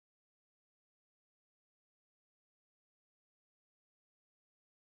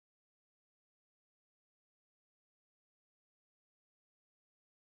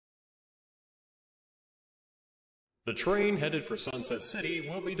The train headed for Sunset City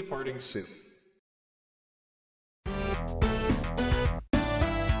will be departing soon.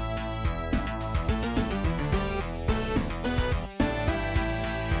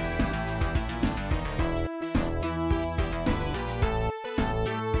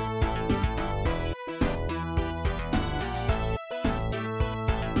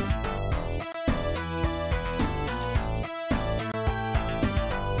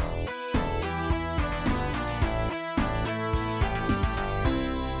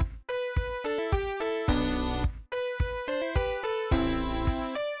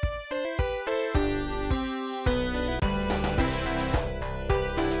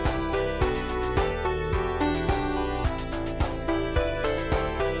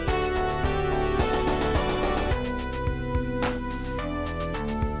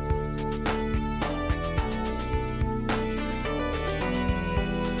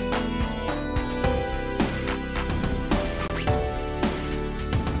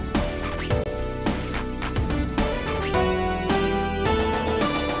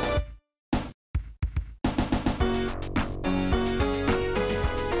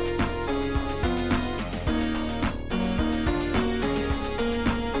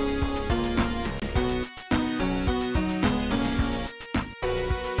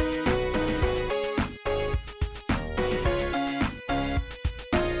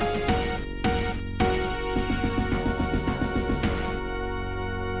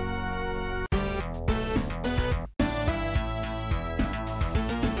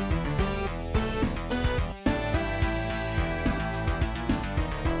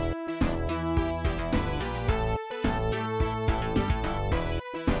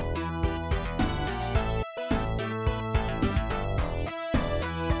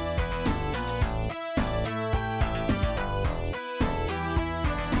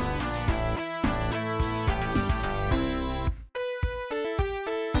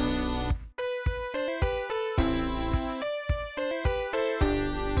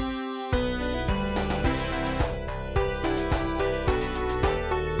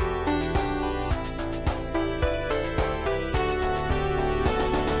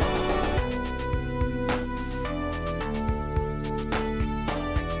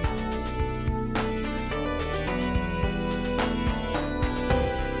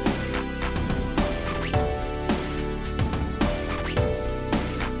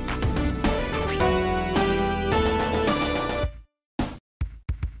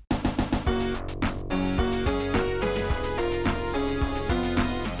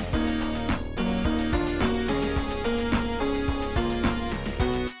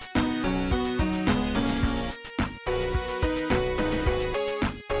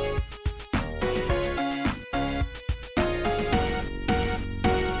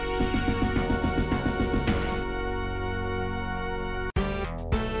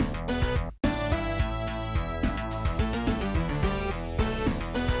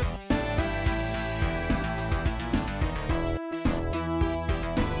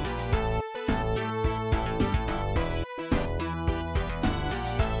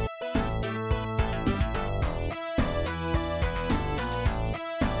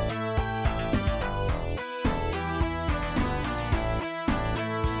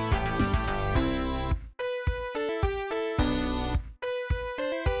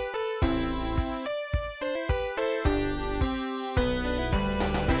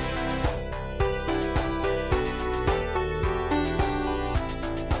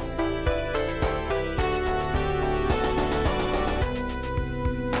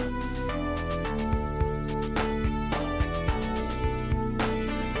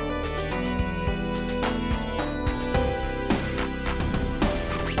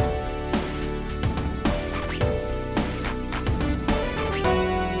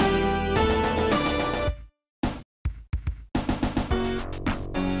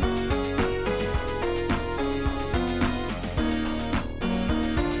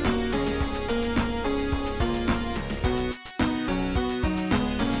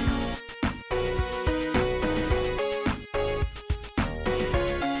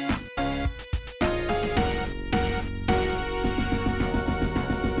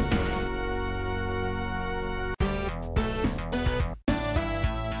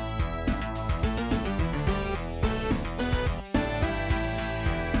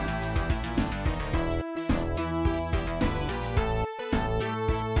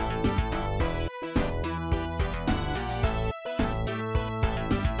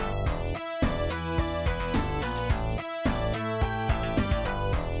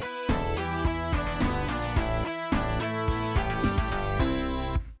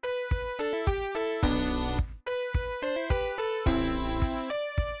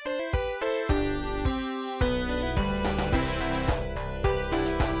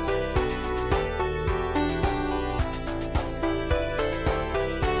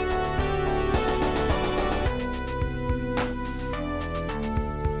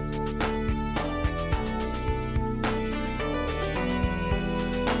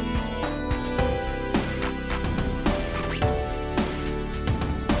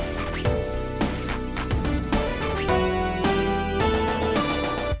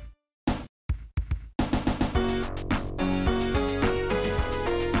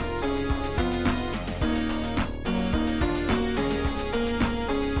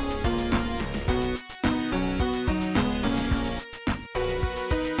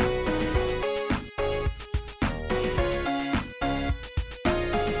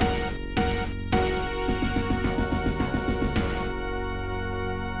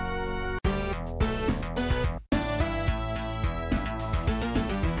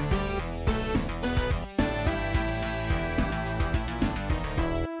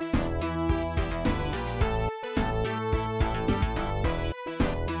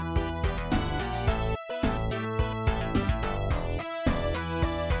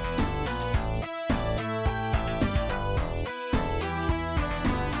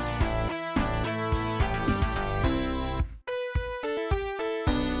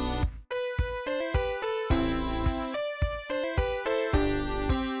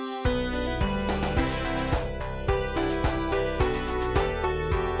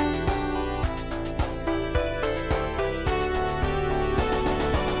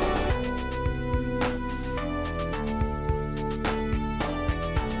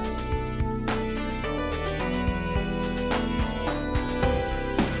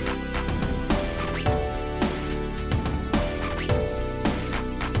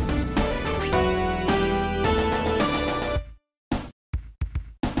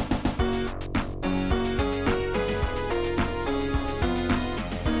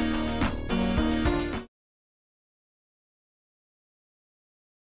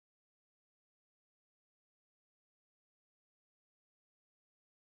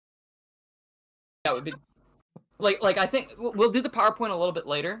 That would be like I think we'll do the PowerPoint a little bit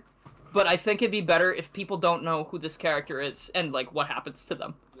later, but I think it'd be better if people don't know who this character is and like what happens to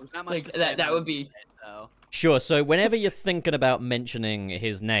them. There's not much Like to say that would be so. Sure, so whenever you're thinking about mentioning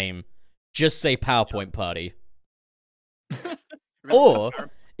his name, just say PowerPoint party. Or,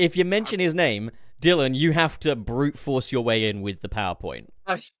 if you mention his name, Dylan, you have to brute force your way in with the PowerPoint.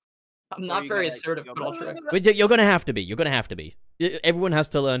 I'm not very assertive, but I'll try. You're gonna have to be. You're gonna have to be. Everyone has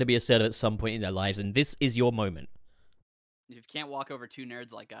to learn to be assertive at some point in their lives, and this is your moment. If you can't walk over two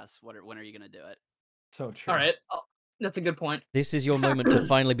nerds like us, when are you gonna do it? So true. All right, that's a good point. This is your moment to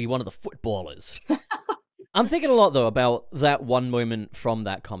finally be one of the footballers. I'm thinking a lot, though, about that one moment from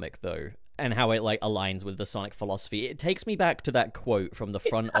that comic, though, and how it, like, aligns with the Sonic philosophy. It takes me back to that quote from the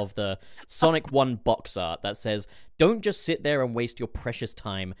front of the Sonic 1 box art that says, "Don't just sit there and waste your precious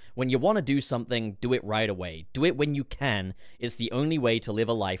time. When you want to do something, do it right away. Do it when you can. It's the only way to live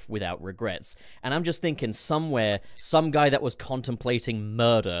a life without regrets." And I'm just thinking somewhere, some guy that was contemplating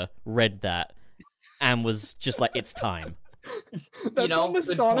murder read that and was just like, it's time. That's on the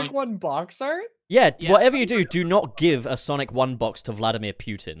Sonic 1 box art? Yeah, whatever you do, do not give a Sonic 1 box to Vladimir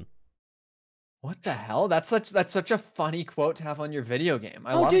Putin. What the hell? That's such a funny quote to have on your video game.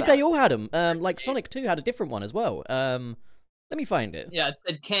 I love dude, that. they all had them. Like Sonic 2 had a different one as well. Let me find it. Yeah, it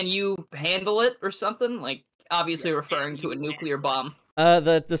said, "Can you handle it?" or something. Like obviously referring to a nuclear bomb.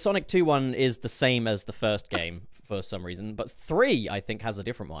 The Sonic 2 one is the same as the first game for some reason, but 3 I think has a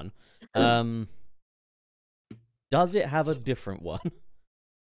different one. Does it have a different one?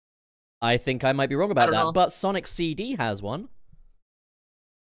 I think I might be wrong about that, but Sonic CD has one.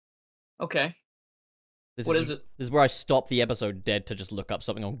 Okay. What is it? This is where I stop the episode dead to just look up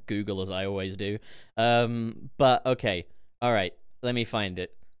something on Google, as I always do. But, okay. Alright, let me find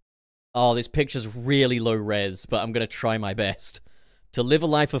it. Oh, this picture's really low res, but I'm gonna try my best. To live a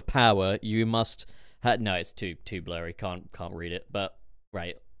life of power, you must... No, it's too blurry. Can't read it, but...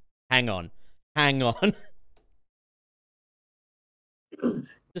 Right. Hang on. Hang on.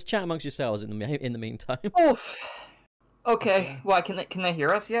 Just chat amongst yourselves in the meantime. Oh. Okay. Why can they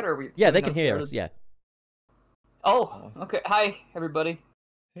hear us yet? Or are we? Yeah, they can hear us. Yeah. Oh. Okay. Hi, everybody.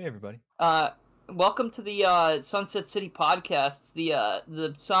 Hey, everybody. Welcome to the Sunset City podcast,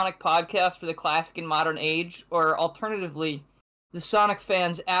 the Sonic podcast for the classic and modern age, or alternatively, the Sonic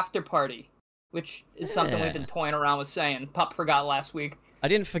fans after party, which is something we've been toying around with saying. Pup forgot last week. I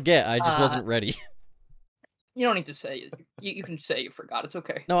didn't forget. I just wasn't ready. You don't need to say it. You can say you forgot. It's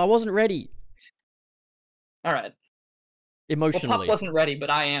okay. No, I wasn't ready. All right. Emotionally. Well, Pup wasn't ready, but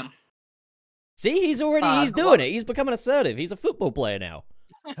I am. See, he's doing it. He's becoming assertive. He's a football player now.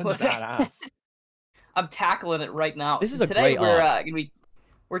 That's badass. I'm tackling it right now. This is today great art.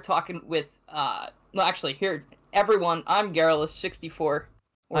 We're talking with well, actually, here, everyone. I'm Garrulous64.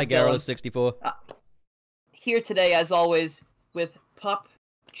 Hi, Garrulous64. Here today, as always, with Pup,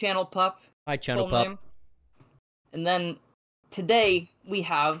 Channel Pup. Hi, Channel Pup. Name. And then today we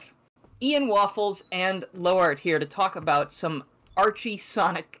have Ian Waffles and LowArt here to talk about some Archie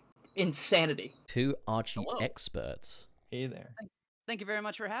Sonic insanity. Two Archie experts. Hey there. Thank you very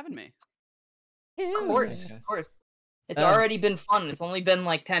much for having me. Of course. It's already been fun. It's only been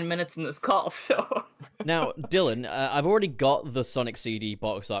like 10 minutes in this call, so... Now, Dylan, I've already got the Sonic CD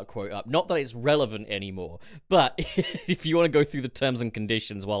box art quote up. Not that it's relevant anymore, but if you want to go through the terms and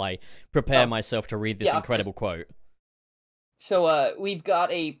conditions while I prepare myself to read this incredible quote. So, we've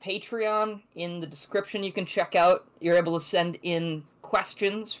got a Patreon in the description you can check out. You're able to send in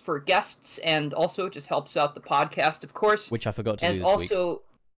questions for guests, and also it just helps out the podcast, of course. Which I forgot to do this week. And also,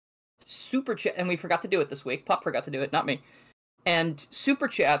 Super Chat, and we forgot to do it this week. Pup forgot to do it, not me. And Super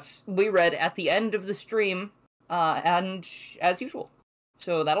Chats, we read at the end of the stream, and as usual.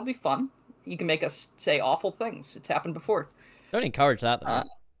 So that'll be fun. You can make us say awful things. It's happened before. Don't encourage that, though.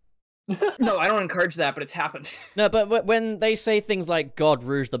 No, I don't encourage that, but it's happened. No, but when they say things like, God,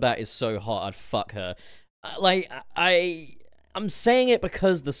 Rouge the Bat is so hot, I'd fuck her. I'm saying it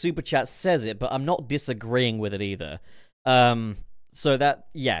because the Super Chat says it, but I'm not disagreeing with it either. So that,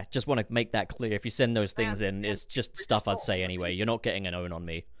 yeah, just want to make that clear. If you send those things in, it's just stuff I'd say anyway. You're not getting an own on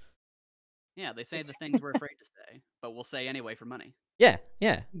me. Yeah, they say the things we're afraid to say, but we'll say anyway for money. Yeah,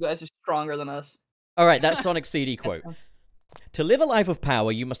 yeah. You guys are stronger than us. All right, that Sonic CD quote. To live a life of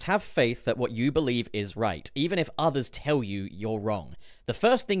power, you must have faith that what you believe is right, even if others tell you you're wrong. The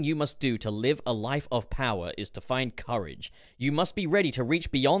first thing you must do to live a life of power is to find courage. You must be ready to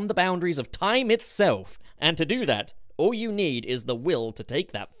reach beyond the boundaries of time itself, and to do that, all you need is the will to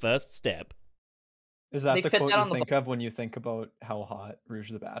take that first step. Is that They the fit quote that you on the think of when you think about how hot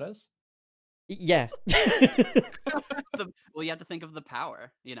Rouge the Bat is? Yeah. Well, you have to think of the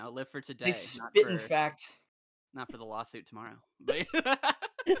power. You know, live for today, They spit in fact. not for the lawsuit tomorrow. But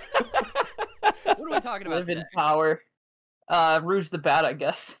what are we talking about Live in today? power. Rouge the Bat, I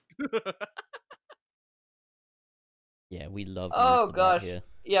guess. Yeah, we love Oh Rouge the Bat gosh. here.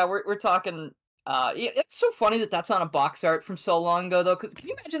 Yeah, we're talking. Yeah, it's so funny that that's on a box art from so long ago, though. Cause can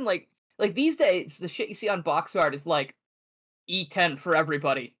you imagine, like these days, the shit you see on box art is like E10 for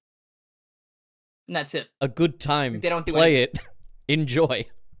everybody, and that's it. A good time. They don't do Play it. Enjoy.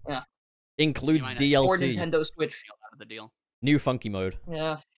 Yeah. Includes might have Or DLC. Nintendo Switch. Out of the deal. New funky mode.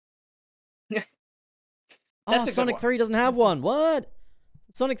 Yeah. Oh, That's a good Sonic one. 3 doesn't have one. What?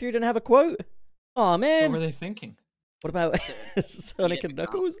 Sonic 3 didn't have a quote? Oh What man. were they thinking? What about Sonic it, and McDonald.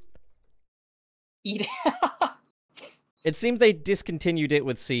 Knuckles? Eat. It seems they discontinued it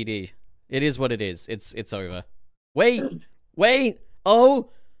with CD. It is what it is. It's over. Wait. Wait.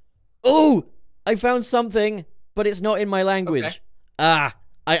 Oh. Oh. I found something, but it's not in my language. Okay. Ah.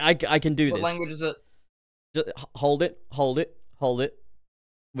 I can do What this. language is it? Just hold it. Hold it. Hold it.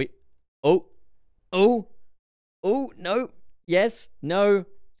 Wait. Oh. Oh. Oh. No. Yes. No.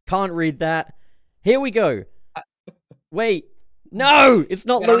 Can't read that. Here we go. Wait. No! It's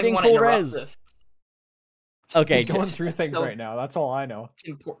not I don't loading even wanna full interrupt res. this. Okay, He's going good. through things So- right now. That's all I know.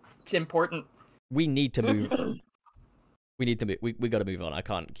 It's important. We need to move. We need to move. We gotta move on. I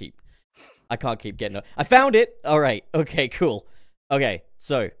can't keep getting. I found it. All right. Okay. Cool. Okay.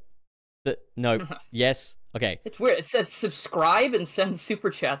 So, no. Yes. Okay. It's weird. It says subscribe and send super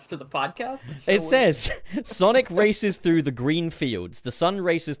chats to the podcast. It's so It weird. says Sonic races through the green fields. The sun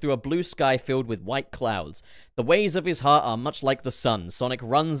races through a blue sky filled with white clouds. The ways of his heart are much like the sun. Sonic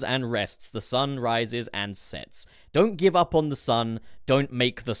runs and rests. The sun rises and sets. Don't give up on the sun. Don't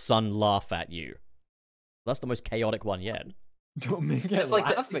make the sun laugh at you. That's the most chaotic one yet. Don't make it It's like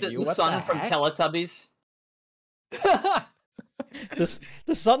laugh at the you. What sun the from heck? Teletubbies.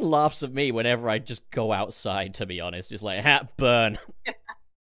 The sun laughs at me whenever I just go outside, to be honest. It's like, ha, burn. That's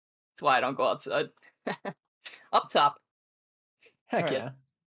why I don't go outside. Up top. Heck Alright.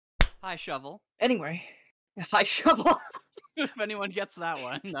 yeah. Hi, Shovel. Anyway, I shovel. If anyone gets that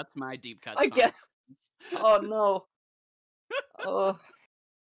one, that's my deep cut. I Sonic get- reference. Oh no. Oh,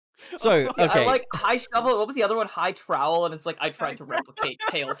 So, yeah, okay. I like high shovel. What was the other one? High trowel. And it's like I tried to replicate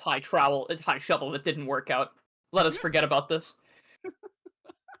Tails' high trowel, high shovel, and it didn't work out. Let us forget about this.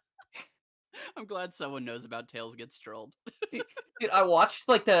 I'm glad someone knows about Tails Gets Trolled. Dude, I watched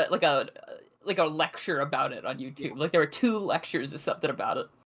like a lecture about it on YouTube. Like there were 2 lectures or something about it.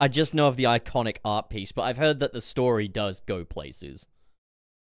 I just know of the iconic art piece, but I've heard that the story does go places.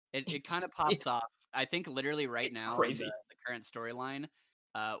 It It's- kind of pops it's- off. I think literally right it's now, crazy. the current storyline,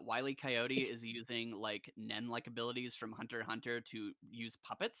 Wile E. Coyote is using like Nen-like abilities from Hunter x Hunter to use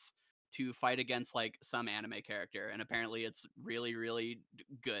puppets to fight against like some anime character, and apparently it's really, really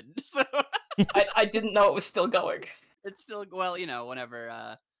good. So I didn't know it was still going. it's still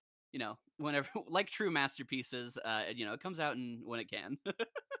whenever whenever like true masterpieces, it comes out when it can.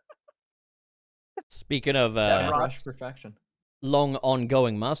 Speaking of Yeah, right. Rush perfection. long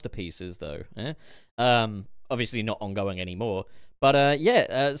ongoing masterpieces, though, obviously not ongoing anymore. But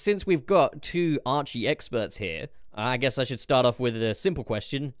since we've got 2 Archie experts here, I guess I should start off with a simple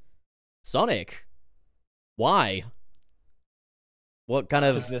question. Sonic, why? What kind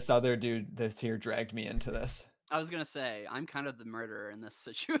Because of... this other dude that's here dragged me into this. I was gonna say I'm kind of the murderer in this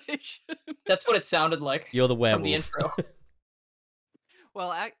situation. That's what it sounded like You're the from werewolf. the intro.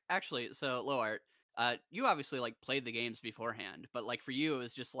 Well, actually, so LowArt, you obviously like played the games beforehand, but like for you, it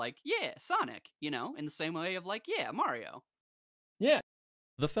was just like, yeah, Sonic, in the same way of like, yeah, Mario. Yeah.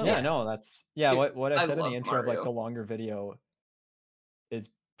 The film. Yeah, no, that's Dude, what I I said in love the intro of like Mario. the longer video is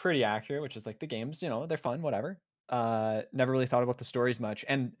pretty accurate, which is like the games, they're fun, whatever. Never really thought about the stories much.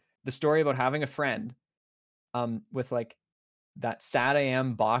 And the story about having a friend with like that Sad I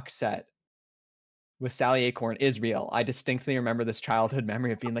Am box set with Sally Acorn is real. I distinctly remember this childhood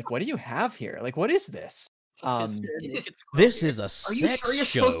memory of being like, what do you have here? Like, what is this? Is there a naked squirrel This here? is a Are you sex sure you're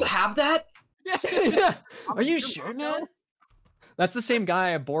show. supposed to have that? Yeah. Are you Super sure, Mario? man? That's the same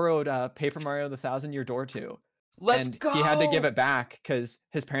guy I borrowed Paper Mario the 1,000-Year Door to. Let's and go. he had to give it back because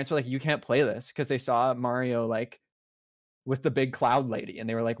his parents were like, you can't play this, because they saw Mario like with the big cloud lady and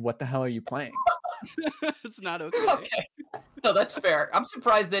they were like, what the hell are you playing? It's not okay. Okay. No, that's fair. I'm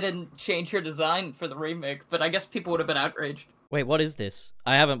surprised they didn't change her design for the remake, but I guess people would have been outraged. Wait, what is this?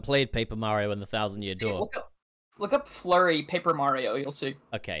 I haven't played Paper Mario and the Thousand Year See, Door. look up Flurry Paper Mario, you'll see.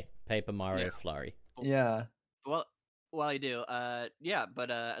 Okay, Paper Mario Yeah. Flurry. Yeah. Well, I do. Yeah,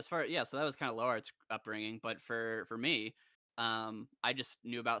 but as far so that was kind of LowArt's upbringing. But for me, I just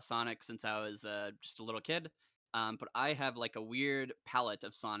knew about Sonic since I was just a little kid. But I have like a weird palette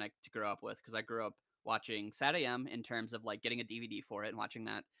of Sonic to grow up with because I grew up watching Sat AM in terms of like getting a DVD for it and watching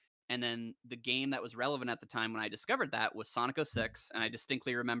that. And then the game that was relevant at the time when I discovered that was Sonic 06. And I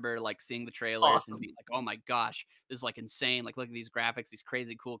distinctly remember like seeing the trailers and being like, oh my gosh, this is like insane. Like, look at these graphics, these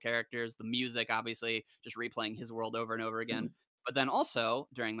crazy cool characters, the music, obviously, just replaying his world over and over again. But then also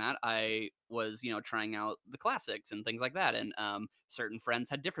during that, I was, trying out the classics and things like that. And certain friends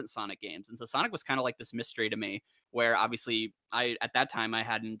had different Sonic games. And so Sonic was kind of like this mystery to me, where obviously at that time, I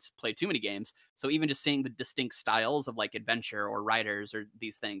hadn't played too many games. So even just seeing the distinct styles of like adventure or riders or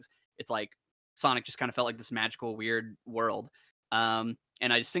these things, it's like Sonic just kind of felt like this magical, weird world. And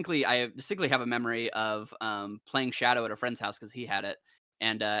I distinctly have a memory of playing Shadow at a friend's house because he had it.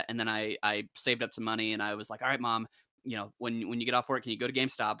 And then I saved up some money and I was like, all right, Mom, when you get off work, can you go to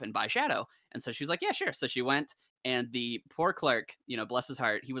GameStop and buy Shadow? And so she was like, yeah, sure. So she went, and the poor clerk, bless his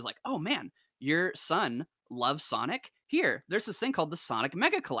heart, he was like, oh man, your son loves Sonic. Here, there's this thing called the Sonic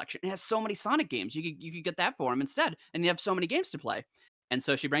Mega Collection. It has so many Sonic games. You could get that for him instead, and you have so many games to play. And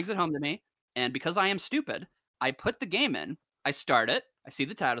so she brings it home to me, and because I am stupid, I put the game in, I start it, I see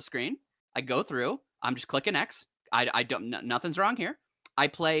the title screen, I go through, I'm just clicking X. I don't, nothing's wrong here. I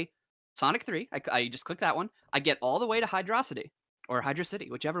play Sonic 3. I just click that one. I get all the way to Hydrocity or Hydro City,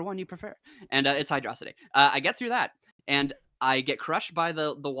 whichever one you prefer. And it's Hydrocity. I get through that and I get crushed by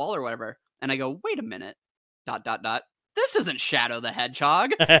the wall or whatever. And I go, wait a minute, ... This isn't Shadow the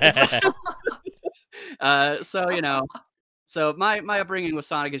Hedgehog. So my upbringing with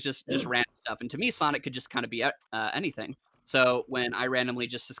Sonic is just random stuff. And to me, Sonic could just kind of be anything. So when I randomly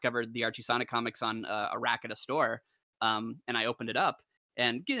just discovered the Archie Sonic comics on a rack at a store, and I opened it up,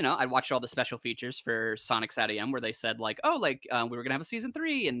 and I watched all the special features for Sonic Sat AM where they said like, oh, like we were gonna have a season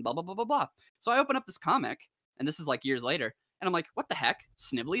 3 and blah blah blah blah blah. So I open up this comic, and this is like years later, and I'm like, what the heck?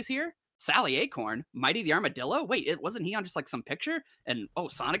 Snively's here? Sally Acorn, Mighty the Armadillo? Wait, wasn't he on just like some picture? And oh,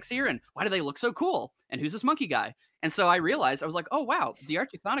 Sonic's here, and why do they look so cool? And who's this monkey guy? And so I realized, I was like, oh wow, the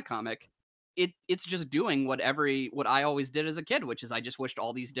Archie Sonic comic, it's just doing what I always did as a kid, which is I just wished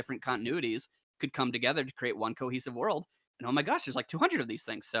all these different continuities could come together to create one cohesive world. And oh my gosh, there's like 200 of these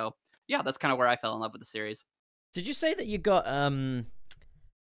things. So yeah, that's kind of where I fell in love with the series. Did you say that you got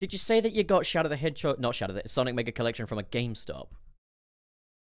Shadow the Hedgehog, not Shadow the Sonic Mega Collection from a GameStop?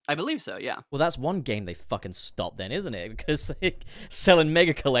 I believe so, yeah. Well, that's one game they fucking stopped then, isn't it? Because they're selling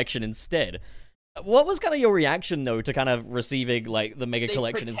Mega Collection instead. What was kind of your reaction, though, to kind of receiving, like, the Mega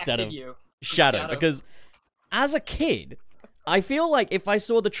Collection instead of Shadow? Because as a kid, I feel like if I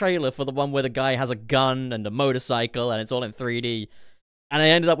saw the trailer for the one where the guy has a gun and a motorcycle and it's all in 3D, and I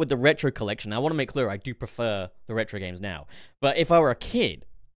ended up with the Retro Collection, I want to make clear I do prefer the retro games now. But if I were a kid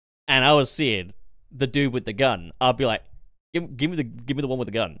and I was seeing the dude with the gun, I'd be like, give me the one with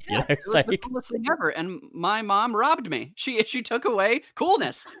the gun. Yeah, it was the coolest thing ever, and my mom robbed me. She took away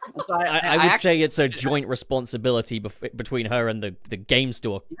coolness. So I would say it's a joint responsibility between her and the game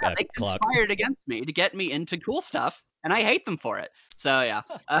store clerk. They conspired against me to get me into cool stuff, and I hate them for it. So yeah,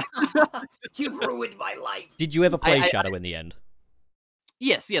 you've ruined my life. Did you ever play Shadow in the end?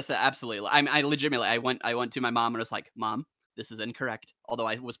 Yes, absolutely. I legitimately, I went to my mom and was like, Mom, this is incorrect. Although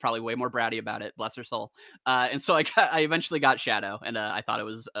I was probably way more bratty about it, bless her soul. And so I eventually got Shadow, and I thought it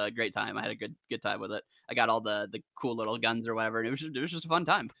was a great time. I had a good time with it. I got all the cool little guns or whatever, and it was just a fun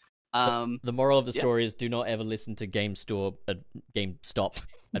time. The moral of the story is: do not ever listen to GameStop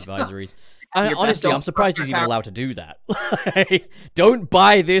advisories. Honestly, I'm surprised he's even allowed to do that. Don't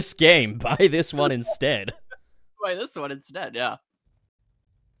buy this game. Buy this one instead. Buy this one instead. Yeah.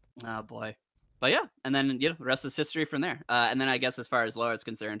 Oh boy. But yeah, and then the rest is history from there. And then I guess as far as LowArt's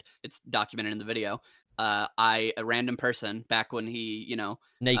concerned, it's documented in the video. A random person back when he,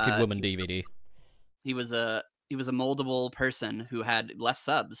 Naked Woman DVD. He was a moldable person who had less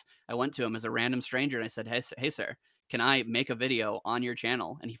subs. I went to him as a random stranger and I said, hey sir, can I make a video on your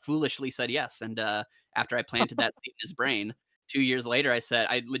channel? And he foolishly said yes. And after I planted that seed in his brain, 2 years later, I said,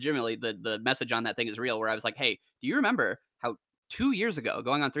 I legitimately, the message on that thing is real, where I was like, hey, do you remember how 2 years ago,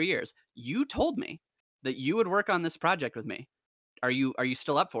 going on 3 years, you told me that you would work on this project with me? Are you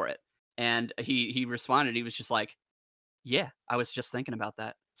still up for it? And he responded. He was just like, yeah, I was just thinking about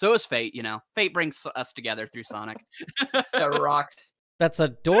that. So it was fate, Fate brings us together through Sonic. That rocks. That's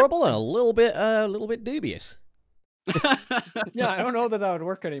adorable and a little bit dubious. Yeah, I don't know that would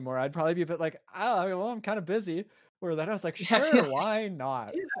work anymore. I'd probably be a bit like, oh, well, I'm kind of busy. Where then I was like, Yeah, I sure, feel like- why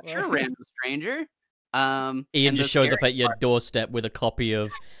not? Yeah, sure, random stranger. Ian And just the shows up scary at your part- doorstep with a copy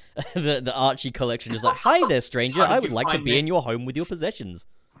of the Archie collection. Just like, hi there, stranger. How I did would you like to find be me?" in your home with your possessions.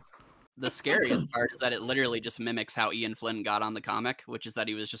 The scariest part is that it literally just mimics how Ian Flynn got on the comic, which is that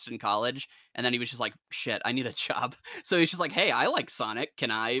he was just in college, and then he was just like, shit, I need a job. So he's just like, hey, I like Sonic.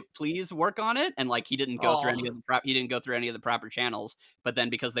 Can I please work on it? And like he didn't go through any of the proper channels, but then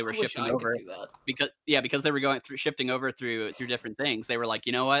because they were I wish shifting I could over do that. because they were going through shifting over through different things, they were like,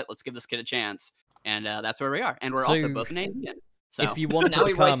 you know what? Let's give this kid a chance. And that's where we are. And we're also So, both named Ian. So If you wanted Now to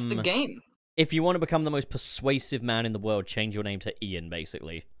he writes the become, game. if you want to become the most persuasive man in the world, change your name to Ian,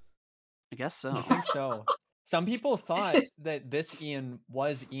 basically. I guess so. I think so. Some people thought is- that this Ian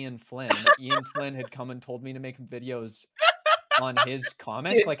was Ian Flynn. That Ian Flynn had come and told me to make videos on his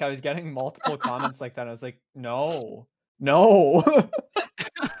comic. Dude. Like I was getting multiple comments like that. I was like, no, no.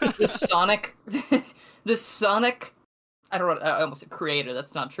 The Sonic, the Sonic. I don't know. I almost said creator.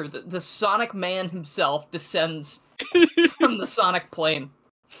 That's not true. The Sonic man himself descends from the Sonic plane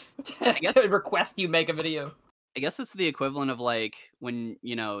to request you make a video. I guess it's the equivalent of like when,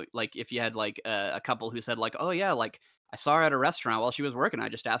 you know, like if you had like a couple who said like, oh yeah, like I saw her at a restaurant while she was working. I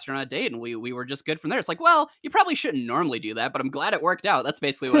just asked her on a date and we were just good from there. It's like, well, you probably shouldn't normally do that, but I'm glad it worked out. That's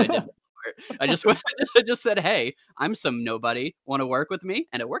basically what I did. I just said, hey, I'm some nobody. Want to work with me?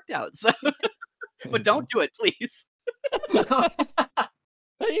 And it worked out. So, but don't do it, please. I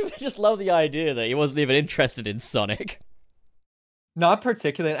even just love the idea that he wasn't even interested in Sonic. Not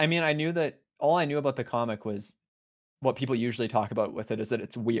particularly. I mean, I knew that all I knew about the comic was what people usually talk about with it is that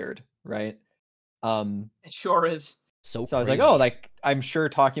it's weird, right? It sure is. So I was like, crazy. oh, like I'm sure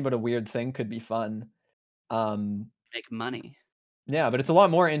talking about a weird thing could be fun. Make money. Yeah, but it's a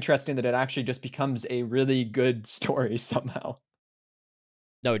lot more interesting that it actually just becomes a really good story somehow.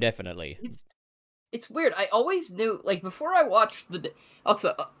 No, definitely. It's weird. I always knew, like, before I watched the.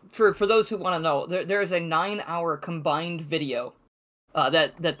 Also, for those who want to know, there is a 9-hour combined video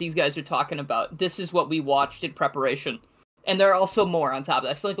that these guys are talking about. This is what we watched in preparation, and there are also more on top of that.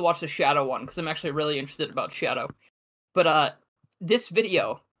 I still need to watch the Shadow one because I'm actually really interested about Shadow. But this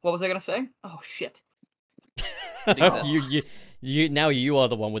video, what was I gonna say? Oh shit! you now you are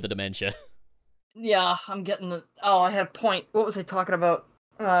the one with the dementia. Yeah, I'm getting the. Oh, I had a point. What was I talking about?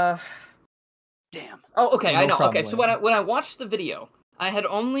 Damn. Oh, okay, No I know. problem, Okay, so when I watched the video, I had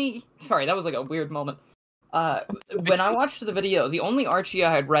only. Sorry, that was like a weird moment. When I watched the video, the only Archie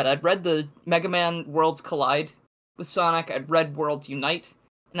I'd read the Mega Man Worlds Collide with Sonic, I'd read Worlds Unite,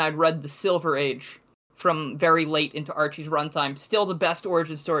 and I'd read the Silver Age from very late into Archie's runtime. Still the best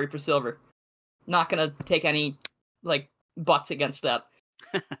origin story for Silver. Not gonna take any, like, butts against that.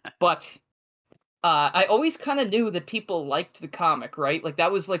 But, I always kind of knew that people liked the comic, right? Like,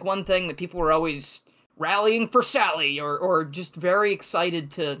 that was, like, one thing that people were always rallying for Sally, or just very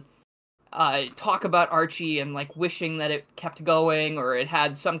excited to talk about Archie and like wishing that it kept going or it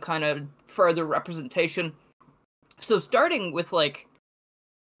had some kind of further representation. So starting with like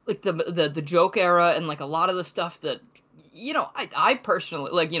the joke era and like a lot of the stuff that, you know, I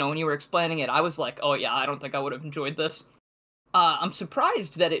personally, like, you know, when you were explaining it, I was like, oh yeah, I don't think I would have enjoyed this. I'm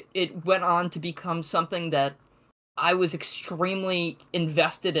surprised that it went on to become something that I was extremely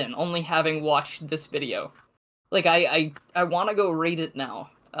invested in, only having watched this video. Like, I want to go read it now.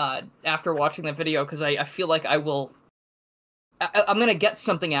 After watching that video, because I feel like I'm gonna get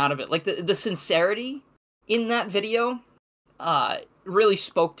something out of it. Like the sincerity in that video really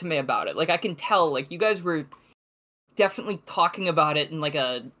spoke to me about it. Like I can tell, like you guys were definitely talking about it in like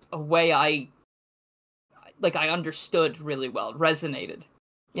a way I understood really well, resonated.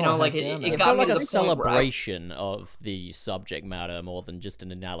 You know, like heck yeah, it man. It got felt me like to a the point where celebration of the subject matter more than just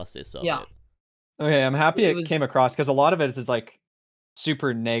an analysis of it. Okay, I'm happy It it was- came across because a lot of it is like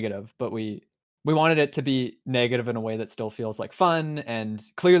super negative, but we wanted it to be negative in a way that still feels like fun and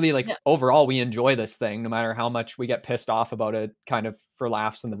clearly like Yeah. overall we enjoy this thing no matter how much we get pissed off about it kind of for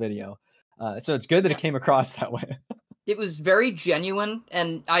laughs in the video. So it's good that Yeah. it came across that way. It was very genuine,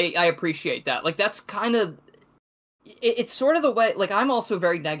 and I appreciate that. Like, that's kind of... It's sort of the way... Like, I'm also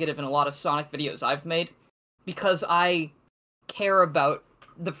very negative in a lot of Sonic videos I've made, because I care about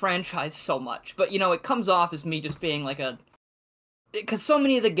the franchise so much. But, you know, it comes off as me just being like a... Because so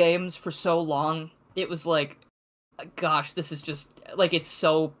many of the games, for so long, it was like, gosh, this is just... Like, it's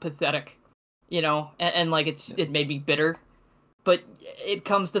so pathetic, you know? And like, it made me bitter. But it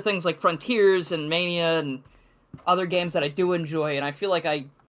comes to things like Frontiers and Mania and other games that I do enjoy, and I feel like I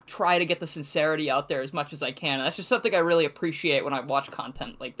try to get the sincerity out there as much as I can. And that's just something I really appreciate when I watch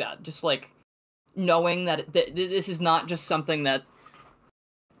content like that. Just like knowing that this is not just something that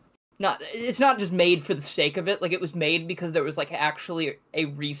it's not just made for the sake of it. Like, it was made because there was like actually a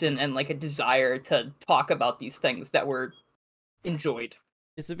reason and like a desire to talk about these things that were enjoyed.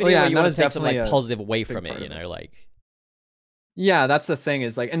 It's a video where you want to take some like positive away from it, you know, like. Yeah, that's the thing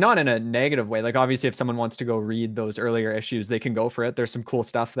is like, and not in a negative way. Like, obviously, if someone wants to go read those earlier issues, they can go for it. There's some cool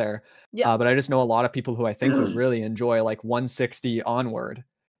stuff there. Yeah. But I just know a lot of people who I think would really enjoy like 160 onward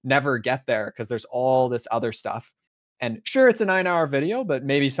never get there because there's all this other stuff. And sure, it's a 9-hour video, but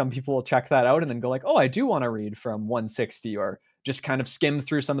maybe some people will check that out and then go like, oh, I do want to read from 160, or just kind of skim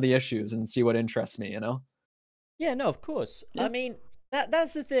through some of the issues and see what interests me, you know? Yeah, no, of course. Yeah. I mean,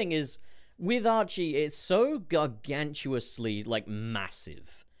 that's the thing is, with Archie, it's so gargantuously, like,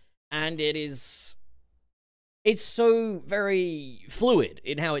 massive. And it's so very fluid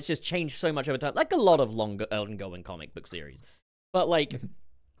in how it's just changed so much over time. Like a lot of ongoing comic book series. But, like,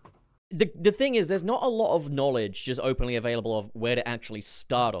 the thing is, there's not a lot of knowledge just openly available of where to actually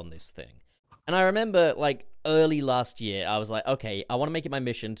start on this thing. And I remember, like, early last year, I was like, okay, I want to make it my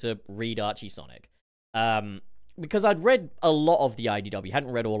mission to read Archie Sonic. Because I'd read a lot of the IDW,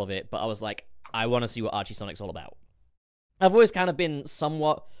 hadn't read all of it, but I was like, I want to see what Archie Sonic's all about. I've always kind of been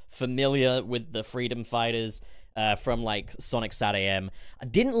somewhat familiar with the Freedom Fighters from, like, Sonic Sat AM. I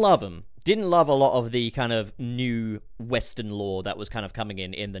didn't love them. Didn't love a lot of the kind of new Western lore that was kind of coming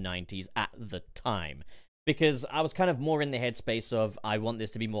in the 90s at the time. Because I was kind of more in the headspace of, I want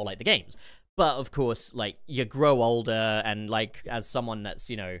this to be more like the games. But, of course, like, you grow older, and, like, as someone that's,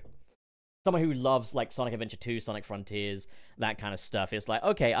 you know, someone who loves, like, Sonic Adventure 2, Sonic Frontiers, that kind of stuff, it's like,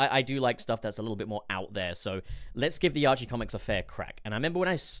 okay, I do like stuff that's a little bit more out there, so let's give the Archie comics a fair crack. And I remember when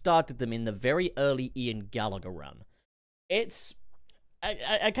I started them in the very early Ian Gallagher run, it's...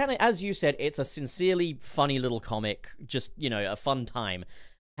 I kind of, as you said, it's a sincerely funny little comic, just, you know, a fun time.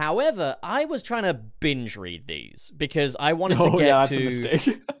 However, I was trying to binge read these, because I wanted to get that's a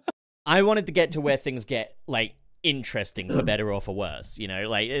mistake. I wanted to get to where things get, like, interesting, for better or for worse, you know?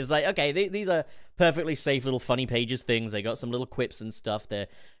 Like, it's like, okay, these are perfectly safe little funny pages things, they got some little quips and stuff, they're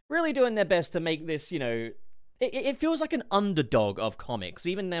really doing their best to make this, you know... It feels like an underdog of comics,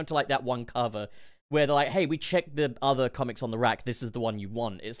 even down to, like, that one cover, where they're like, hey, we checked the other comics on the rack, this is the one you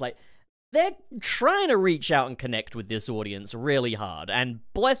want. It's like, they're trying to reach out and connect with this audience really hard, and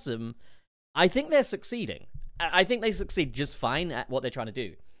bless them, I think they're succeeding. I think they succeed just fine at what they're trying to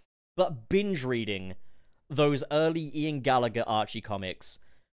do. But binge reading those early Ian Gallagher Archie comics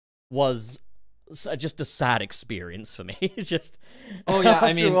was just a sad experience for me. Just oh yeah,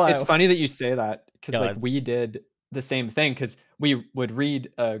 I mean, it's funny that you say that, because like we did the same thing, because we would read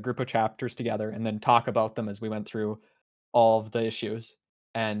a group of chapters together and then talk about them as we went through all of the issues.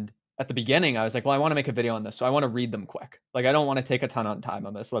 And at the beginning, I was like, well, I want to make a video on this, so I want to read them quick. Like, I don't want to take a ton of time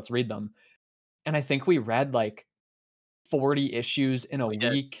on this. Let's read them. And I think we read like 40 issues in a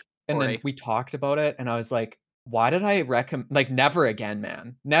week. And then we talked about it, and I was like, why did I recommend, like, never again,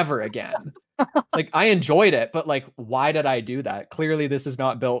 man, never again. Like, I enjoyed it, but like, why did I do that? Clearly this is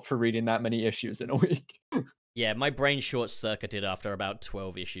not built for reading that many issues in a week. Yeah, my brain short-circuited after about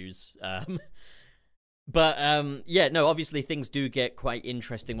 12 issues. But yeah, no, obviously things do get quite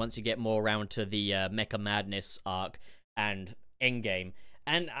interesting once you get more around to the Mecha Madness arc and Endgame.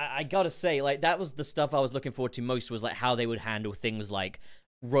 And I gotta say, like, that was the stuff I was looking forward to most, was like how they would handle things like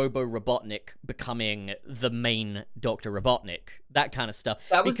Robo Robotnik becoming the main Dr. Robotnik, that kind of stuff.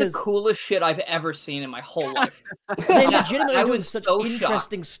 That was the coolest shit I've ever seen in my whole life. They legitimately doing such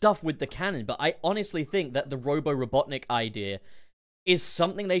interesting stuff with the canon, but I honestly think that the Robo Robotnik idea is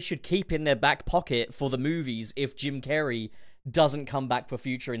something they should keep in their back pocket for the movies if Jim Carrey doesn't come back for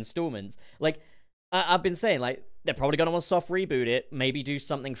future installments. Like, I've been saying, like, they're probably going to want to soft reboot it, maybe do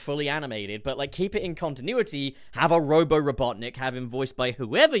something fully animated, but, like, keep it in continuity, have a Robo Robotnik, have him voiced by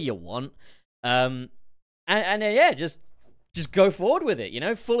whoever you want, and yeah, just go forward with it, you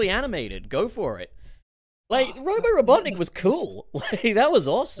know, fully animated, go for it. Like, Robo Robotnik was cool. Like, that was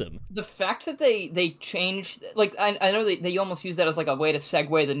awesome. The fact that they changed, like, I know they almost use that as, like, a way to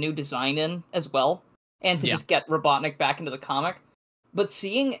segue the new design in as well, and to just get Robotnik back into the comic. But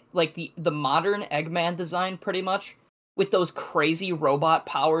seeing, like, the modern Eggman design, pretty much, with those crazy robot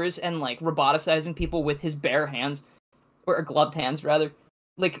powers and, like, roboticizing people with his bare hands, or gloved hands, rather,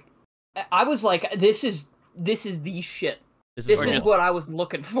 like, I was like, this is the shit. This is what I was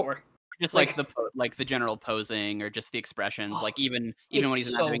looking for. Just like the general posing, or just the expressions, like even when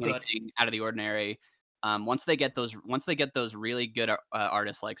he's not doing anything out of the ordinary. Once they get those really good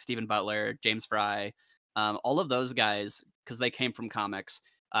artists like Stephen Butler, James Fry, all of those guys, because they came from comics,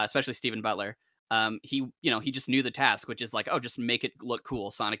 especially Stephen Butler. He just knew the task, which is like, oh, just make it look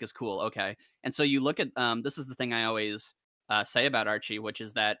cool. Sonic is cool, okay. And so you look at this is the thing I always say about Archie, which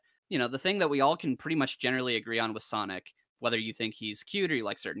is that the thing that we all can pretty much generally agree on with Sonic, whether you think he's cute or you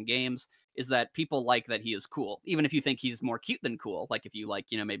like certain games, is that people like that he is cool. Even if you think he's more cute than cool, like if you like,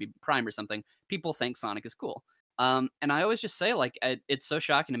 maybe Prime or something, people think Sonic is cool. And I always just say, like, it's so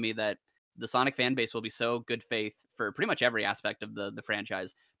shocking to me that the Sonic fan base will be so good faith for pretty much every aspect of the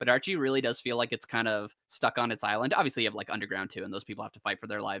franchise. But Archie really does feel like it's kind of stuck on its island. Obviously, you have like Underground too, and those people have to fight for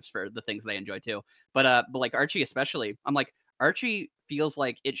their lives for the things they enjoy too. But like Archie especially, I'm like, Archie feels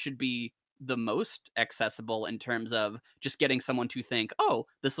like it should be the most accessible in terms of just getting someone to think, oh,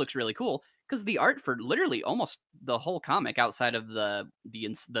 this looks really cool. Because the art for literally almost the whole comic outside of the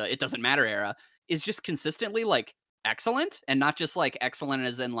It Doesn't Matter era is just consistently like excellent, and not just like excellent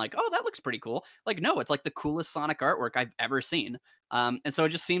as in like, oh, that looks pretty cool. Like, no, it's like the coolest Sonic artwork I've ever seen. And so it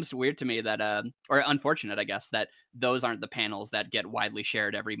just seems weird to me that or unfortunate, I guess, that those aren't the panels that get widely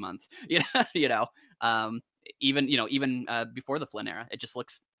shared every month. Even before the Flynn era, it just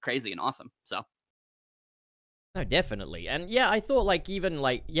looks crazy and awesome. So no, definitely. And yeah, I thought like even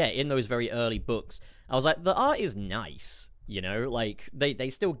like in those very early books, I was like, the art is nice, like they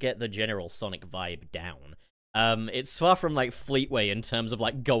still get the general Sonic vibe down. It's far from like Fleetway in terms of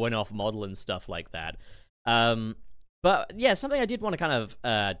like going off model and stuff like that. But yeah, something I did want to kind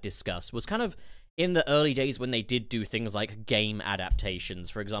of discuss was kind of in the early days when they did do things like game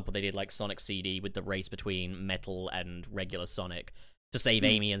adaptations. For example, they did like Sonic CD with the race between Metal and regular Sonic to save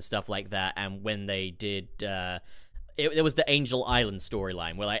Amy and stuff like that. And when they did, it was the Angel Island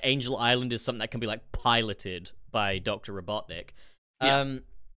storyline, where like Angel Island is something that can be like piloted by Dr. Robotnik. Yeah.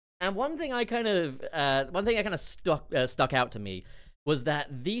 And one thing I kind of stuck out to me was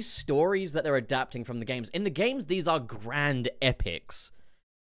that these stories that they're adapting from the games, in the games, these are grand epics.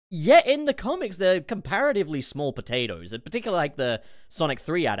 Yet in the comics, they're comparatively small potatoes. In particular, like the Sonic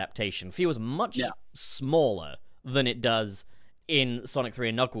 3 adaptation feels much smaller than it does in Sonic 3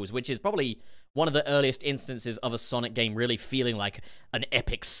 and Knuckles, which is probably one of the earliest instances of a Sonic game really feeling like an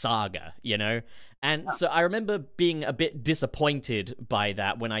epic saga, And so I remember being a bit disappointed by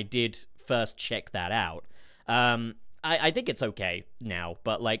that when I did first check that out. I think it's okay now,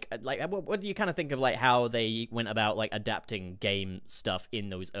 but like what do you kind of think of like how they went about like adapting game stuff in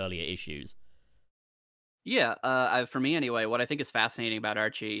those earlier issues? Yeah, for me anyway, what I think is fascinating about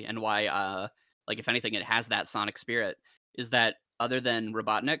Archie and why, like if anything, it has that Sonic spirit, is that other than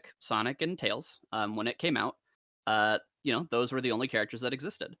Robotnik, Sonic, and Tails, when it came out, those were the only characters that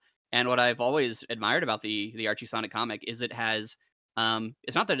existed. And what I've always admired about the Archie Sonic comic is it has,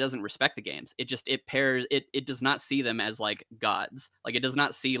 it's not that it doesn't respect the games. It does not see them as like gods. Like it does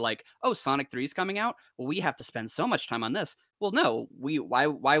not see like, oh, Sonic 3 is coming out. Well, we have to spend so much time on this. Well, no,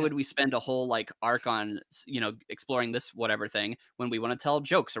 why would we spend a whole like arc on, exploring this whatever thing when we want to tell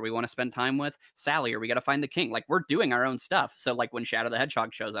jokes or we want to spend time with Sally or we got to find the king? Like we're doing our own stuff. So like when Shadow the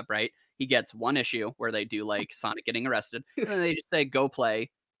Hedgehog shows up, right? He gets one issue where they do like Sonic getting arrested and then they just say, go play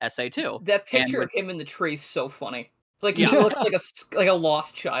SA2. That picture of him in the tree is so funny. Like he looks like a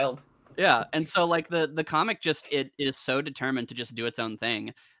lost child. Yeah, and so like the comic it is so determined to just do its own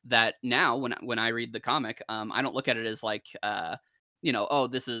thing that now when I read the comic, I don't look at it as like oh,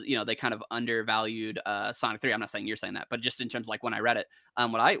 this is, they kind of undervalued Sonic 3. I'm not saying you're saying that, but just in terms of like when I read it,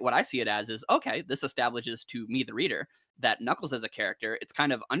 what I see it as is, okay, this establishes to me, the reader, that Knuckles as a character, it's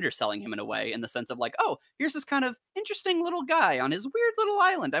kind of underselling him in a way, in the sense of like, oh, here's this kind of interesting little guy on his weird little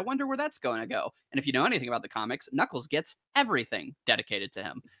island. I wonder where that's going to go. And if you know anything about the comics, Knuckles gets everything dedicated to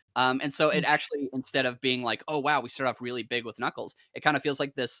him. And so it actually, instead of being like, oh, wow, we start off really big with Knuckles, it kind of feels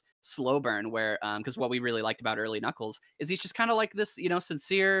like this slow burn where, because what we really liked about early Knuckles is he's just kind of like this,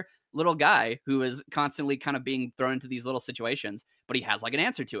 sincere little guy who is constantly kind of being thrown into these little situations, but he has like an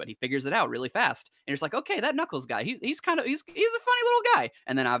answer to it. He figures it out really fast. And it's like, okay, that Knuckles guy, he's a funny little guy.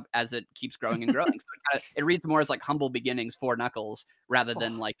 And then as it keeps growing and growing, so it reads more as like humble beginnings for Knuckles rather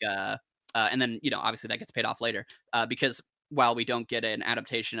than like, and then, obviously that gets paid off later, because while we don't get an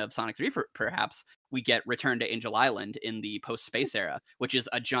adaptation of Sonic 3, perhaps, we get Return to Angel Island in the post-space era, which is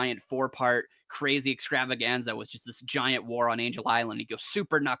a giant 4-part crazy extravaganza with just this giant war on Angel Island. He goes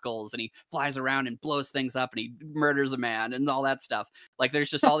Super Knuckles, and he flies around and blows things up, and he murders a man, and all that stuff. Like, there's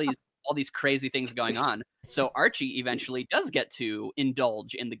just all these crazy things going on. So Archie eventually does get to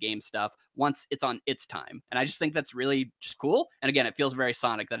indulge in the game stuff once it's on its time. And I just think that's really just cool. And again, it feels very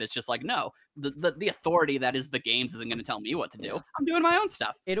Sonic, that it's just like, no, the authority that is the games isn't going to tell me what to do. I'm doing my own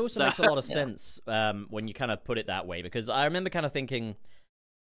stuff. It also makes a lot of sense when you kind of put it that way, because I remember kind of thinking,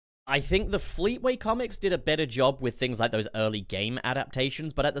 I think the Fleetway comics did a better job with things like those early game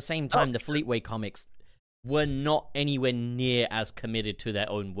adaptations, but at the same time, the Fleetway comics were not anywhere near as committed to their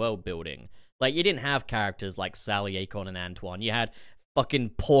own world building. Like, you didn't have characters like Sally, Acorn, and Antoine. You had fucking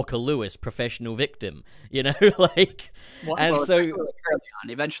Porker Lewis, professional victim, you know, like, and so early on,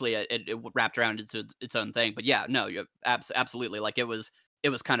 eventually it wrapped around into its own thing. But yeah, no, you absolutely, like, it was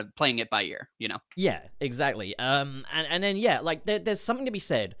kind of playing it by ear, you know. Yeah, exactly. And then yeah, like there's something to be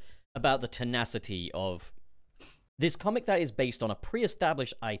said about the tenacity of this comic that is based on a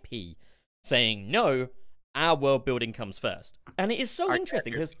pre-established IP, saying no, our world building comes first, and it is so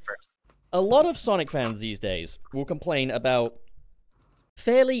interesting because a lot of Sonic fans these days will complain about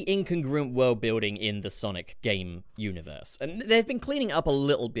fairly incongruent world building in the Sonic game universe. And they've been cleaning up a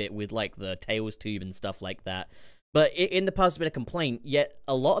little bit with, like, the Tails Tube and stuff like that. But in the past, it's been a complaint, yet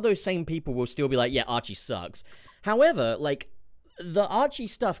a lot of those same people will still be like, yeah, Archie sucks. However, like, the Archie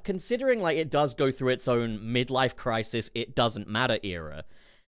stuff, considering, like, it does go through its own midlife crisis, it doesn't matter era,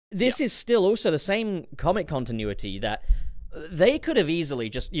 this is still also the same comic continuity that they could have easily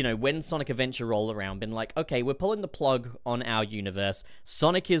just, you know, when Sonic Adventure rolled around, been like, okay, we're pulling the plug on our universe.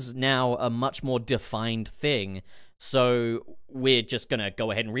 Sonic is now a much more defined thing, so we're just gonna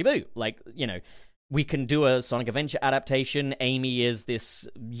go ahead and reboot. Like, you know, we can do a Sonic Adventure adaptation. Amy is this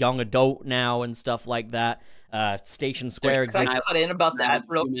young adult now and stuff like that. Station Square exists. Can I cut in about that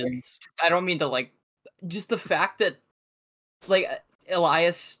real quick? I don't mean to, like, just the fact that, like,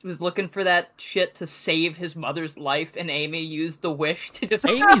 Elias was looking for that shit to save his mother's life, and Amy used the wish to just...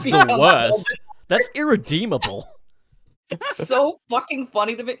 Amy's the worst. That's irredeemable. It's so fucking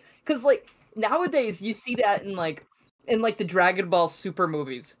funny to me. Because, like, nowadays, you see that in the Dragon Ball Super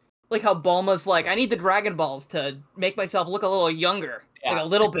movies. Like how Bulma's like, I need the Dragon Balls to make myself look a little younger. Yeah. Like, a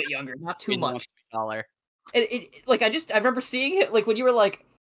little bit younger, not too much. Taller. Like, I remember seeing it, like, when you were like...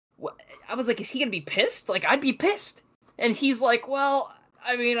 I was like, is he gonna be pissed? Like, I'd be pissed. And he's like, well,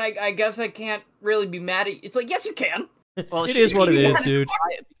 I mean, I guess I can't really be mad at you. It's like, yes, you can. Well, it is what it is, dude.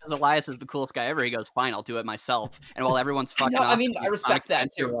 Because Elias is the coolest guy ever. He goes, fine, I'll do it myself. And while everyone's fucking off, I mean, I respect that,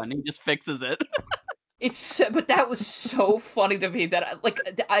 too. And he just fixes it. But that was so funny to me that,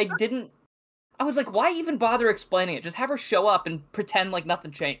 I was like, why even bother explaining it? Just have her show up and pretend like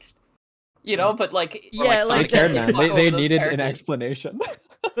nothing changed. You know, but like... Yeah, like cared, man. They needed an explanation.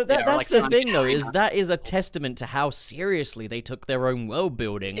 But that's the thing, though, is that is a testament to how seriously they took their own world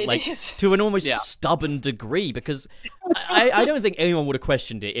building, to an almost stubborn degree, because I don't think anyone would have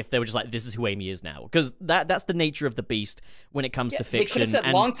questioned it if they were just like, this is who Amy is now, because that's the nature of the beast when it comes to fiction. They could have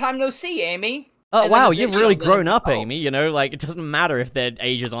said, long time no see, Amy. Oh, wow, you've really grown up, Amy, you know, like, it doesn't matter if their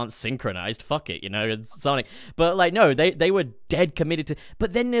ages aren't synchronized, fuck it, you know, it's Sonic. But, like, no, they were dead committed to...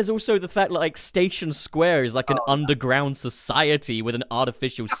 But then there's also the fact, like, Station Square is, like, an underground society with an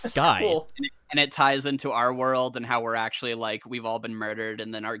artificial sky. Cool. And it ties into our world and how we're actually, like, we've all been murdered,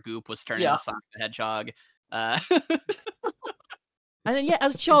 and then our goop was turned into Sonic the Hedgehog. And then, yeah,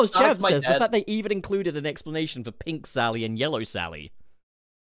 as Charles Chav says, the fact they even included an explanation for Pink Sally and Yellow Sally.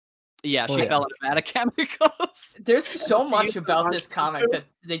 Yeah, she fell in a vat of chemicals. There's so much about this comic that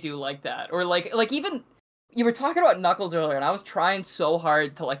they do like that. Or like even you were talking about Knuckles earlier, and I was trying so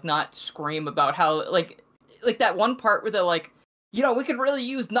hard to like not scream about how like that one part where they're like, you know, we could really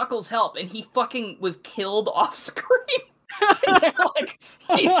use Knuckles' help, and he fucking was killed off screen. And they're like,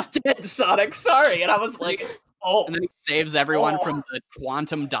 he's dead, Sonic, sorry. And I was like, oh. And then he saves everyone from the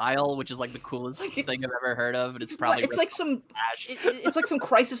quantum dial, which is like the coolest thing I've ever heard of. And it's probably it's like some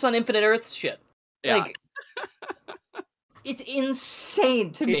Crisis on Infinite Earths shit. Yeah. Like, it's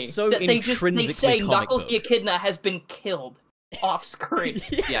insane to me. It's so that they say Knuckles the Echidna has been killed off screen.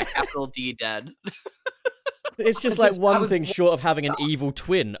 Yeah, capital D dead. It's just like one thing short of having an evil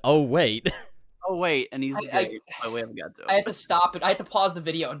twin. Oh wait. Oh wait, and he's dead. Oh, we haven't got to. I had to stop it. I had to pause the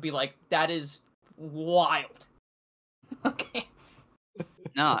video and be like, "That is wild." Okay.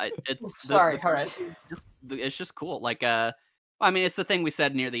 No, it's sorry. All right. It's just cool. Like, I mean, it's the thing we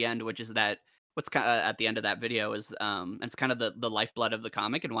said near the end, which is that what's kind of at the end of that video is, it's kind of the lifeblood of the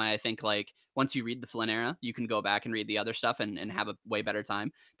comic, and why I think like once you read the Flynn era, you can go back and read the other stuff and have a way better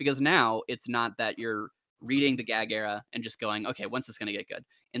time, because now it's not that you're reading the gag era and just going, okay, when's this gonna get good?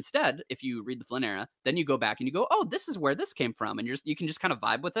 Instead, if you read the Flynn era, then you go back and you go, oh, this is where this came from, and you can just kind of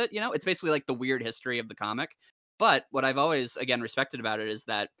vibe with it. You know, it's basically like the weird history of the comic. But what I've always, again, respected about it is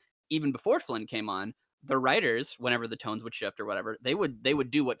that even before Flynn came on, the writers, whenever the tones would shift or whatever, they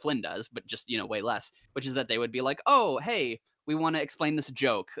would do what Flynn does, but just, you know, way less, which is that they would be like, oh, hey, we want to explain this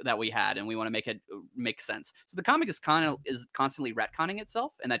joke that we had, and we want to make it make sense. So the comic is constantly retconning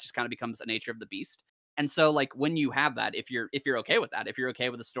itself, and that just kind of becomes a nature of the beast. And so like when you have that, if you're okay with that, if you're okay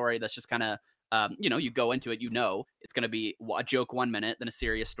with a story that's just kind of you go into it, it's going to be a joke 1 minute, then a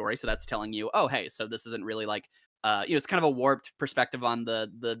serious story. So that's telling you, oh, hey, so this isn't really like, it's kind of a warped perspective on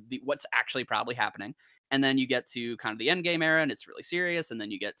the what's actually probably happening. And then you get to kind of the end game era and it's really serious. And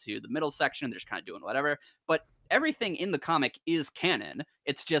then you get to the middle section, they're just kind of doing whatever. But everything in the comic is canon.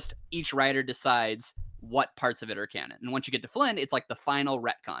 It's just each writer decides what parts of it are canon. And once you get to Flynn, it's like the final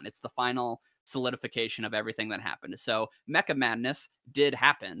retcon. It's the final solidification of everything that happened. So Mecha Madness did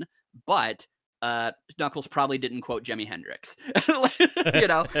happen, but Knuckles probably didn't quote Jimi Hendrix,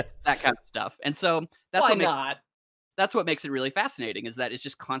 that kind of stuff. And so that's that's what makes it really fascinating, is that it's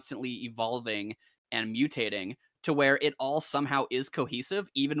just constantly evolving and mutating to where it all somehow is cohesive.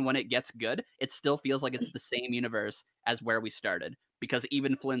 Even when it gets good, it still feels like it's the same universe as where we started. Because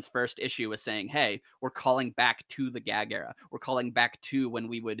even Flynn's first issue was saying, hey, we're calling back to the gag era. We're calling back to when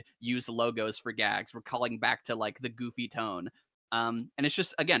we would use logos for gags. We're calling back to like the goofy tone. And it's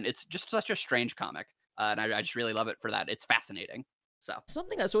just, again, it's just such a strange comic. And I just really love it for that. It's fascinating. So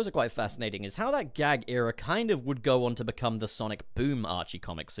something that's also quite fascinating is how that gag era kind of would go on to become the Sonic Boom Archie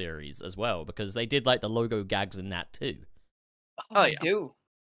comic series as well, because they did like the logo gags in that too. Oh, yeah. Do.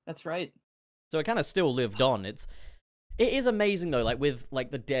 That's right. So it kind of still lived on. It is amazing though, like with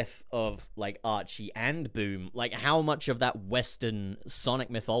like the death of like Archie and Boom, like how much of that Western Sonic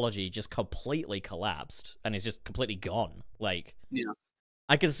mythology just completely collapsed and is just completely gone. Like, yeah,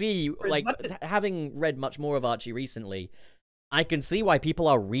 I can see, like, having read much more of Archie recently, I can see why people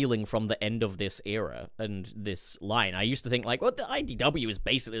are reeling from the end of this era and this line. I used to think, like, well, the IDW is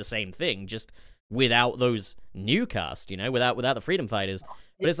basically the same thing, just without those new cast, without the Freedom Fighters.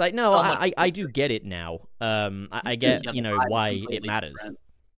 But it's like, no, I do get it now. I get, why it matters.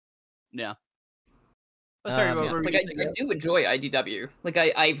 Yeah. Oh, sorry, what were you I do enjoy IDW. Like,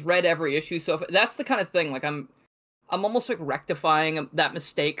 I've read every issue, so that's the kind of thing, like, I'm almost, like, rectifying that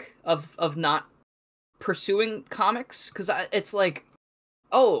mistake of not pursuing comics, because it's like,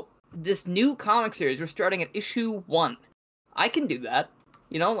 oh, this new comic series, we're starting at issue 1. I can do that.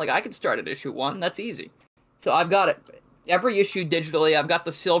 Like, I can start at issue 1. That's easy. So I've got it. Every issue digitally. I've got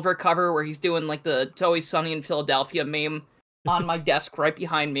the silver cover where he's doing, like, the It's Always Sunny in Philadelphia meme on my desk right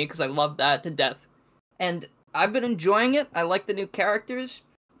behind me, because I love that to death. And I've been enjoying it. I like the new characters.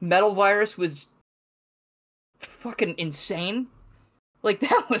 Metal Virus was fucking insane. Like,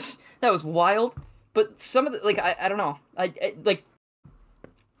 that was wild. But some of the, like, I don't know. I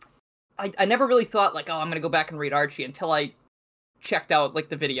never really thought, like, oh, I'm going to go back and read Archie until I checked out, like,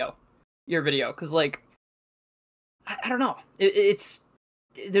 your video. Because, like, I don't know.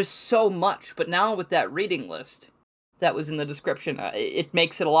 There's so much. But now with that reading list that was in the description, it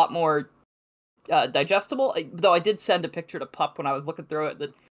makes it a lot more digestible. Though I did send a picture to Pup when I was looking through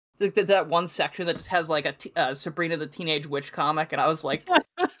it. That one section that just has, like, a Sabrina the Teenage Witch comic. And I was like,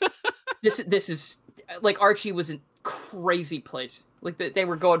 this is, like, Archie was in crazy place. Like, they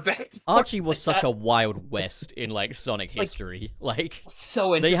were going back. Archie was such a Wild West in, like, Sonic history. Like,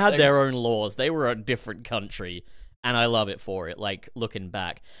 so interesting. They had their own laws. They were a different country, and I love it for it, like, looking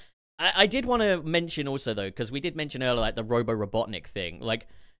back. I did want to mention also, though, because we did mention earlier, like, the Robo-Robotnik thing. Like,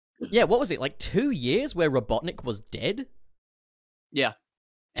 yeah, what was it, like, 2 years where Robotnik was dead? Yeah.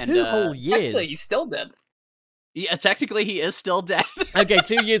 And, 2 whole years. Technically, he's still dead. Yeah, technically he is still dead. Okay,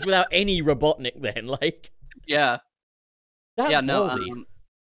 2 years without any Robotnik then, like... Yeah. That's ballsy.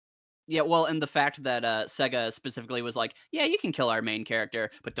 Yeah, well, and the fact that Sega specifically was like, yeah, you can kill our main character,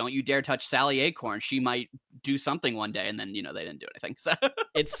 but don't you dare touch Sally Acorn. She might do something one day, and then, they didn't do anything. So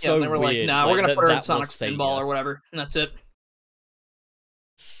it's so they were weird. Like, nah, we're going to put her in Sonic Spinball or whatever, and that's it.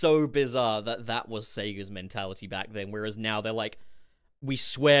 So bizarre that was Sega's mentality back then, whereas now they're like, we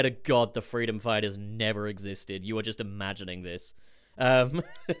swear to God the Freedom Fighters never existed. You are just imagining this. Let me,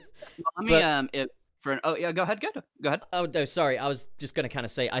 oh, yeah, go ahead. Go ahead. Oh, no, sorry. I was just going to kind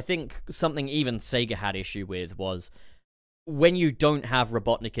of say, I think something even Sega had issue with was when you don't have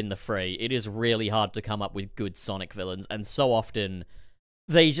Robotnik in the fray, it is really hard to come up with good Sonic villains, and so often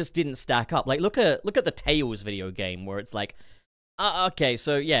they just didn't stack up. Like, look at the Tails video game, where it's like, okay,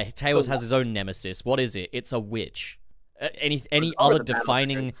 so yeah, Tails has his own nemesis. What is it? It's a witch. Any other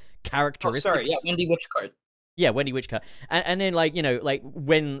defining characteristics? Oh, sorry, yeah, Wendy Witchcard. Yeah, Wendy Witchcard. And then, like, like,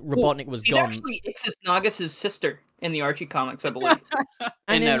 when Robotnik was gone... She's actually Ixis Nagus' sister in the Archie comics, I believe.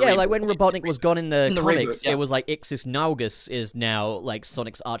 And then, yeah, like, when Robotnik was gone in the comics, reboot, yeah. It was like Ixis Nagus is now, like,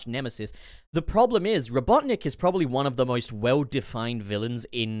 Sonic's arch-nemesis. The problem is, Robotnik is probably one of the most well-defined villains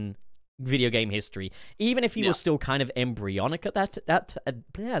in video game history. Even if he was still kind of embryonic at that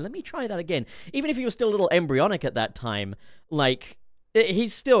let me try that again. Even if he was still a little embryonic at that time, like,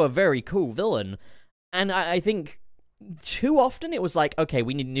 he's still a very cool villain. And I think too often it was like, okay,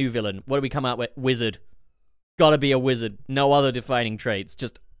 we need a new villain. What do we come out with? Wizard. Gotta be a wizard. No other defining traits.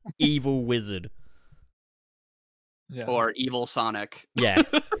 Just evil wizard. Yeah. Or evil Sonic. Yeah.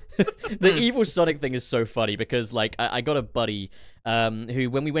 The evil Sonic thing is so funny because, like, I got a buddy who,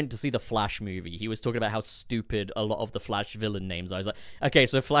 when we went to see the Flash movie, he was talking about how stupid a lot of the Flash villain names are. I was like, okay,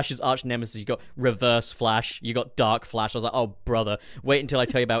 so Flash's arch nemesis, you got Reverse Flash, you got Dark Flash. I was like, oh, brother, wait until I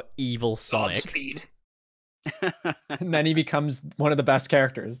tell you about evil Sonic. Godspeed. And then he becomes one of the best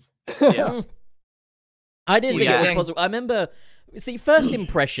characters. Yeah. I didn't think it was Yeah. possible. I remember, see, first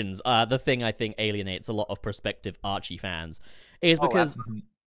impressions are the thing I think alienates a lot of prospective Archie fans, is because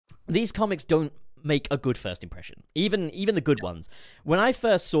these comics don't make a good first impression. Even the good ones. When I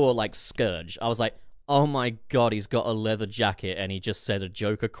first saw, like, Scourge, I was like, oh my god, he's got a leather jacket and he just said a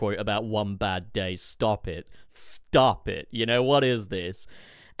Joker quote about one bad day. Stop it. Stop it. You know, what is this?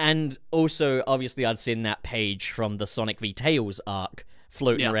 And also, obviously, I'd seen that page from the Sonic v. Tails arc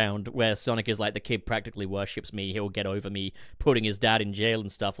floating around where Sonic is like, the kid practically worships me, he'll get over me, putting his dad in jail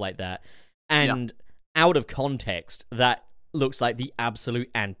and stuff like that. And out of context, that looks like the absolute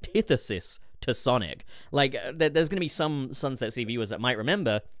antithesis to Sonic. Like, there's going to be some Sunset Sea viewers that might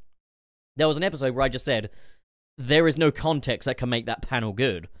remember, there was an episode where I just said, there is no context that can make that panel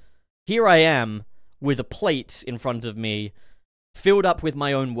good. Here I am, with a plate in front of me, filled up with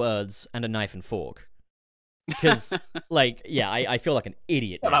my own words, and a knife and fork. Because, like, yeah, I feel like an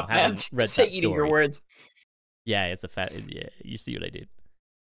idiot Shut now up, man. having read Say that eating story. your words. Yeah, it's a fat. Yeah, you see what I did.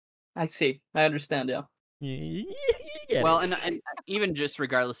 I see. I understand, yeah. You get Well, it. and even just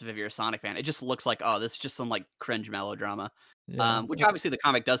regardless of if you're a Sonic fan, it just looks like, oh, this is just some like cringe melodrama. Yeah. Which obviously the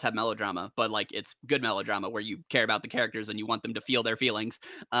comic does have melodrama, but like it's good melodrama where you care about the characters and you want them to feel their feelings.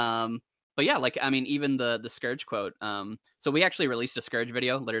 But yeah, like I mean, even the Scourge quote. So we actually released a Scourge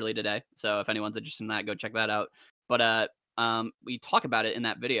video literally today. So if anyone's interested in that, go check that out. But we talk about it in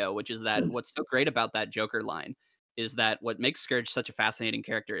that video, which is that what's so great about that Joker line is that what makes Scourge such a fascinating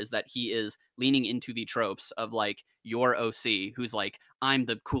character is that he is leaning into the tropes of like your OC, who's like, I'm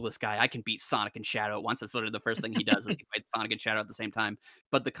the coolest guy. I can beat Sonic and Shadow at once. That's literally the first thing he does is he fights Sonic and Shadow at the same time.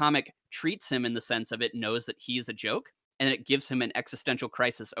 But the comic treats him in the sense of it knows that he's a joke, and it gives him an existential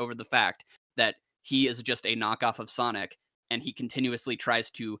crisis over the fact that he is just a knockoff of Sonic, and he continuously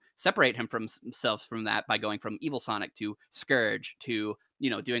tries to separate himself from that by going from evil Sonic to Scourge to, you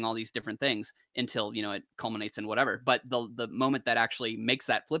know, doing all these different things until, you know, it culminates in whatever. But the moment that actually makes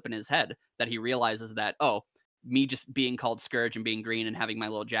that flip in his head, that he realizes that, oh, me just being called Scourge and being green and having my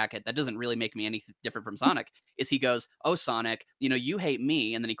little jacket, that doesn't really make me any different from Sonic, is he goes, oh, Sonic, you know, you hate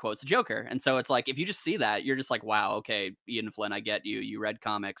me. And then he quotes Joker. And so it's like, if you just see that, you're just like, wow, okay, Ian Flynn, I get you. You read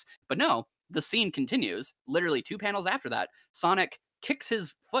comics. But no, the scene continues. Literally 2 panels after that, Sonic kicks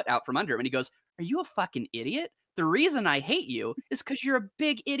his foot out from under him and he goes, are you a fucking idiot? The reason I hate you is because you're a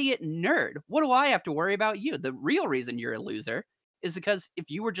big idiot nerd. What do I have to worry about you? The real reason you're a loser is because if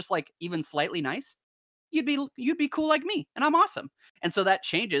you were just like even slightly nice, you'd be cool like me, and I'm awesome. And so that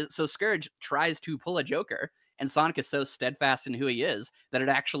changes. So Scourge tries to pull a Joker, and Sonic is so steadfast in who he is that it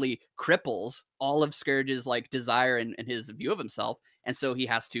actually cripples all of Scourge's like desire and his view of himself. And so he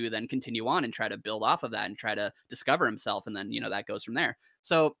has to then continue on and try to build off of that and try to discover himself. And then, you know, that goes from there.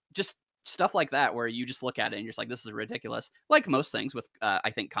 So just stuff like that, where you just look at it and you're just like, this is ridiculous. Like most things with, I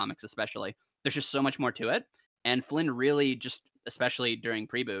think comics especially, there's just so much more to it. And Flynn really just, especially during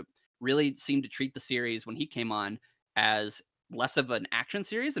Preboot, really seemed to treat the series when he came on as less of an action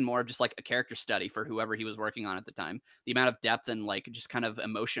series and more of just like a character study for whoever he was working on at the time. The amount of depth and like just kind of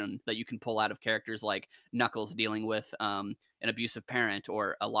emotion that you can pull out of characters like Knuckles dealing with an abusive parent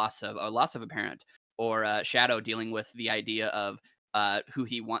or a loss of a parent, or Shadow dealing with the idea of who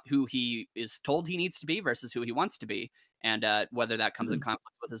he is told he needs to be versus who he wants to be, and whether that comes in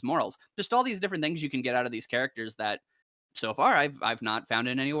conflict with his morals. Just all these different ththings you can get out of these characters that so far I've not found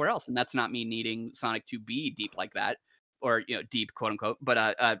it anywhere else. And that's not me needing Sonic to be deep like that, or, you know, deep, quote unquote,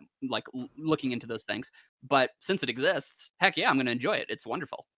 but like looking into those things. But since it exists, heck yeah, I'm going to enjoy it. It's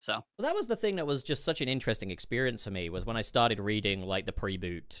wonderful. So Well, that was the thing that was just such an interesting experience for me, was when I started reading like the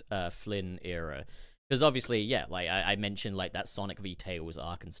Preboot Flynn era. Because obviously, yeah, like I mentioned like that Sonic v Tails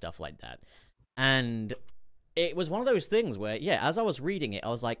arc and stuff like that. And it was one of those things where, yeah, as I was reading it, I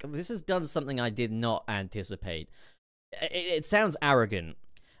was like, this has done something I did not anticipate. It sounds arrogant,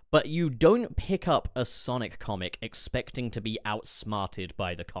 but you don't pick up a Sonic comic expecting to be outsmarted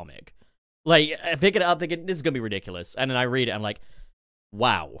by the comic. Like, I pick it up thinking, this is going to be ridiculous. And then I read it, I'm like,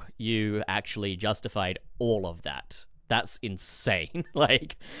 wow, you actually justified all of that. That's insane.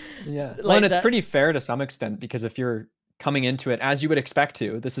 Like, Yeah. Well, like and it's that- pretty fair to some extent, because if you're coming into it as you would expect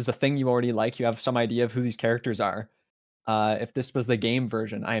to. This is a thing you already like. You have some idea of who these characters are. If this was the game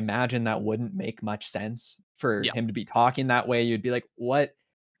version, I imagine that wouldn't make much sense for him to be talking that way. You'd be like, what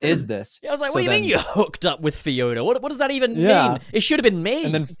is this? Yeah, I was like, what do you mean you hooked up with Fiona? What does that even mean? It should have been me.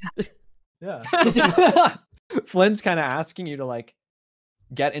 And then, Flynn's kind of asking you to like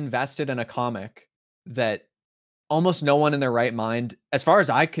get invested in a comic that almost no one in their right mind, as far as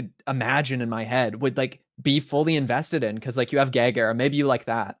I could imagine in my head, would like be fully invested in. Because like you have Gag Era, maybe you like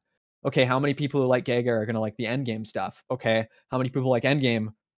that. Okay, how many people who like Gag Era are gonna like the Endgame stuff? Okay, how many people like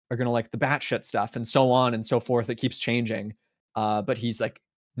Endgame are gonna like the batshit stuff, and so on and so forth. It keeps changing. But he's like,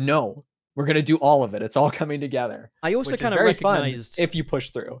 no, we're gonna do all of it. It's all coming together. I also kind of recognized if you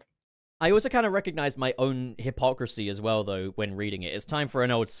push through. I also kind of recognized my own hypocrisy as well, though, when reading it. It's time for an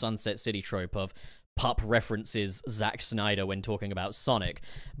old Sunset City trope of Pup references Zack Snyder when talking about Sonic.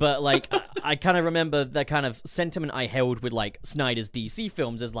 But, like, I kind of remember the kind of sentiment I held with, like, Snyder's DC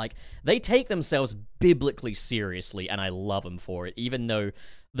films is, like, they take themselves biblically seriously, and I love them for it, even though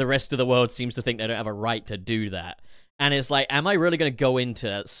the rest of the world seems to think they don't have a right to do that. And it's like, am I really going to go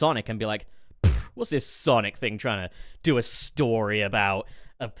into Sonic and be like, what's this Sonic thing trying to do a story about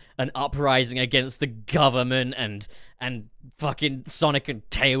an uprising against the government and fucking Sonic and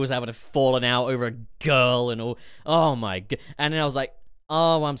Tails having fallen out over a girl and all. Oh my god. And then I was like,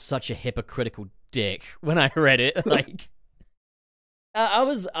 oh, I'm such a hypocritical dick when I read it. Like, I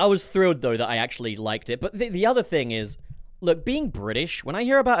was thrilled though that I actually liked it. But the other thing is, look, being British, when I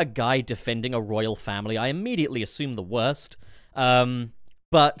hear about a guy defending a royal family, I immediately assume the worst.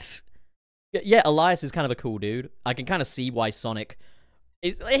 But yeah, Elias is kind of a cool dude. I can kind of see why Sonic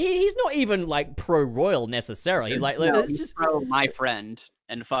he's not even like pro-royal necessarily. He's like, no, he's just pro my friend,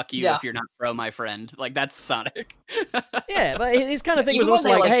 and fuck you if you're not pro my friend. Like, that's Sonic. Yeah, but his kind of thing was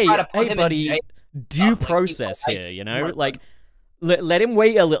also like, hey buddy, due process here, you know? Like, let him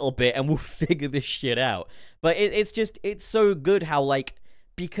wait a little bit and we'll figure this shit out. But it's so good how, like,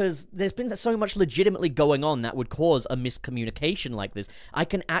 because there's been so much legitimately going on that would cause a miscommunication like this. I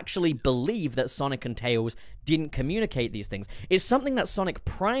can actually believe that Sonic and Tails didn't communicate these things. It's something that Sonic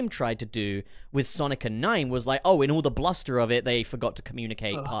Prime tried to do with Sonic and 9, was like, oh, in all the bluster of it, they forgot to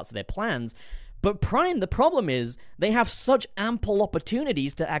communicate parts of their plans. But Prime, the problem is, they have such ample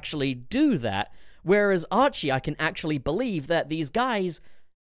opportunities to actually do that, whereas Archie, I can actually believe that these guys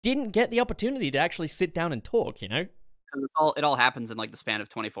didn't get the opportunity to actually sit down and talk, you know? It all happens in like the span of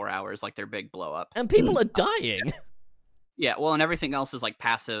 24 hours, like their big blow up. And people are dying. Yeah, well, and everything else is like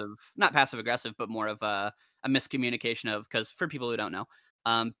not passive aggressive, but more of a miscommunication of, because for people who don't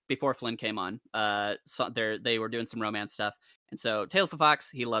know, before Flynn came on, they were doing some romance stuff. And so Tails the Fox,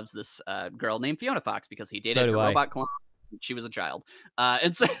 he loves this girl named Fiona Fox because he dated a robot clone. She was a child.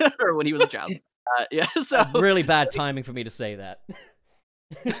 And so, or when he was a child. Yeah, so really bad timing for me to say that.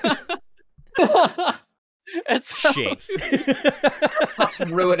 It's so... shit. Puff's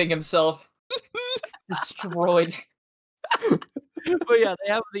ruining himself. Destroyed. But yeah,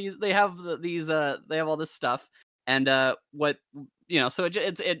 they have all this stuff, and what, you know, so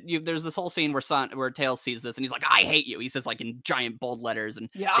there's this whole scene where Tails sees this and he's like, I hate you. He says, like, in giant bold letters, and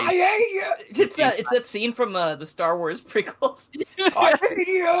I hate you. It's that scene from the Star Wars prequels. I hate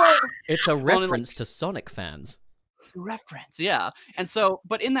you. It's a reference to Sonic fans. Reference, yeah. And so,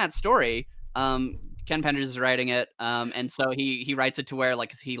 but in that story, Ken Penders is writing it, and so he writes it to where,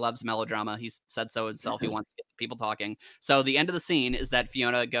 like, he loves melodrama. He's said so himself. He wants to get people talking. So the end of the scene is that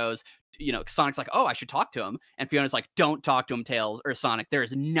Fiona goes, you know, Sonic's like, oh, I should talk to him. And Fiona's like, don't talk to him, Tails, or Sonic. There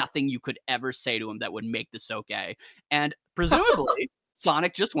is nothing you could ever say to him that would make this okay. And presumably,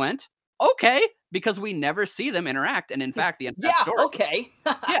 Sonic just went, okay, because we never see them interact. And in fact, the end of that story... okay.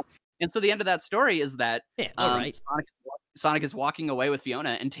 Yeah. And so the end of that story is that all right. Sonic is walking away with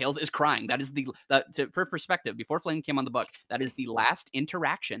Fiona, and Tails is crying. That is for perspective, before Flynn came on the book, that is the last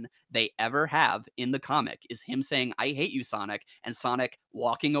interaction they ever have in the comic, is him saying, I hate you, Sonic, and Sonic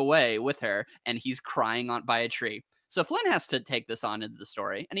walking away with her, and he's crying by a tree. So Flynn has to take this on into the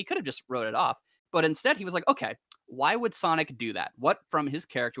story, and he could have just wrote it off, but instead he was like, okay, why would Sonic do that? What from his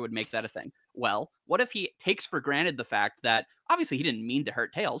character would make that a thing? Well, what if he takes for granted the fact that, obviously he didn't mean to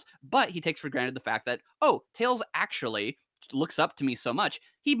hurt Tails, but he takes for granted the fact that, oh, Tails actually looks up to me so much,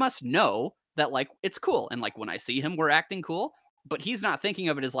 he must know that, like, it's cool. And, like, when I see him, we're acting cool. But he's not thinking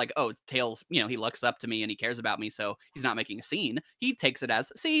of it as like, oh, Tails, you know, he looks up to me and he cares about me, so he's not making a scene. He takes it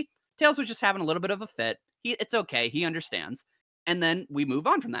as, see, Tails was just having a little bit of a fit. It's okay. He understands. And then we move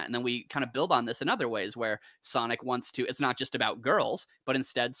on from that. And then we kind of build on this in other ways where Sonic wants to, it's not just about girls, but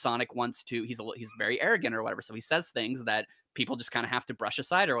instead Sonic wants to, he's very arrogant or whatever. So he says things that people just kind of have to brush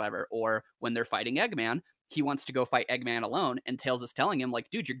aside or whatever. Or when they're fighting Eggman, he wants to go fight Eggman alone, and Tails is telling him, like,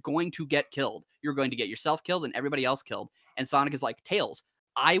 dude, you're going to get killed. You're going to get yourself killed and everybody else killed. And Sonic is like, Tails,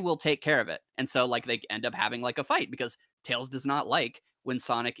 I will take care of it. And so, like, they end up having, like, a fight because Tails does not like when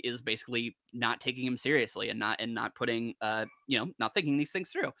Sonic is basically not taking him seriously and not putting, not thinking these things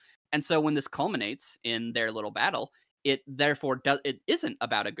through. And so when this culminates in their little battle, it therefore it isn't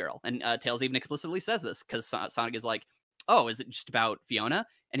about a girl. And Tails even explicitly says this because Sonic is like, oh, is it just about Fiona?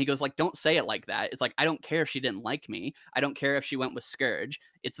 And he goes like, don't say it like that. It's like, I don't care if she didn't like me. I don't care if she went with Scourge.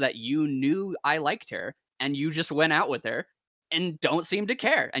 It's that you knew I liked her and you just went out with her and don't seem to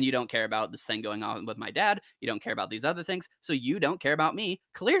care. And you don't care about this thing going on with my dad. You don't care about these other things. So you don't care about me,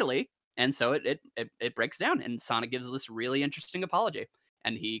 clearly. And so it breaks down. And Sonic gives this really interesting apology.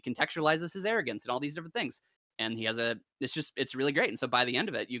 And he contextualizes his arrogance and all these different things. And he has it's really great. And so by the end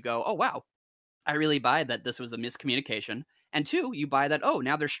of it, you go, oh, wow, I really buy that this was a miscommunication. And two, you buy that, oh,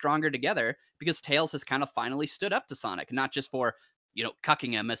 now they're stronger together because Tails has kind of finally stood up to Sonic, not just for,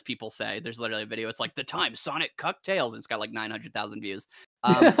 cucking him, as people say. There's literally a video. It's like the time Sonic cucked Tails, and it's got like 900,000 views.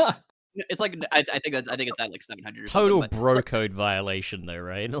 It's like I think it's at like 700 or Total something. bro code violation, though,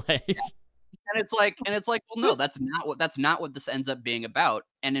 right? Like, yeah. And it's like, well, no, that's not what this ends up being about.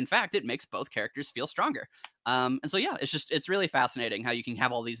 And in fact, it makes both characters feel stronger. And so yeah, it's really fascinating how you can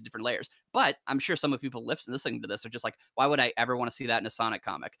have all these different layers. But I'm sure some of the people listening to this are just like, why would I ever want to see that in a Sonic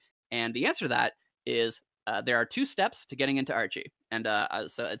comic? And the answer to that is there are 2 steps to getting into Archie. And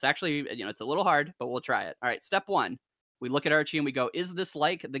so it's actually, it's a little hard, but we'll try it. All right, step 1, we look at Archie and we go, is this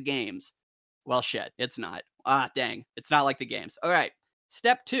like the games? Well, shit, it's not. Dang, it's not like the games. All right,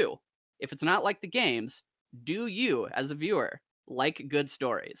 step 2. If it's not like the games, do you, as a viewer, like good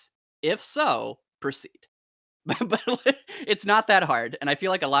stories? If so, proceed. But it's not that hard. And I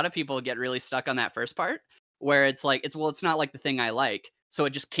feel like a lot of people get really stuck on that first part where it's like, it's not like the thing I like, so it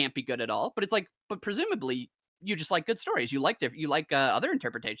just can't be good at all. But it's like, but presumably you just like good stories. You like other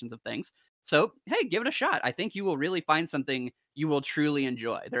interpretations of things. So, hey, give it a shot. I think you will really find something you will truly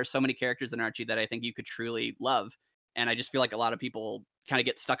enjoy. There are so many characters in Archie that I think you could truly love. And I just feel like a lot of people kind of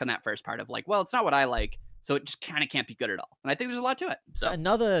get stuck on that first part of like, well, it's not what I like, so it just kind of can't be good at all. And I think there's a lot to it. So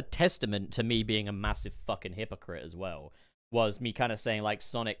another testament to me being a massive fucking hypocrite as well was me kind of saying like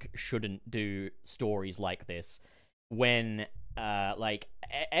Sonic shouldn't do stories like this when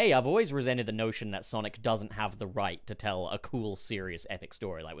I've always resented the notion that Sonic doesn't have the right to tell a cool, serious, epic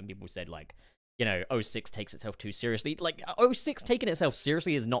story. Like when people said like, 06 takes itself too seriously. Like, 06 taking itself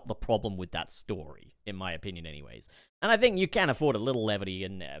seriously is not the problem with that story, in my opinion anyways. And I think you can afford a little levity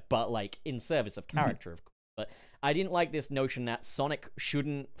in there, but, like, in service of character, of course. But I didn't like this notion that Sonic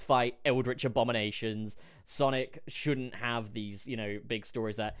shouldn't fight eldritch abominations, Sonic shouldn't have these, big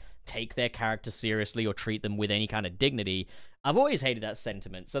stories that take their character seriously or treat them with any kind of dignity. I've always hated that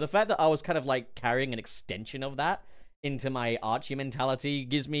sentiment. So the fact that I was kind of, like, carrying an extension of that into my Archie mentality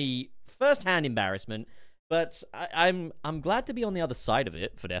gives me first-hand embarrassment, but I'm glad to be on the other side of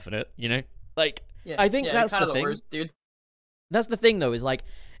it for definite. Like I think that's kind the of thing. Worst, dude. That's the thing though, is like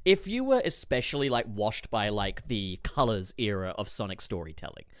if you were especially like washed by like the colors era of Sonic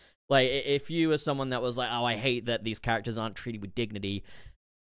storytelling, like if you were someone that was like, oh, I hate that these characters aren't treated with dignity,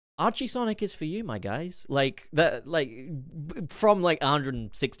 Archie Sonic is for you, my guys. Like that, like from like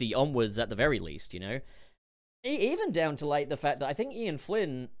 160 onwards at the very least, Even down to, like, the fact that I think Ian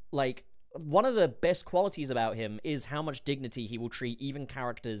Flynn, like, one of the best qualities about him is how much dignity he will treat even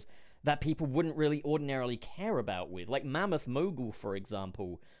characters that people wouldn't really ordinarily care about with. Like, Mammoth Mogul, for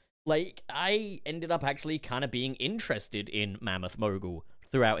example. Like, I ended up actually kind of being interested in Mammoth Mogul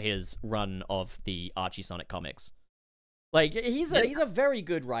throughout his run of the Archie Sonic comics. Like, he's a very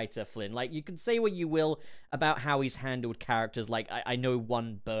good writer, Flynn. Like, you can say what you will about how he's handled characters. Like, I know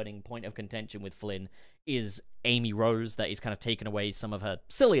one burning point of contention with Flynn is Amy Rose, that he's kind of taken away some of her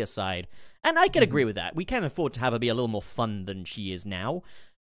sillier side. And I can agree with that. We can afford to have her be a little more fun than she is now.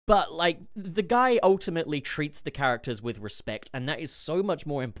 But, like, the guy ultimately treats the characters with respect, and that is so much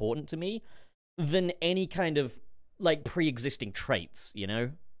more important to me than any kind of, like, pre-existing traits,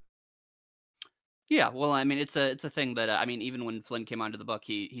 Yeah, well, I mean, it's a thing that I mean, even when Flynn came onto the book,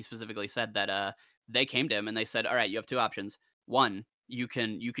 he specifically said that they came to him and they said, all right, you have 2 options. One, we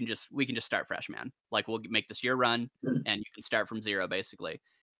can just start fresh, man. Like, we'll make this your run and you can start from 0 basically.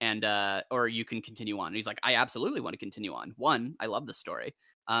 And or you can continue on. And he's like, I absolutely want to continue on. 1, I love this story.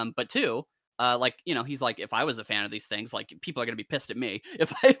 But 2, he's like, if I was a fan of these things, like, people are gonna be pissed at me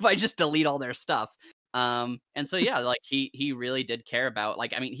if I just delete all their stuff. And so yeah, like he really did care about,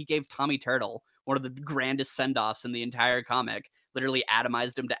 like, I mean, he gave Tommy Turtle one of the grandest send-offs in the entire comic, literally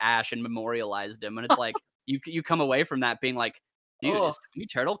atomized him to ash and memorialized him. And it's like you come away from that being like, dude, is Tommy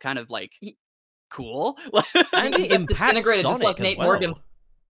Turtle kind of like cool. And He he got impacts disintegrated just Sonic like Nate as well. Morgan.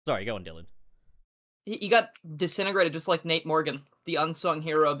 Sorry, go on, Dylan. He got disintegrated just like Nate Morgan, the unsung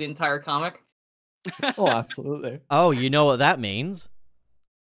hero of the entire comic. Oh, absolutely. Oh, you know what that means?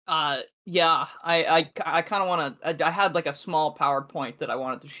 Yeah, I kind of want to. I had like a small PowerPoint that I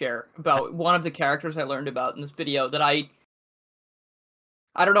wanted to share about one of the characters I learned about in this video that I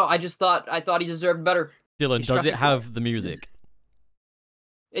don't know. I thought he deserved better. Dylan, He does struck it a chord. have the music?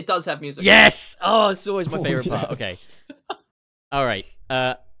 It does have music. Yes! Oh, it's always my Oh, favorite part. Okay. yes. All right.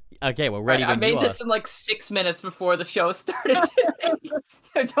 Okay, we're ready I when made you this are. in like 6 minutes before the show started today,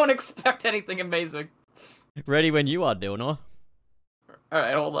 so don't expect anything amazing. Ready when you are, Dylan. All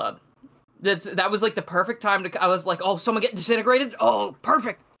right, hold on. That was like the perfect time to. I was like, oh, someone get disintegrated. Oh,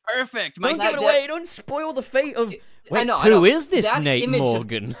 perfect. Perfect. Don't give it away. Don't spoil the fate of. Wait, I know. who is this That Nate image of-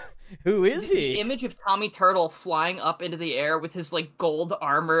 Morgan? Who is The he? image of Tommy Turtle flying up into the air with his like gold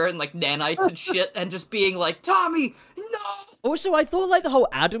armor and like nanites and shit, and just being like, Tommy, no. Also, I thought like the whole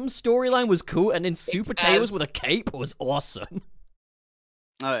Adam storyline was cool, and then Super Tails as- with a cape was awesome.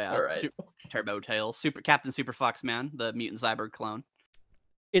 Oh yeah. All right. Turbo Tail, Captain Super Fox Man, the mutant cyborg clone.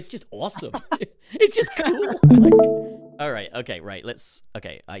 It's just awesome. It's just cool. Like, all right. Okay. Right. Let's.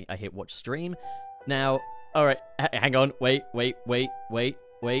 Okay. I hit watch stream. Now. All right. Hang on. Wait.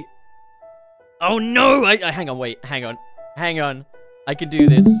 Oh no! Hang on. Wait. Hang on. I can do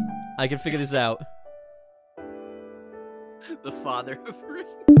this. I can figure this out. The father of Ring.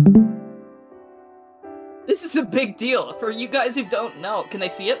 This is a big deal for you guys who don't know. Can they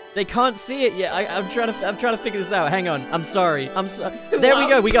see it? They can't see it yet. I'm trying to figure this out. Hang on. I'm sorry. There we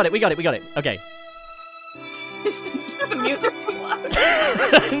go. We got it. Okay. Is the music too loud?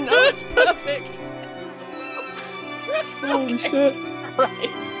 No, it's perfect. Holy shit. Right.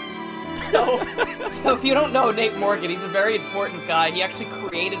 So if you don't know Nate Morgan, he's a very important guy. He actually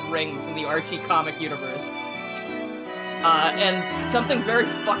created rings in the Archie comic universe. And something very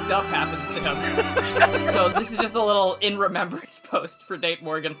fucked up happens to him. So this is just a little in remembrance post for Nate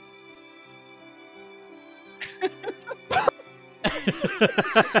Morgan.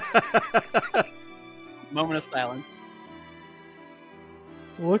 Moment of silence.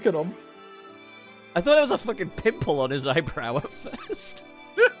 Look at him. I thought it was a fucking pimple on his eyebrow at first.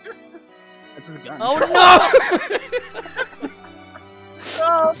 That's his gun. Oh no!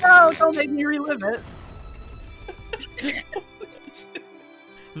 Oh no! Don't make me relive it.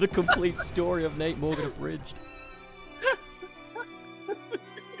 The complete story of Nate Morgan abridged.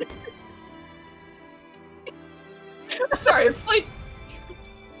 Sorry, it's like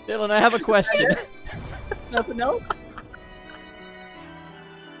Dylan, I have a question. Nothing else.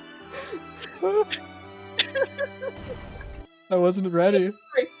 I wasn't ready.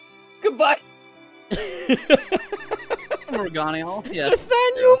 goodbye. Morganiel. Yes.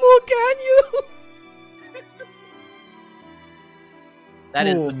 Nathaniel Morganiel! That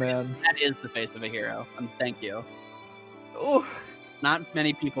is Oh, the man. That is the face of a hero. Thank you. Oh, Not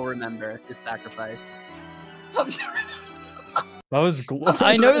many people remember his sacrifice. I'm sorry. That was glorious.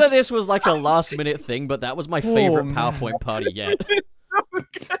 I know that this was like a last minute thing, but that was my favorite man. PowerPoint party yet. I'm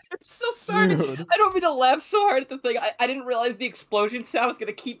so sorry. Dude. I don't mean to laugh so hard at the thing. I didn't realize the explosion sound was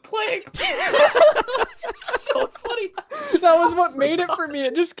gonna keep playing. It's so funny. That was what made it for me.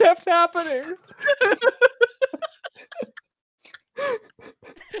 It just kept happening.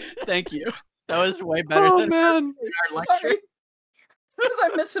 Thank you. That was way better Oh, than man. our lecture. Sorry. Because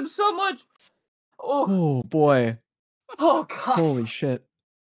I miss him so much. Oh, Oh, boy. oh god. Holy shit.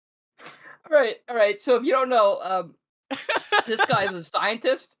 All right. So if you don't know, this guy is a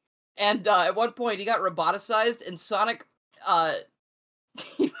scientist, and at one point he got roboticized, and Sonic,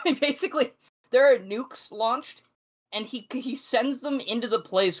 basically, there are nukes launched, and he sends them into the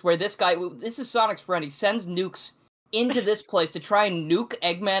place where this guy, this is Sonic's friend, he sends nukes into this place to try and nuke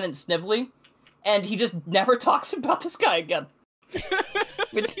Eggman and Snively, and he just never talks about this guy again.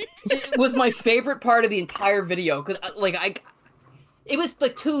 Which it was my favorite part of the entire video, because it was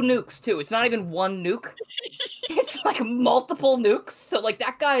like 2 nukes too. It's not even 1 nuke. It's like multiple nukes. So like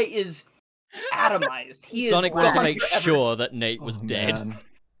that guy is atomized. He Sonic is wanted to gone make forever. sure that Nate was Oh, dead. man.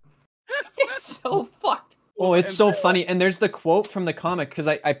 It's so fucked. Oh, it's so funny. And there's the quote from the comic, because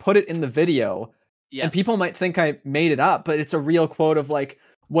I put it in the video. Yes. And people might think I made it up, but it's a real quote of like,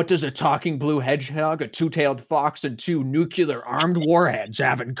 what does a talking blue hedgehog, a 2-tailed fox, and 2 nuclear-armed warheads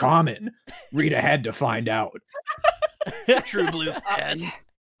have in common? Read ahead to find out. True blue pen.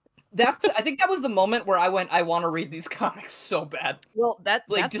 I think that was the moment where I went, I want to read these comics so bad. Well, that's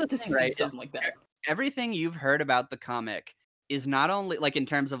Just the to thing, see right? something is like that. Everything you've heard about the comic is not only like in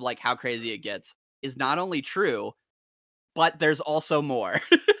terms of like how crazy it gets is not only true, but there's also more.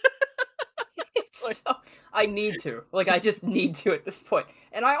 So, I need to. Like, I just need to at this point.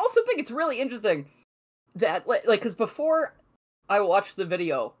 And I also think it's really interesting that, like, because before I watched the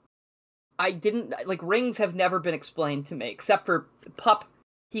video, I didn't, like, rings have never been explained to me, except for Pup.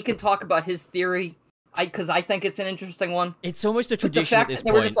 He can talk about his theory, because I think it's an interesting one. It's almost a tradition at this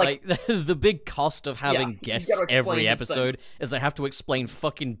point. Like, the big cost of having guests every episode is I have to explain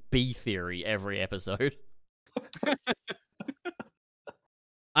fucking B theory every episode.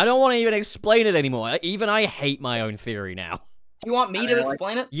 I don't want to even explain it anymore. Even I hate my own theory now. Do you want me to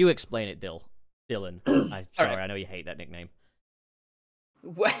explain it? You explain it, Dylan. Sorry, right. I know you hate that nickname.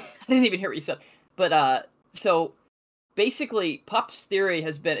 I didn't even hear what you said. But, so, basically, Pup's theory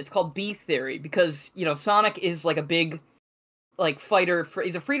has been, it's called B theory, because, you know, Sonic is, like, a big, like, fighter,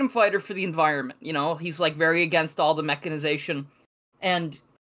 he's a freedom fighter for the environment, you know? He's, like, very against all the mechanization. And,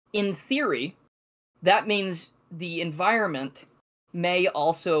 in theory, that means the environment may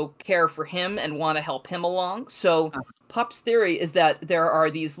also care for him and want to help him along. So Pup's theory is that there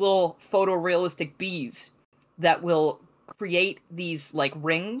are these little photorealistic bees that will create these like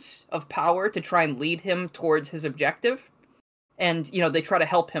rings of power to try and lead him towards his objective. And, you know, they try to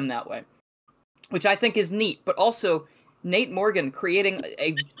help him that way, which I think is neat. But also Nate Morgan creating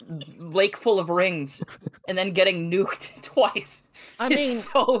a lake full of rings and then getting nuked twice. I mean,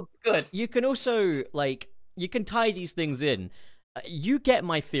 so good. You can also, like, you can tie these things in. You get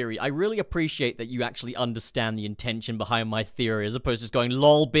my theory. I really appreciate that you actually understand the intention behind my theory as opposed to just going,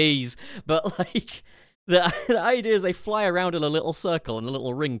 lol, bees. But, like, the idea is they fly around in a little circle and a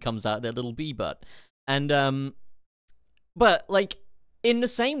little ring comes out their little bee butt. And, but, like, in the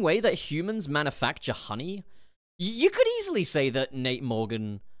same way that humans manufacture honey, you could easily say that Nate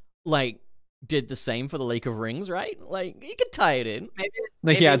Morgan, like, did the same for the Lake of Rings, right? Like, you could tie it in.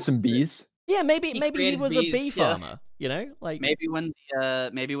 Maybe he had some bees. Yeah, maybe he was a bee farmer. You know, like maybe when the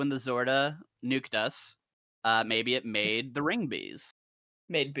Zorda nuked us, maybe it made the ring bees.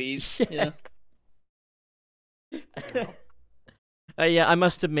 Made bees. Yeah. Yeah, I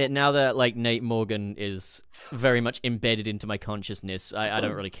must admit, now that like Nate Morgan is very much embedded into my consciousness, I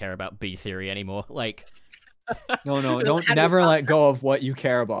don't really care about bee theory anymore. Like, no, don't never let go of what you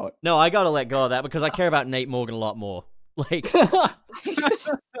care about. No, I gotta let go of that because I care about Nate Morgan a lot more. Like,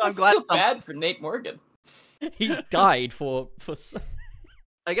 I'm glad it's bad for Nate Morgan. He died for.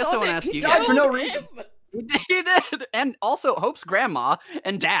 I guess I want to ask you. He died for no reason. He did, and also Hope's grandma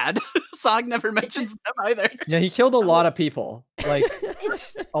and dad. Sonic never mentions them either. Yeah, he killed a lot of people. Like,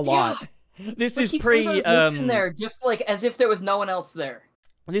 it's a lot. Yeah. This like is pre. In there, just like as if there was no one else there.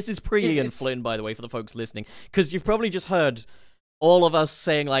 This is pre Ian Flynn, by the way, for the folks listening, because you've probably just heard all of us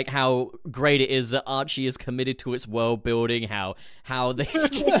saying like how great it is that Archie is committed to its world building, how they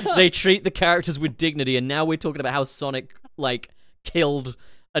they treat the characters with dignity, and now we're talking about how Sonic like killed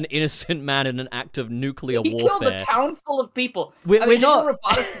an innocent man in an act of nuclear warfare. He killed a town full of people. We're not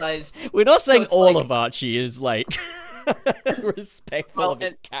roboticized. We're not saying all like... of Archie is like respectful of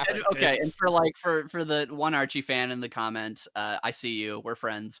his character. Okay, and for the one Archie fan in the comment, I see you. We're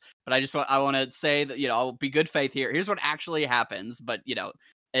friends, but I want to say that, you know, I'll be good faith here. Here's what actually happens, but you know,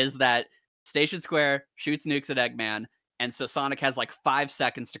 is that Station Square shoots nukes at Eggman, and so Sonic has like 5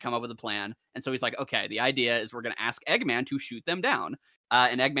 seconds to come up with a plan, and so he's like, okay, the idea is we're gonna ask Eggman to shoot them down.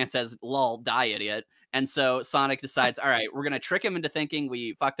 And Eggman says, lol, die, idiot. And so Sonic decides, all right, we're going to trick him into thinking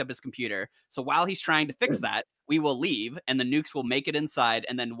we fucked up his computer. So while he's trying to fix that, we will leave, and the nukes will make it inside.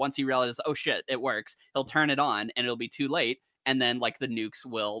 And then once he realizes, oh shit, it works, he'll turn it on, and it'll be too late. And then, like, the nukes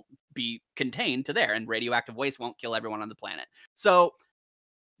will be contained to there, and radioactive waste won't kill everyone on the planet. So,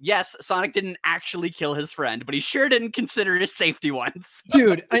 yes, Sonic didn't actually kill his friend, but he sure didn't consider his safety once.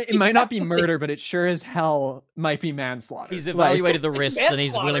 Dude, it might not be murder, but it sure as hell might be manslaughter. He's evaluated the risks, and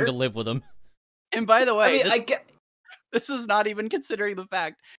he's willing to live with them. And by the way, I mean, this is not even considering the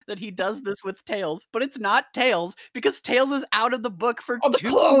fact that he does this with Tails, but it's not Tails, because Tails is out of the book for 2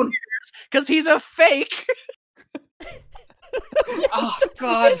 years, because he's a fake. Oh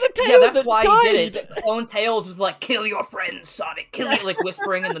god! Yeah, that's why he did it. Clone Tails was like, "Kill your friends, Sonic. Kill you!" Like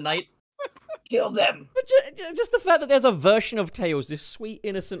whispering in the night. Kill them. But just the fact that there's a version of Tails, this sweet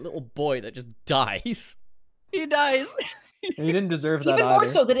innocent little boy that just dies. He dies. He didn't deserve that. Even more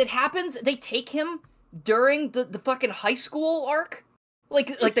so that it happens. They take him during the fucking high school arc, like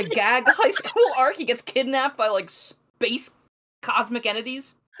the gag high school arc. He gets kidnapped by like space cosmic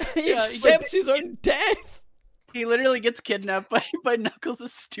entities. He accepts his own death. He literally gets kidnapped by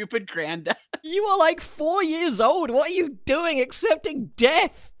Knuckles' stupid granddad. You are like 4 years old. What are you doing accepting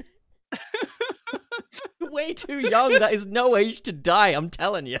death? Way too young. That is no age to die, I'm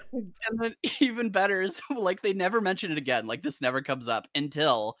telling you. And then even better is, like, they never mention it again. Like, this never comes up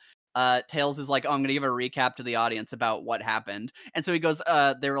until Tails is like, oh, I'm gonna give a recap to the audience about what happened. And so he goes,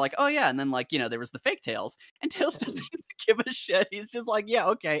 they were like, oh yeah, and then like, you know, there was the fake Tails. And Tails doesn't give a shit. He's just like, yeah,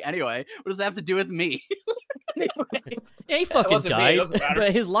 okay, anyway, what does that have to do with me? Yeah, he fucking wasn't me, it died, doesn't matter.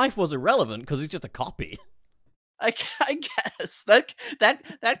 but his life was irrelevant because he's just a copy. I guess that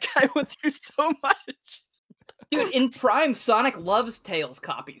guy went through so much. Dude, in Prime, Sonic loves Tails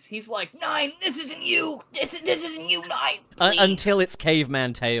copies. He's like, 9, this isn't you. This isn't you, 9. Until it's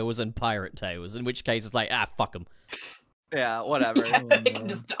Caveman Tails and Pirate Tails, in which case it's like, fuck him. Yeah, whatever. They can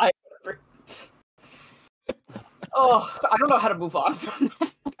just die. Whatever. Oh, I don't know how to move on from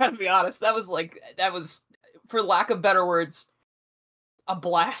that. I gotta be honest. That was, for lack of better words, a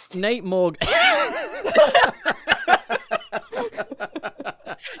blast. Nate Morgan.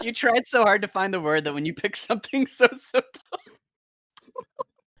 You tried so hard to find the word that when you pick something so simple.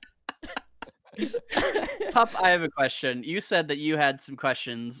 Pup, I have a question. You said that you had some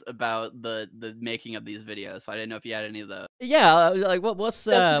questions about the making of these videos, so I didn't know if you had any of those. Yeah, like what's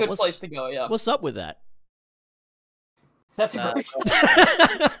That's a good place to go, yeah. What's up with that? That's a great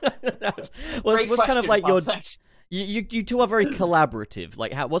That was kind of like your. thanks. You two are very collaborative.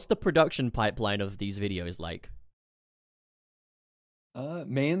 Like, what's the production pipeline of these videos like?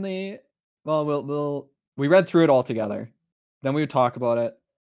 Mainly, well, we read through it all together. Then we would talk about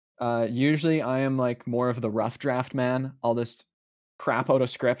it. Usually I am like more of the rough draft man. I'll just crap out a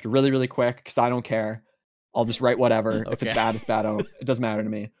script really, really quick because I don't care. I'll just write whatever. If it's Okay. bad, it's bad. It doesn't matter to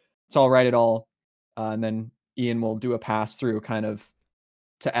me. So I'll write it all. And then Ian will do a pass through kind of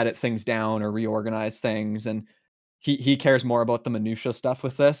to edit things down or reorganize things. And he cares more about the minutia stuff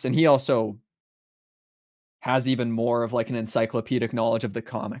with this. And he also has even more of like an encyclopedic knowledge of the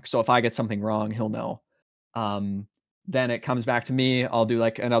comic. So if I get something wrong, he'll know. Then it comes back to me. I'll do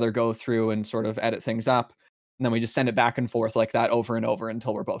like another go through and sort of edit things up. And then we just send it back and forth like that over and over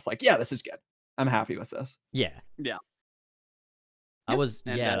until we're both like, yeah, this is good. I'm happy with this. Yeah. Yeah. I was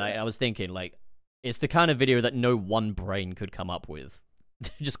thinking like it's the kind of video that no one brain could come up with,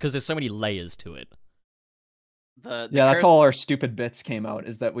 just because there's so many layers to it. That's how all our stupid bits came out,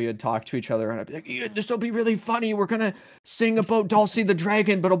 is that we would talk to each other and I'd be like, yeah, this will be really funny. We're gonna sing about Dulcie the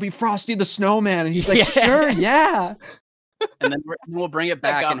Dragon, but it'll be Frosty the Snowman. And he's like, sure, yeah. And then we'll bring it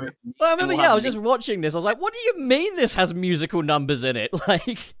back. got And, me. Well, I remember, we'll have I was just watching this. I was like, what do you mean this has musical numbers in it?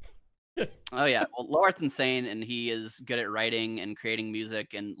 Like, oh yeah, well, LowArt's insane, and he is good at writing and creating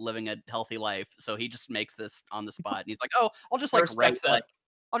music and living a healthy life. So he just makes this on the spot, and he's like, "Oh, I'll just like write that.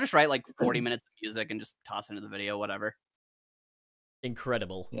 I'll just write like 40 minutes of music and just toss into the video, whatever."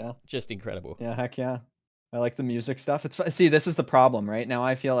 incredible. Yeah. Just incredible. Yeah, heck yeah. I like the music stuff. It's see, this is the problem, right? Now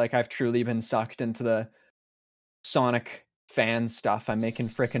I feel like I've truly been sucked into the Sonic fan stuff. I'm making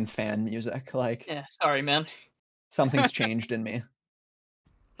frickin' fan music. Like, Yeah, sorry, man. something's changed in me.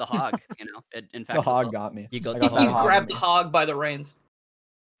 The hog, you know, it The infects us hog all. got me. You got I the that You hog. hog in grabbed me. the hog by the reins.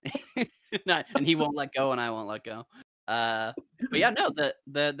 And he won't let go, and I won't let go. But yeah, no,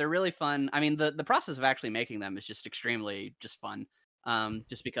 they're really fun. I mean, the process of actually making them is just extremely just fun.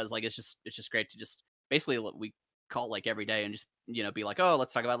 Just because like it's just great to just basically we call like every day and just be like, oh,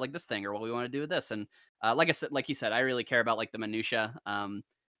 let's talk about like this thing or what we want to do with this. And like I said, like he said, I really care about like the minutia.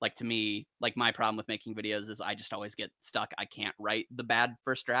 Like to me, like my problem with making videos is I just always get stuck. I can't write the bad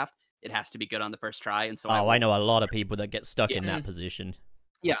first draft. It has to be good on the first try. And so I know a lot of people that get stuck in Yeah. that position.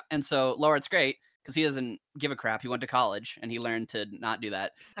 Yeah, and so LowArt's great because he doesn't give a crap. He went to college and he learned to not do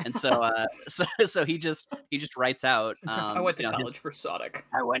that. And so, so he just writes out. I went to his- college for Sonic.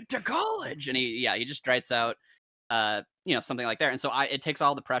 I went to college, and he just writes out, something like that. And so it takes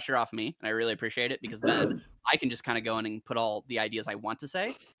all the pressure off me, and I really appreciate it because then I can just kind of go in and put all the ideas I want to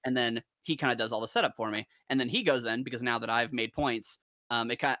say, and then he kind of does all the setup for me, and then he goes in because now that I've made points,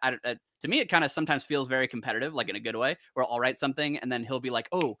 to me, it kind of sometimes feels very competitive, like in a good way, where I'll write something and then he'll be like,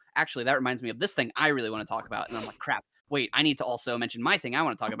 oh, actually, that reminds me of this thing I really want to talk about. And I'm like, crap, wait, I need to also mention my thing I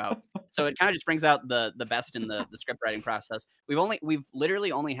want to talk about. So it kind of just brings out the best in the script writing process. We've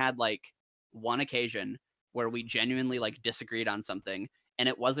literally only had like one occasion where we genuinely like disagreed on something. And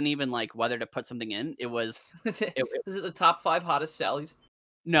it wasn't even like whether to put something in. It was, Was it the top 5 hottest Sallies?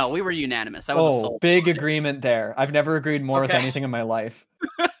 no, we were unanimous. That was a soul. Big agreement there. I've never agreed more with Okay. anything in my life.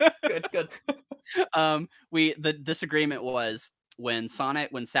 Good. The disagreement was when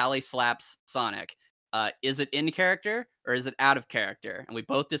Sally slaps Sonic, is it in character or is it out of character? And we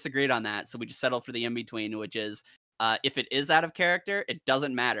both disagreed on that, so we just settled for the in between, which is if it is out of character, it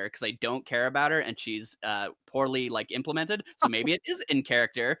doesn't matter because I don't care about her and she's poorly like implemented. So maybe it is in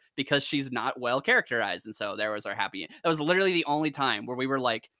character because she's not well characterized, and so there was our happy. That was literally the only time where we were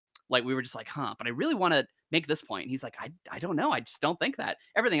like we were just like, huh? But I really want to make this point? And he's like, I don't know. I just don't think that.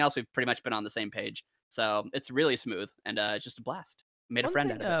 Everything else, we've pretty much been on the same page. So it's really smooth, and it's just a blast. Made a One friend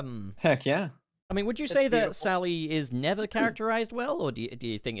thing, out of it. Heck yeah. I mean, would you It's say that beautiful. Sally is never characterized well, or do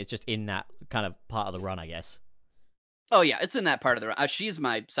you think it's just in that kind of part of the run, I guess? Oh yeah, it's in that part of the run. She's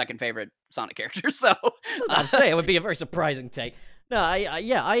my second favorite Sonic character, so I'd say it would be a very surprising take. No,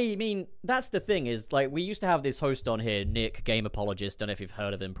 I mean, that's the thing is, like, we used to have this host on here, Nick, game apologist. Don't know if you've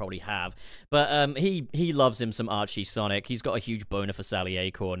heard of him, probably have. But he loves him some Archie Sonic. He's got a huge boner for Sally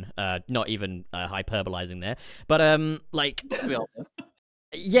Acorn. Not even hyperbolizing there. But, like, we all do.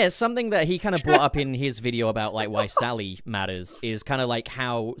 yeah, something that he kind of brought up in his video about, like, why Sally matters is kind of like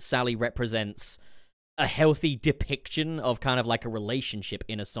how Sally represents a healthy depiction of kind of like a relationship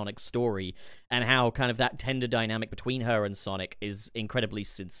in a Sonic story, and how kind of that tender dynamic between her and Sonic is incredibly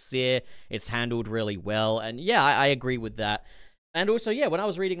sincere. It's handled really well, and yeah, I agree with that. And also, yeah, when I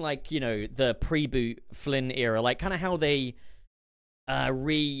was reading, like, you know, the pre-boot Flynn era, like kind of how they what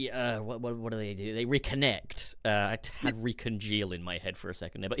do they do? They reconnect. I had recongeal in my head for a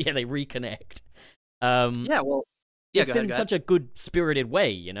second there, but yeah, they reconnect. Yeah, well, yeah, it's in such a good spirited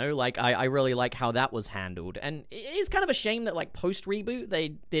way, you know. Like I really like how that was handled, and it is kind of a shame that like post reboot they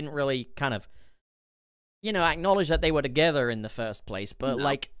didn't really kind of, you know, acknowledge that they were together in the first place. But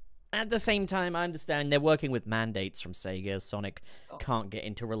like at the same time, I understand they're working with mandates from Sega. Sonic can't get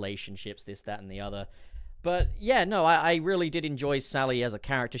into relationships, this, that, and the other. But yeah, no, I really did enjoy Sally as a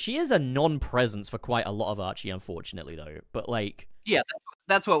character. She is a non-presence for quite a lot of Archie, unfortunately, though. But like, yeah,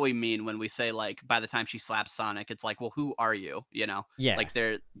 that's what we mean when we say like by the time she slaps Sonic, it's like, well, who are you? You know, yeah, like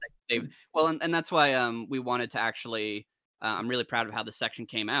they've well, and that's why we wanted to actually. I'm really proud of how this section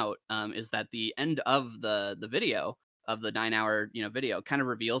came out. Is that the end of the video of the 9-hour video kind of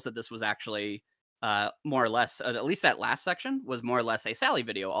reveals that this was actually more or less, at least that last section was more or less a Sally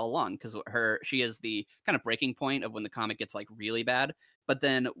video all along, because she is the kind of breaking point of when the comic gets like really bad. But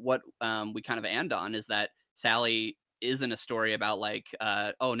then what we kind of end on is that Sally isn't a story about like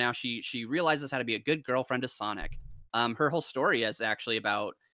oh, now she realizes how to be a good girlfriend to Sonic. Her whole story is actually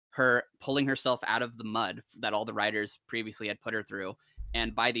about her pulling herself out of the mud that all the writers previously had put her through.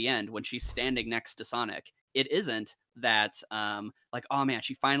 And by the end, when she's standing next to Sonic, it isn't that like, oh man,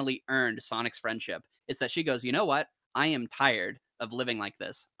 she finally earned Sonic's friendship. It's that she goes, you know what? I am tired of living like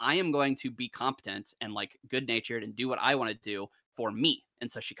this. I am going to be competent and like good natured and do what I want to do for me.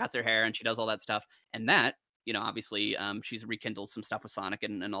 And so she cuts her hair and she does all that stuff. And that, obviously she's rekindled some stuff with Sonic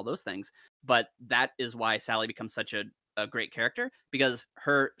and all those things. But that is why Sally becomes such a great character, because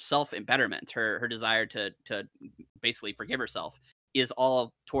her self-embetterment, her desire to basically forgive herself is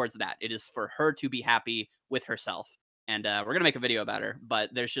all towards that. It is for her to be happy with herself. And we're going to make a video about her,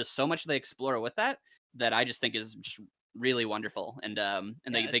 but there's just so much they explore with that I just think is just really wonderful. And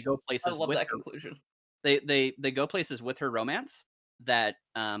they go places. I love with that her, conclusion. They go places with her romance that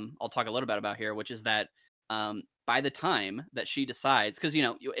I'll talk a little bit about here, which is that by the time that she decides, because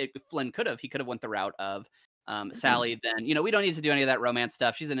Flynn could have went the route of Sally, then we don't need to do any of that romance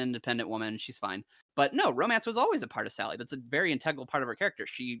stuff. She's an independent woman, she's fine. But no, romance was always a part of Sally. That's a very integral part of her character.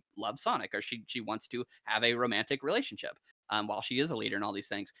 She loves Sonic, or she wants to have a romantic relationship while she is a leader and all these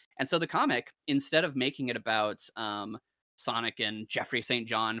things. And so the comic, instead of making it about Sonic and Jeffrey St.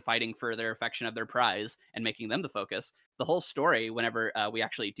 John fighting for their affection of their prize and making them the focus, the whole story, whenever we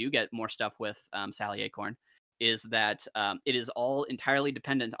actually do get more stuff with Sally Acorn, is that it is all entirely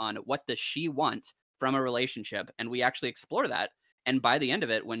dependent on what does she want from a relationship, and we actually explore that. And by the end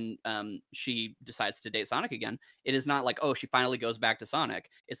of it, when she decides to date Sonic again, it is not like, oh, she finally goes back to Sonic.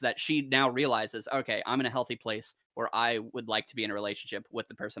 It's that she now realizes, okay, I'm in a healthy place where I would like to be in a relationship with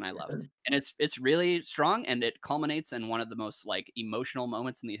the person I love. And it's really strong, and it culminates in one of the most like emotional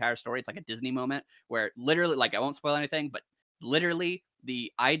moments in the entire story. It's like a Disney moment where literally, like, I won't spoil anything, but literally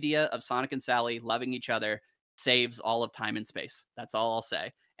the idea of Sonic and Sally loving each other saves all of time and space. That's all I'll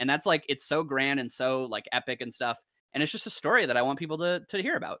say. And that's like, it's so grand and so like epic and stuff. And it's just a story that I want people to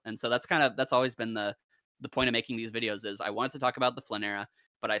hear about. And so that's always been the point of making these videos, is I wanted to talk about the Flynn era,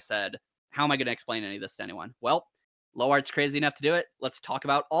 but I said, how am I going to explain any of this to anyone? Well, LowArt's crazy enough to do it. Let's talk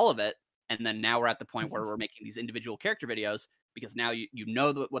about all of it. And then now we're at the point where we're making these individual character videos, because now you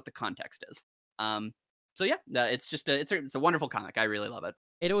know what the context is. So yeah, it's just it's a wonderful comic. I really love it.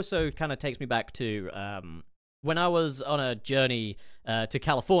 It also kind of takes me back to when I was on a journey to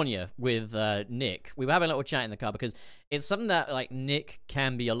California with Nick. We were having a little chat in the car, because it's something that like Nick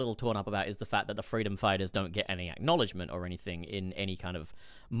can be a little torn up about, is the fact that the freedom fighters don't get any acknowledgement or anything in any kind of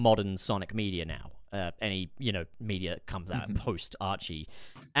modern Sonic media now. Any media that comes out post Archie.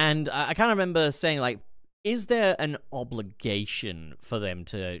 And I kind of remember saying, like, Is there an obligation for them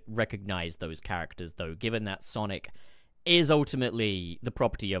to recognize those characters, though, given that Sonic is ultimately the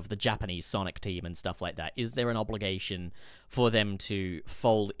property of the Japanese Sonic team and stuff like that? Is there an obligation for them to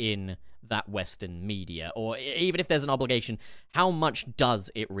fold in that Western media? Or even if there's an obligation, how much does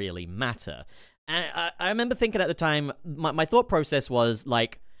it really matter? And I remember thinking at the time, my thought process was,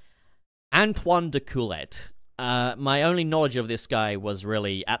 like, Antoine de Coulette. My only knowledge of this guy was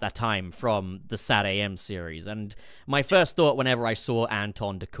really, at that time, from the Sad AM series, and my first thought whenever I saw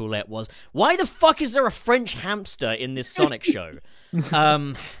Anton de Coulette was, why the fuck is there a French hamster in this Sonic show?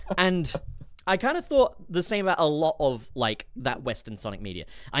 And I kind of thought the same about a lot of, like, that Western Sonic media.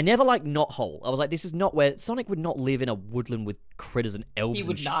 I never liked Knothole. I was like, this is not where... Sonic would not live in a woodland with critters and elves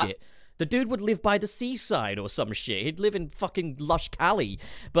and shit. The dude would live by the seaside or some shit. He'd live in fucking lush Cali.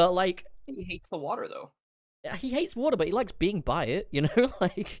 But, like... He hates the water, though. He hates water, but he likes being by it, you know?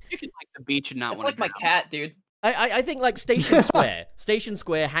 Like, You can like the beach and not It's want like to my cat, dude. I think, like, Station Square. Station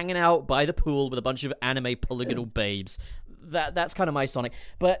Square, hanging out by the pool with a bunch of anime polygonal babes. That's kind of my Sonic.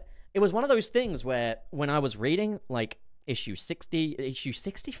 But it was one of those things where, when I was reading, like, issue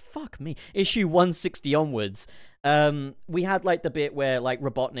 160 onwards, we had, like, the bit where, like,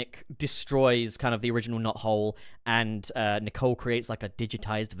 Robotnik destroys kind of the original Knothole, and Nicole creates, like, a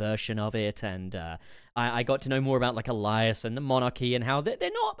digitized version of it, and I got to know more about, like, Elias and the monarchy, and how they're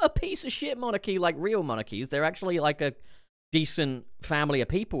not a piece of shit monarchy like real monarchies. They're actually, like, a decent family of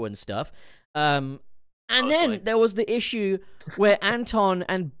people and stuff. And then there was the issue where Anton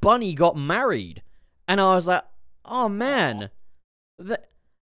and Bunny got married, and I was like, oh man,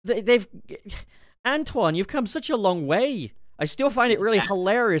 they've... Antoine, you've come such a long way. I still find it really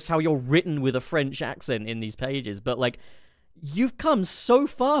hilarious how you're written with a French accent in these pages, but, like, you've come so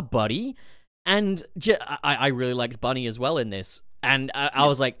far, buddy. And I really liked Bunny as well in this, and I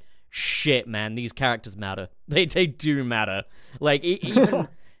was like, shit, man, these characters matter. They do matter. Like,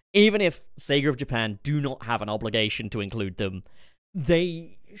 even if Sega of Japan do not have an obligation to include them,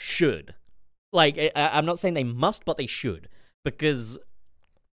 they should. Like, I'm not saying they must, but they should. Because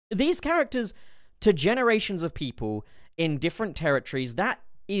these characters, to generations of people in different territories, that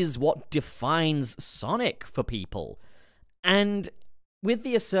is what defines Sonic for people. And with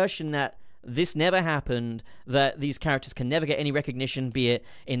the assertion that this never happened, that these characters can never get any recognition, be it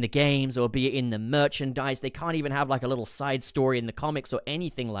in the games or be it in the merchandise, they can't even have, like, a little side story in the comics or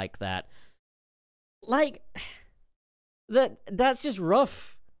anything like that. Like, that's just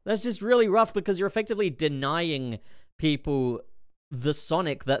rough. That's just really rough, because you're effectively denying people the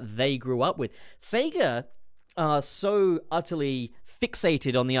Sonic that they grew up with. Sega are so utterly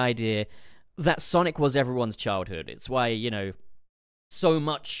fixated on the idea that Sonic was everyone's childhood. It's why, you know, so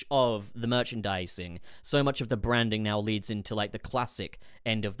much of the merchandising, so much of the branding now leads into, like, the classic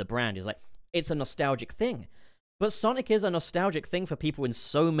end of the brand. Is like, it's a nostalgic thing. But Sonic is a nostalgic thing for people in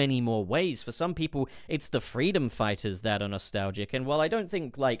so many more ways. For some people, it's the freedom fighters that are nostalgic. And while I don't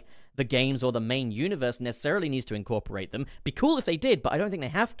think, like, the games or the main universe necessarily needs to incorporate them, be cool if they did, but I don't think they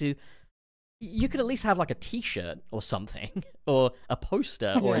have to. You could at least have, like, a t-shirt or something, or a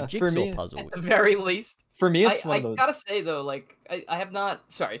poster, or a jigsaw puzzle. At the very least. For me, it's one of those. I gotta say, though, like, I have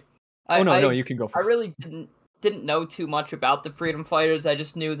not... Sorry. No, you can go first. I really didn't know too much about the freedom fighters. I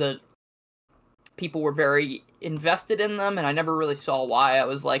just knew that people were very invested in them, and I never really saw why. I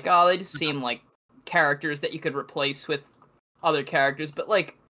was like, oh, they just seem like characters that you could replace with other characters, but,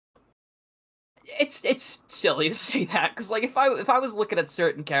 like, it's silly to say that, because, like, if I was looking at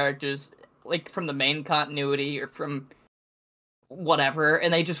certain characters, like, from the main continuity, or from whatever,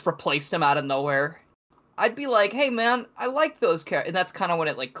 and they just replaced them out of nowhere, I'd be like, hey, man, I like those characters, and that's kind of when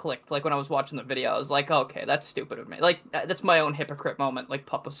it, like, clicked. Like, when I was watching the video, I was like, okay, that's stupid of me. Like, that's my own hypocrite moment, like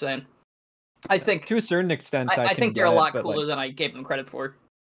Pup was saying. I think to a certain extent, I think they're a lot cooler than I gave them credit for.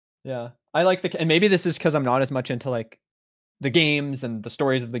 Yeah, I like and maybe this is because I'm not as much into, like, the games and the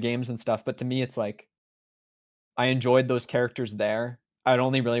stories of the games and stuff. But to me, it's like I enjoyed those characters there. I'd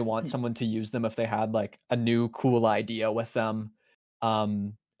only really want someone to use them if they had, like, a new cool idea with them.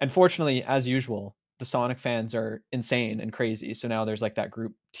 And fortunately, as usual, the Sonic fans are insane and crazy. So now there's, like, that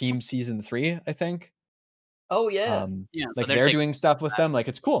group Team Season 3, I think. Oh yeah, Yeah, like, so they're doing stuff with them. Like,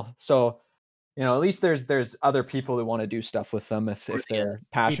 it's cool. So, you know, at least there's other people who want to do stuff with them if they're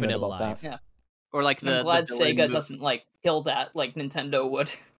passionate about that. Yeah. Or like I'm glad Sega doesn't, like, kill that like Nintendo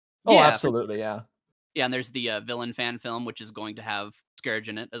would. Oh, Yeah. absolutely, yeah. Yeah, and there's the villain fan film, which is going to have Scourge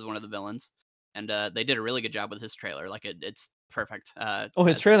in it as one of the villains, and they did a really good job with his trailer. Like, it's perfect.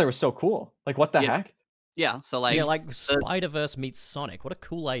 His trailer was so cool. Like, what the heck? Yeah, so like, Yeah, like Spider-Verse meets Sonic. What a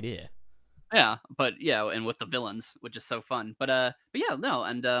cool idea. yeah, but yeah, and with the villains, which is so fun. But yeah, no,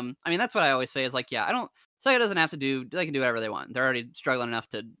 and I mean, that's what I always say is, like, yeah, I don't Sega doesn't have to do. They can do whatever they want. They're already struggling enough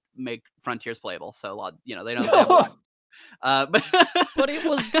to make Frontiers playable, so they don't. They have, But it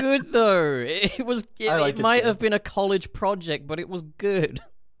was good though. It was. It might have been a college project, but it was good.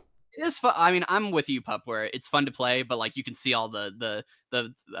 It is fun. I mean, I'm with you, Pup, where it's fun to play, but like you can see all the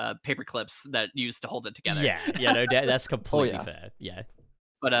paper clips that used to hold it together. Yeah, no, that's completely fair. Yeah,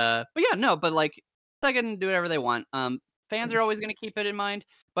 but yeah, no, but like they can do whatever they want. Fans are always going to keep it in mind.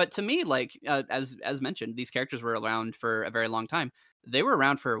 But to me, like as mentioned, these characters were around for a very long time. They were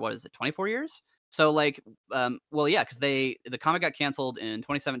around for 24 years. So like, well, yeah, because the comic got canceled in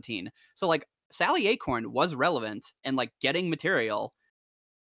 2017. So like, Sally Acorn was relevant and like getting material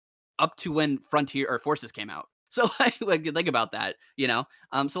up to when Frontier or Forces came out. So like think about that,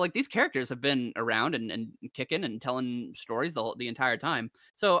 So like these characters have been around and kicking and telling stories the entire time.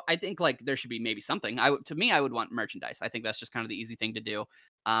 So I think like there should be maybe something. I would want merchandise. I think that's just kind of the easy thing to do.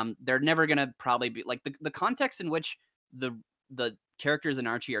 They're never gonna probably be like the context in which the characters in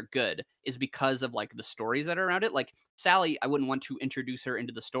Archie are good is because of like the stories that are around it. Like Sally, I wouldn't want to introduce her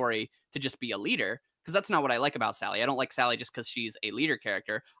into the story to just be a leader, because that's not what I like about Sally. I don't like Sally just because she's a leader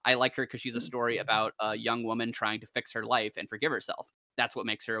character. I like her because she's a story about a young woman trying to fix her life and forgive herself. That's what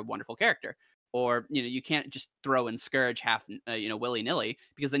makes her a wonderful character. Or, you can't just throw in Scourge half, willy-nilly,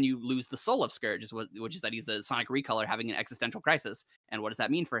 because then you lose the soul of Scourge, which is that he's a Sonic recolor having an existential crisis. And what does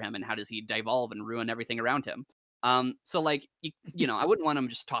that mean for him? And how does he devolve and ruin everything around him? So like, I wouldn't want them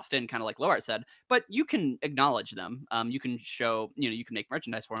just tossed in kind of like LowArt said, but you can acknowledge them. You can show, you can make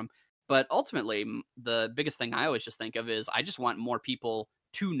merchandise for them. But ultimately, the biggest thing I always just think of is I just want more people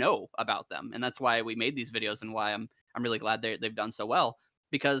to know about them. And that's why we made these videos and why I'm really glad they've done so well,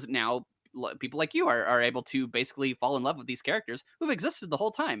 because now people like you are able to basically fall in love with these characters who've existed the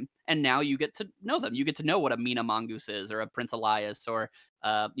whole time. And now you get to know them. You get to know what a Mina Mongoose is, or a Prince Elias, or,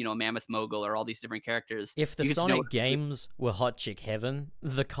 a Mammoth Mogul, or all these different characters. If the Sonic games were hot chick heaven,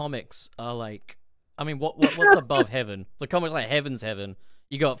 the comics are like, I mean, what's above heaven? The comics are like heaven's heaven.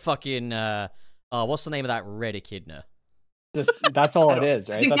 You got fucking, what's the name of that red echidna? That's all it is,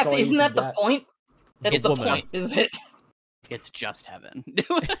 right? Isn't that the point? That's the point, isn't it? It's just heaven.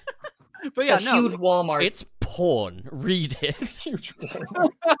 But yeah, huge Walmart. It's porn. Read it. Huge porn.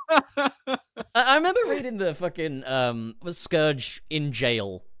 I remember reading the fucking Scourge in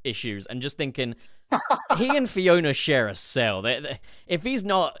jail issues and just thinking, he and Fiona share a cell. If he's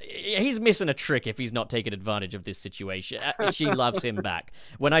missing a trick if he's not taking advantage of this situation. She loves him back.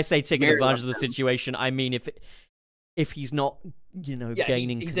 When I say taking advantage of the situation, I mean if he's not,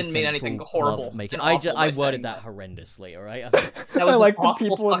 gaining. He didn't mean anything horrible. I worded that horrendously. All right. That was I like the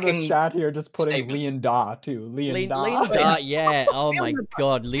people in the chat here just putting statement. Lian Da too. Lian Da, yeah. Oh my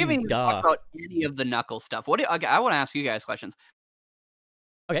God, Lian Da. We haven't talked about any of the Knuckles stuff. Okay, I want to ask you guys questions.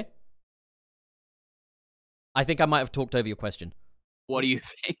 Okay. I think I might have talked over your question. What do you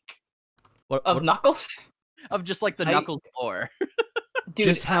think? Of Knuckles? Of just like the Knuckles lore. Dude,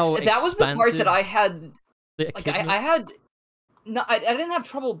 just how that was the part that I had. Like I didn't have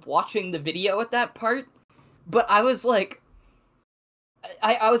trouble watching the video at that part, but I was like,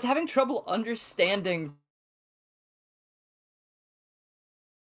 I was having trouble understanding.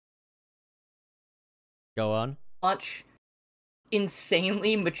 Go on. Much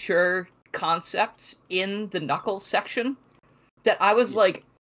insanely mature concepts in the Knuckles section that I was like,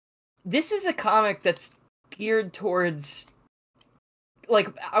 this is a comic that's geared towards, like,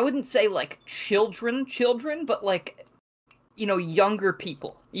 I wouldn't say like children, but like, younger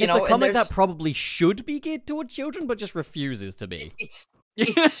people. It's a comic that probably should be geared toward children, but just refuses to be. It's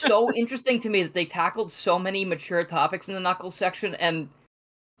so interesting to me that they tackled so many mature topics in the Knuckles section, and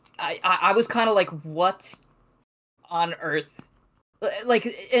I was kind of like, what on earth? Like,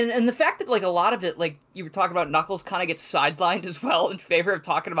 and the fact that like a lot of it, like you were talking about, Knuckles kind of gets sidelined as well in favor of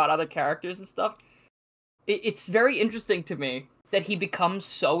talking about other characters and stuff. It's very interesting to me that he becomes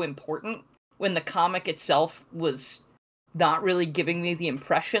so important when the comic itself was not really giving me the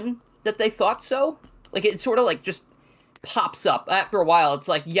impression that they thought so. Like, it sort of like just pops up after a while. It's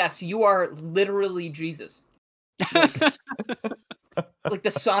like, yes, you are literally Jesus. Like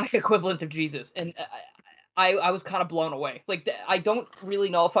the Sonic equivalent of Jesus. And I was kind of blown away. Like, I don't really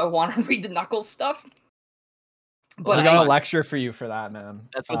know if I want to read the Knuckles stuff. But I got a lecture for you for that, man.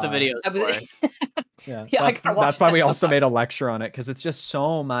 That's what the video is for. Yeah, that's why we also made a lecture on it, because it's just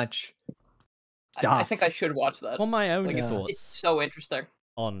so much stuff. I think I should watch that. Well, my own thoughts. It's so interesting.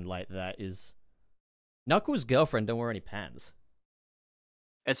 On like that is Knuckles' girlfriend don't wear any pants.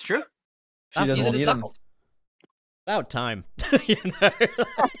 It's true. She doesn't need them. About time.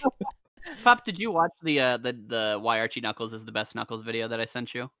 Pop, did you watch the Why Archie Knuckles is the best Knuckles video that I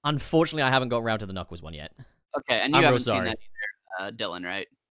sent you? Unfortunately, I haven't got around to the Knuckles one yet. Okay, and you I'm real haven't seen sorry. that either, Dylan, right?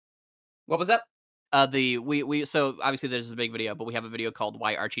 What was that? So obviously there's a big video, but we have a video called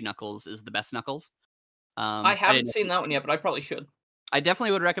Why Archie Knuckles is the best Knuckles. I haven't seen that one yet, but I probably should. I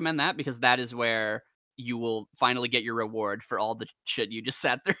definitely would recommend that because that is where you will finally get your reward for all the shit you just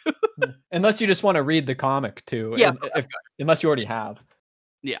sat through. Unless you just want to read the comic too. Yeah. Unless you already have.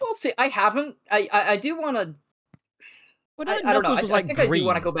 Yeah. Well, see, I haven't. I do want to. But I don't know. was I like think green. I do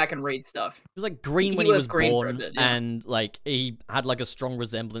want to go back and read stuff. He was like green He when he was was green for a born, bit, yeah. and like he had like a strong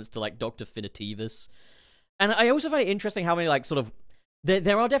resemblance to like Dr. Finitivus. And I also find it interesting how many like sort of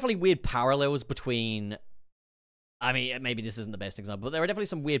there are definitely weird parallels between. I mean, maybe this isn't the best example, but there are definitely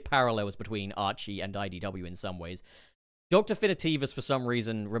some weird parallels between Archie and IDW in some ways. Dr. Finitivus, for some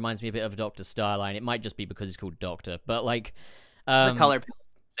reason, reminds me a bit of Dr. Starline. It might just be because he's called Doctor, but like... the color palette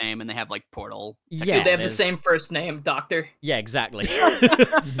is the same, and they have like portal. Yeah, they have the same first name, Doctor. Yeah, exactly.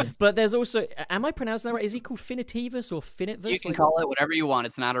 But there's also... Am I pronouncing that right? Is he called Finitivus or Finitvus? You can call it whatever you want.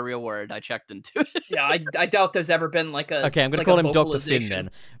 It's not a real word. I checked into it. Yeah, I doubt there's ever been like a. Okay, I'm gonna like call a him Dr. Finn vocalization.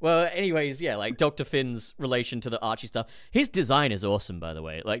 then. Well, anyways, yeah, like Dr. Finn's relation to the Archie stuff. His design is awesome, by the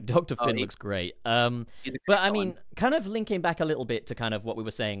way. Like Dr. Finn looks great. He's a But great I villain. mean, kind of linking back a little bit to kind of what we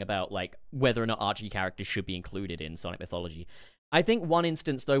were saying about like whether or not Archie characters should be included in Sonic mythology. I think one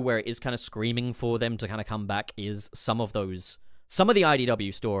instance though where it is kind of screaming for them to kind of come back is some of the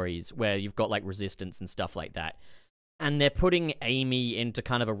IDW stories where you've got like Resistance and stuff like that. And they're putting Amy into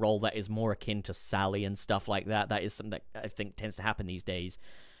kind of a role that is more akin to Sally and stuff like that. That is something that I think tends to happen these days.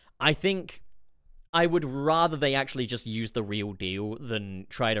 I think I would rather they actually just use the real deal than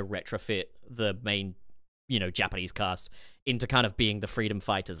try to retrofit the main, Japanese cast into kind of being the freedom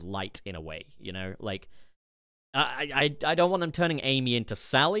fighters light in a way, Like, I don't want them turning Amy into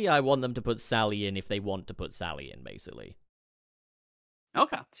Sally. I want them to put Sally in if they want to put Sally in, basically.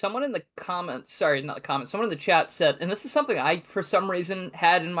 Okay. Someone in the comments, sorry, not the comments, someone in the chat said, and this is something I, for some reason,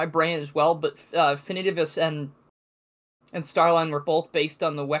 had in my brain as well, but Finitivus and Starline were both based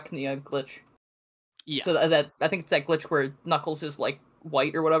on the Weknia glitch. Yeah. So that I think it's that glitch where Knuckles is, like,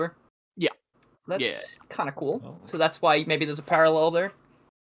 white or whatever. Yeah. So that's kind of cool. Oh. So that's why maybe there's a parallel there.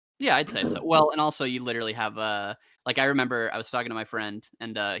 Yeah, I'd say so. Well, and also you literally have like I remember I was talking to my friend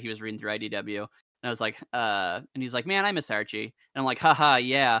and he was reading through IDW and I was like and he's like, "Man, I miss Archie." And I'm like, "Haha,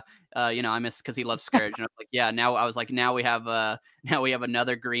 yeah. I miss cuz he loves Scourge." And I was like, "Yeah, now we have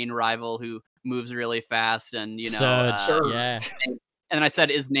another green rival who moves really fast and, Surge, yeah. And then I said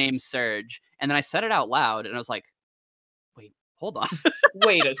his name's Surge. And then I said it out loud and I was like, "Wait, hold on."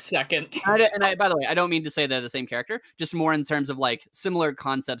 Wait a second. And I, by the way, I don't mean to say they're the same character, just more in terms of like similar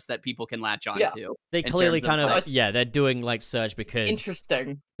concepts that people can latch on to. They in clearly terms of, kind of, like- they're doing like Surge because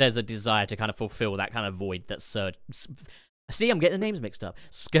Interesting. there's a desire to kind of fulfill that kind of void that Surge... See, I'm getting the names mixed up.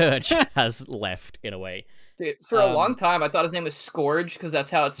 Scourge has left, in a way. Dude, for a long time, I thought his name was Scourge because that's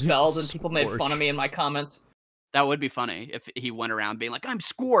how it's spelled, and people made fun Scourge. of me in my comments. That would be funny if he went around being like, "I'm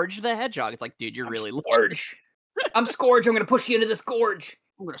Scourge the Hedgehog." It's like, dude, you're really Scourge. I'm Scourge. I'm gonna push you into the Scourge.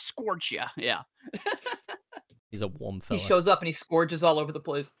 I'm gonna scorch you. Yeah, He's a warm He fella. shows up and he scourges all over the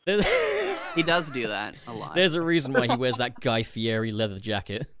place. he does do that a lot. There's a reason why he wears that Guy Fieri leather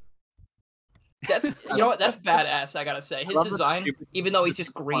jacket. That's you know what? That's badass. I gotta say, his love the design, stupid- even though he's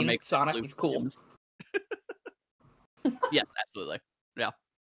just Or green make Sonic, blue he's cool. flames. Yes, absolutely. Yeah.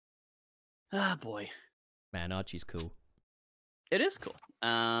 Ah, boy, Man, Archie's cool. it is cool.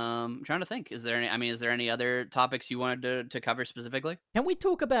 I'm trying to think. Is there any other topics you wanted to cover specifically? Can we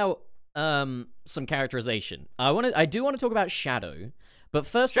talk about some characterization? I do want to talk about Shadow, but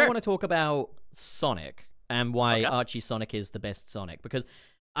first I Sure. want to talk about Sonic and why Okay. Archie Sonic is the best Sonic, because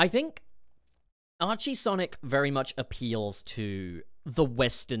I think Archie Sonic very much appeals to the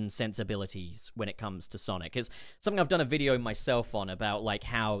Western sensibilities when it comes to Sonic. It's something I've done a video myself on about, like,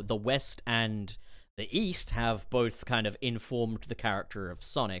 how the West and the East have both kind of informed the character of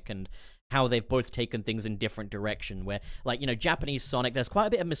Sonic and how they've both taken things in different direction, where, like, Japanese Sonic, there's quite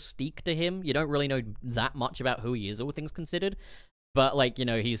a bit of mystique to him. You don't really know that much about who he is, all things considered. But, like,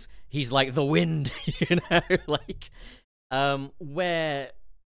 he's like the wind, like, where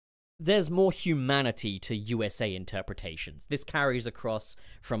there's more humanity to USA interpretations. This carries across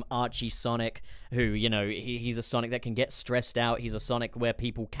from Archie Sonic, who, he's a Sonic that can get stressed out. He's a Sonic where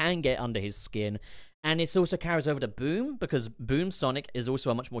people can get under his skin. And it also carries over to Boom, because Boom Sonic is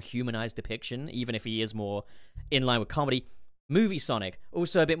also a much more humanized depiction, even if he is more in line with comedy. Movie Sonic,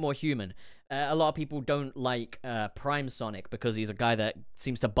 also a bit more human. A lot of people don't like Prime Sonic because he's a guy that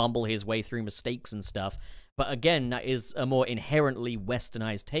seems to bumble his way through mistakes and stuff. But again, that is a more inherently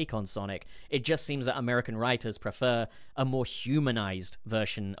westernized take on Sonic. It just seems that American writers prefer a more humanized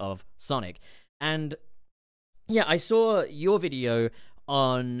version of Sonic. And yeah, I saw your video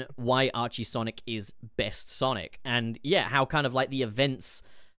on why Archie Sonic is best Sonic. And yeah, how kind of like the events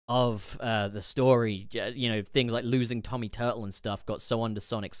of the story, you know, things like losing Tommy Turtle and stuff got so under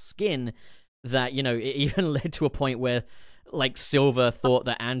Sonic's skin that, you know, it even led to a point where, like, Silver thought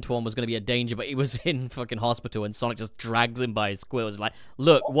that Antoine was going to be a danger, but he was in fucking hospital, and Sonic just drags him by his quills. Like,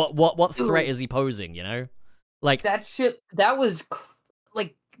 look, what threat is he posing, you know? Like, that shit, that was,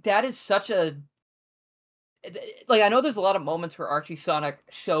 like, that is such a, like, I know there's a lot of moments where Archie Sonic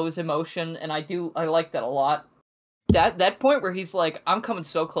shows emotion, and I like that a lot. That point where he's like, I'm coming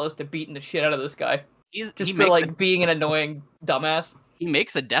so close to beating the shit out of this guy. Just for, like, being an annoying dumbass. He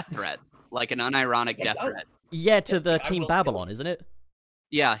makes a death threat. Like an unironic death threat. Yeah, to the Team Babylon, isn't it?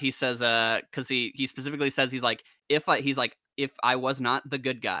 Yeah, he says, because he specifically says, he's like, if I was not the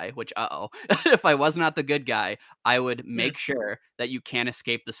good guy, which, if I was not the good guy, I would make sure that you can't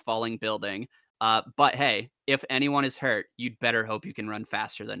escape this falling building. But hey, if anyone is hurt, you'd better hope you can run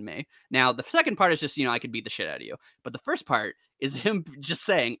faster than me. Now, the second part is just, you know, I could beat the shit out of you. But the first part is him just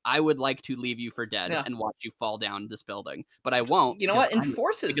saying, I would like to leave you for dead and watch you fall down this building. But I won't. You know what?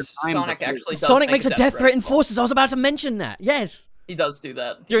 Enforces Sonic actually does Sonic makes a death threat in Forces. I was about to mention that. Yes. He does do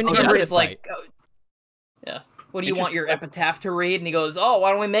that. During the Remember, it's like, yeah. What do you want your epitaph to read? And he goes, oh,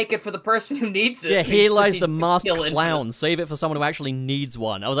 why don't we make it for the person who needs it? Yeah, here lies the masked clown. Save it for someone who actually needs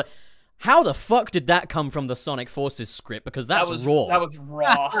one. I was like, how the fuck did that come from the Sonic Forces script? Because that's raw. That was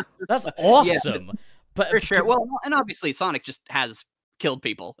raw. That's awesome. Yeah, but for sure. Well, and obviously Sonic just has killed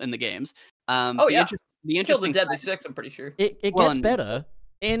people in the games. The interesting killed the Deadly Six, I'm pretty sure. It gets better.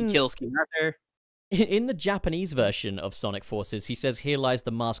 He kills King Arthur. In the Japanese version of Sonic Forces, he says, here lies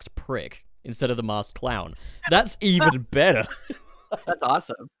the masked prick, instead of the masked clown. That's even better. That's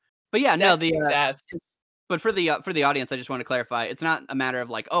awesome. But yeah, no, but for the audience, I just want to clarify, it's not a matter of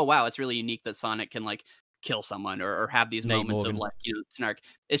like, oh wow, it's really unique that Sonic can like kill someone or have these moments of like, you know, snark.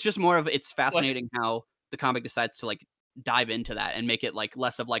 It's just more of, it's fascinating how the comic decides to like dive into that and make it like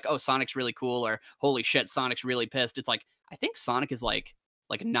less of like, oh, Sonic's really cool, or holy shit, Sonic's really pissed. It's like, I think Sonic is like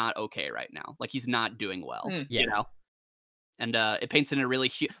not okay right now. Like he's not doing well, you know? And it paints it in a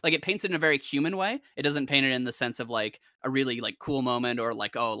really it paints it in a very human way. It doesn't paint it in the sense of like a really like cool moment or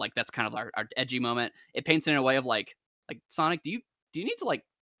like, oh, like that's kind of our edgy moment. It paints it in a way of like Sonic, do you need to like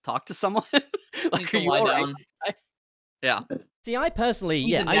talk to someone? Like, are you all right? Yeah. See, I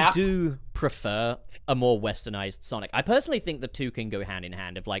personally, I do prefer a more westernized Sonic. I personally think the two can go hand in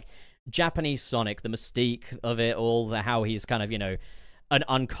hand. Of like Japanese Sonic, the mystique of it all, how he's kind of, you know, an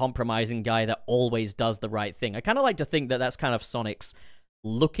uncompromising guy that always does the right thing. I kind of like to think that that's kind of Sonic's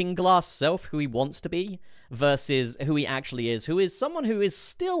looking glass self, who he wants to be, versus who he actually is, who is someone who is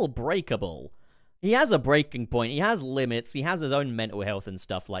still breakable. He has a breaking point, he has limits, he has his own mental health and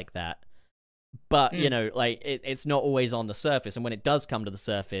stuff like that. But, you know, like, it's not always on the surface, and when it does come to the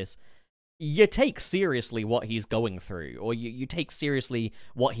surface, you take seriously what he's going through, or you take seriously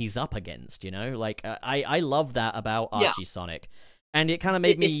what he's up against, you know? Like, I love that about Archie Sonic. And it kind of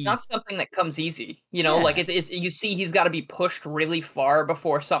made me... It's not something that comes easy, you know? Like, it's you see he's got to be pushed really far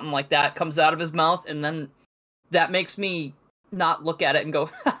before something like that comes out of his mouth, and then that makes me not look at it and go,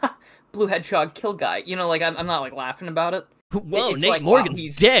 Blue Hedgehog kill guy. You know, like, I'm not, like, laughing about it. Whoa, it's Nate like,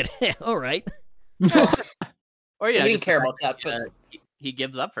 Morgan's dead. All right. Or, you know, he didn't care about that, but... he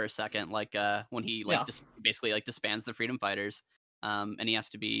gives up for a second, like, when he, like, basically, like, disbands the Freedom Fighters, and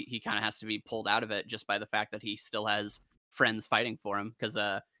he kind of has to be pulled out of it just by the fact that he still has friends fighting for him, because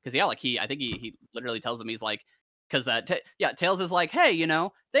yeah, like I think he literally tells them, he's like, because Tails is like, hey, you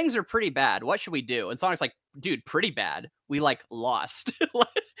know, things are pretty bad, what should we do? And Sonic's like, dude, pretty bad, we like lost.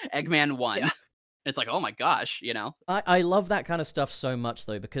 Eggman won. It's like, oh my gosh, you know. I love that kind of stuff so much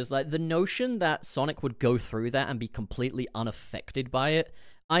though, because like the notion that Sonic would go through that and be completely unaffected by it,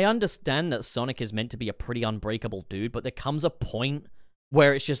 I understand that Sonic is meant to be a pretty unbreakable dude, but there comes a point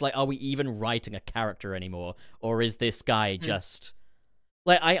where it's just like, are we even writing a character anymore? Or is this guy just...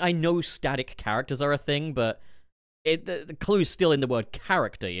 Like, I know static characters are a thing, but the clue's still in the word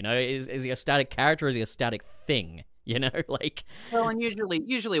character, you know? Is he a static character, or is he a static thing? You know, like... Well, and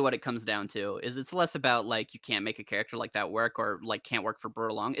usually what it comes down to is it's less about, like, you can't make a character like that work, or, like, can't work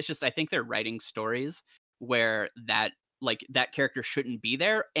for long. It's just, I think they're writing stories where that character shouldn't be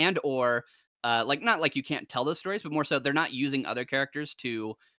there, and or... like, not like you can't tell those stories, but more so they're not using other characters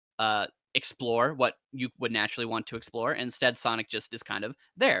to explore what you would naturally want to explore. Instead, Sonic just is kind of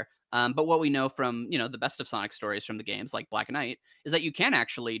there. But what we know from, the best of Sonic stories from the games like Black and White is that you can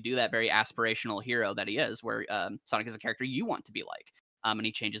actually do that very aspirational hero that he is, where Sonic is a character you want to be like, and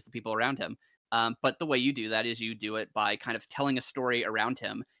he changes the people around him. But the way you do that is you do it by kind of telling a story around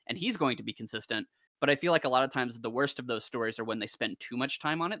him, and he's going to be consistent. But I feel like a lot of times the worst of those stories are when they spend too much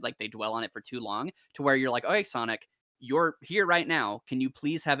time on it, like they dwell on it for too long, to where you're like, okay, Sonic, you're here right now. Can you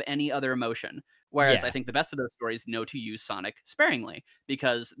please have any other emotion? Whereas Yeah. I think the best of those stories know to use Sonic sparingly,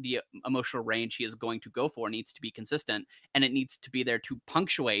 because the emotional range he is going to go for needs to be consistent, and it needs to be there to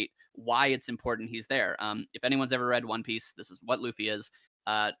punctuate why it's important he's there. If anyone's ever read One Piece, this is what Luffy is.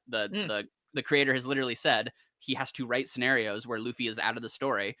 The creator has literally said he has to write scenarios where Luffy is out of the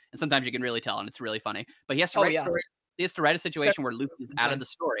story, and sometimes you can really tell, and it's really funny. But he has to write story. He has to write a situation where Luffy is out of the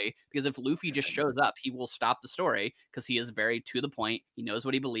story, because if Luffy just shows up, he will stop the story, because he is very to the point. He knows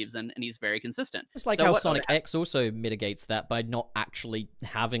what he believes in, and he's very consistent. It's like how Sonic X also mitigates that by not actually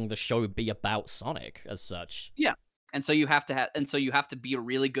having the show be about Sonic as such. Yeah. And so you have to be a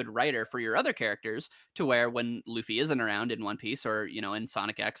really good writer for your other characters, to where when Luffy isn't around in One Piece, or in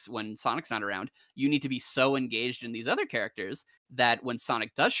Sonic X when Sonic's not around, you need to be so engaged in these other characters that when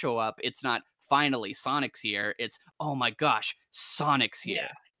Sonic does show up, it's not finally Sonic's here, it's oh my gosh, Sonic's here.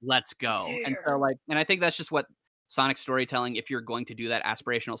 Yeah. Let's go. And so and I think that's just what Sonic storytelling, if you're going to do that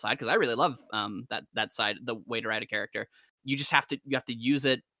aspirational side, because I really love that side, the way to write a character, you have to use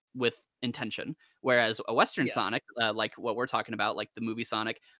it with intention. Whereas a Western Sonic, like what we're talking about, like the movie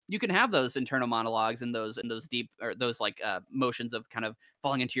Sonic, you can have those internal monologues and those deep, or those motions of kind of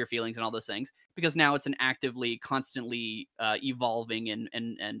falling into your feelings and all those things, because now it's an actively, constantly evolving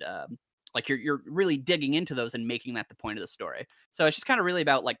and like you're really digging into those and making that the point of the story. So it's just kind of really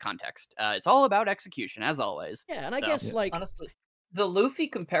about context. It's all about execution, as always. Yeah, and I guess honestly, the Luffy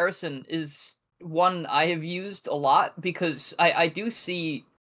comparison is one I have used a lot, because I do see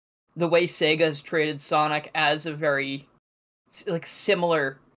the way Sega has treated Sonic as a very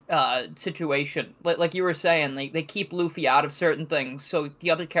similar situation. Like you were saying, they keep Luffy out of certain things so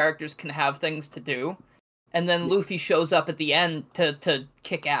the other characters can have things to do. And then Luffy shows up at the end to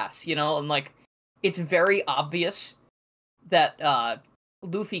kick ass, and it's very obvious that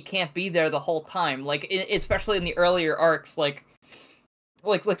Luffy can't be there the whole time. Especially in the earlier arcs, like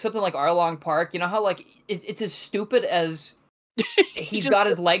something like Arlong Park. You know how it's as stupid as he's got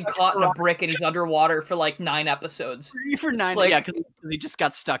his leg caught in a brick and he's underwater for 9 episodes. For 9, yeah, because he just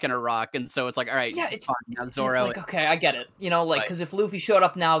got stuck in a rock, and so it's all right. Yeah, it's fine. Zoro. It's okay, I get it. Because if Luffy showed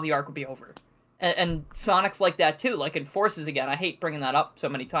up now, the arc would be over. And Sonic's like that too. In Forces again, I hate bringing that up so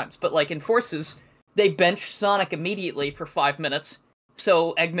many times, but in Forces, they bench Sonic immediately for 5 minutes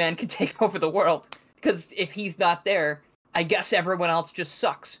so Eggman can take over the world. Because if he's not there, I guess everyone else just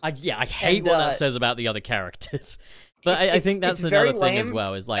sucks. I hate what that says about the other characters. But I think that's another thing as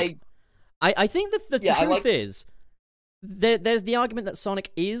well. Is I think that the truth is there's the argument that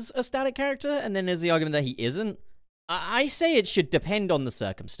Sonic is a static character, and then there's the argument that he isn't. I say it should depend on the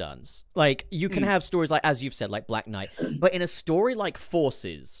circumstance. You can have stories as you've said, like Black Knight, but in a story like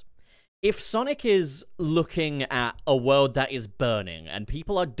Forces, if Sonic is looking at a world that is burning and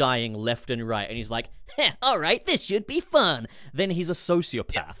people are dying left and right, and he's like, all right, this should be fun, then he's a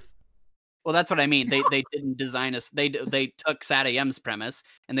sociopath. Yeah. Well, that's what I mean. They didn't design us. They took SatAM's premise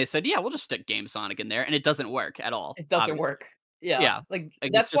and they said, yeah, we'll just stick Game Sonic in there, and it doesn't work at all. It doesn't work. Yeah.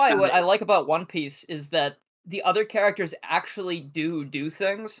 That's why what I like about One Piece is that the other characters actually do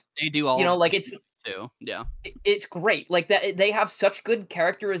things. They do all. It's too. Yeah. It's great. That they have such good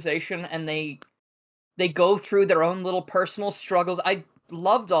characterization, and they go through their own little personal struggles. I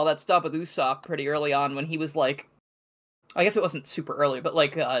loved all that stuff with Usopp pretty early on when he was I guess it wasn't super early, but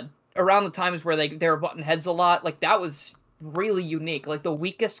around the times where they were butting heads a lot, that was really unique. The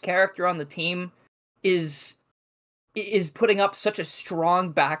weakest character on the team is putting up such a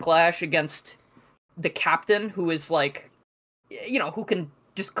strong backlash against the captain, who is who can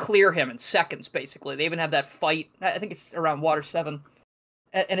just clear him in seconds, basically. They even have that fight, I think it's around Water 7,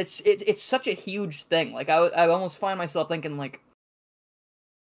 and it's such a huge thing. I almost find myself thinking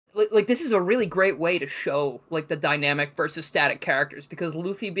this is a really great way to show the dynamic versus static characters, because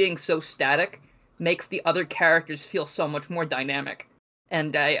Luffy being so static makes the other characters feel so much more dynamic,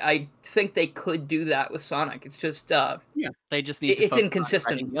 and I think they could do that with Sonic. It's just they just need to it's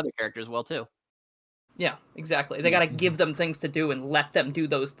inconsistent. On the other characters well too. Yeah, exactly. They got to give them things to do and let them do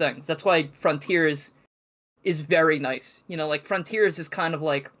those things. That's why Frontiers is very nice. Frontiers is kind of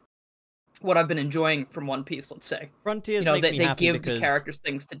what I've been enjoying from One Piece, let's say. Frontiers makes me happy they give because the characters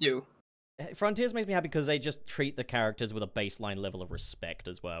things to do. Frontiers makes me happy because they just treat the characters with a baseline level of respect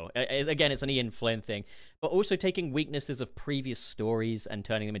as well. Again, it's an Ian Flynn thing, but also taking weaknesses of previous stories and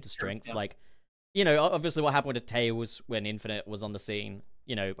turning them into strengths. Yeah. Like, you know, obviously what happened with Tails when Infinite was on the scene.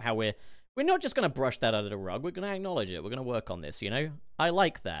 You know, how we're not just going to brush that under the rug. We're going to acknowledge it. We're going to work on this, you know? I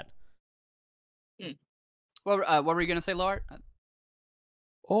like that. Well, what were you gonna say, LowArt?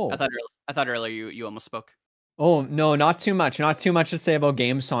 Oh. I thought earlier you almost spoke. Oh, no, not too much. Not too much to say about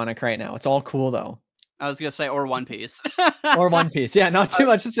Game Sonic right now. It's all cool, though. I was gonna say, or One Piece. Or One Piece. Yeah, not too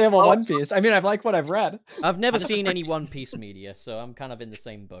much to say about One Piece. I mean, I've liked what I've read. I've never seen any One Piece media, so I'm kind of in the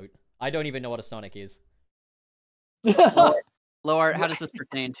same boat. I don't even know what a Sonic is. LowArt, how does this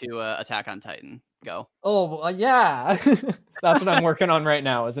pertain to Attack on Titan? Go. Oh, well, yeah. That's what I'm working on right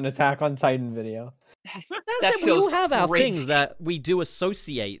now, is an Attack on Titan video. That's it. We all have our things that we do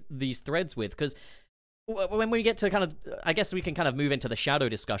associate these threads with, because when we get to kind of, I guess we can kind of move into the Shadow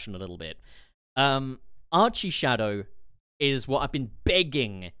discussion a little bit. Archie Shadow is what I've been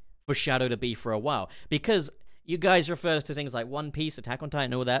begging for Shadow to be for a while, because you guys refer to things like One Piece, Attack on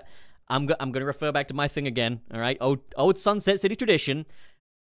Titan, all that. I'm going to refer back to my thing again, all right? Old Sunset City tradition.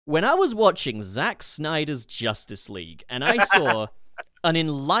 When I was watching Zack Snyder's Justice League, and I saw an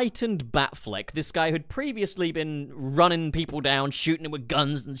enlightened Batfleck, this guy who'd previously been running people down, shooting them with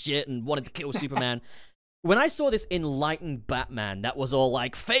guns and shit, and wanted to kill Superman. When I saw this enlightened Batman that was all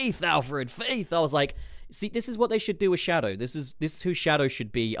like, faith, Alfred, faith, I was like, see, this is what they should do with Shadow. This is who Shadow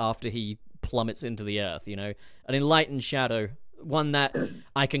should be after he plummets into the earth, you know? An enlightened Shadow, one that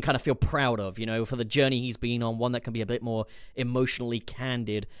I can kind of feel proud of, you know, for the journey he's been on, one that can be a bit more emotionally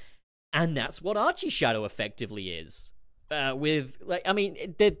candid. And that's what Archie Shadow effectively is. With, like, I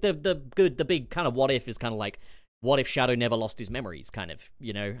mean, the big kind of what if is kind of like, what if Shadow never lost his memories, kind of,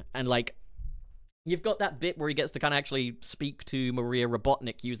 you know? And, like, you've got that bit where he gets to kind of actually speak to Maria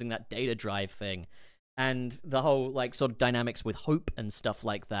Robotnik using that data drive thing, and the whole, like, sort of dynamics with Hope and stuff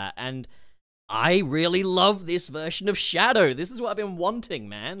like that. And I really love this version of Shadow. This is what I've been wanting,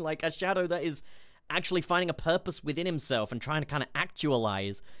 man. Like, a Shadow that is actually finding a purpose within himself and trying to kind of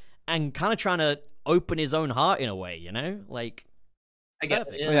actualize and kind of trying to open his own heart in a way, you know? Like, I get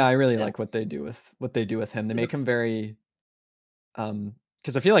it. Yeah, I really like what they do with him. They make him very,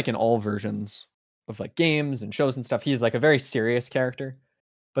 because I feel like in all versions of like games and shows and stuff, he's like a very serious character.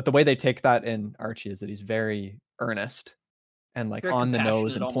 But the way they take that in Archie is that he's very earnest and like Very on the nose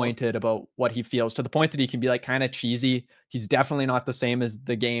compassionate and almost. pointed about what he feels, to the point that he can be like kind of cheesy. He's definitely not the same as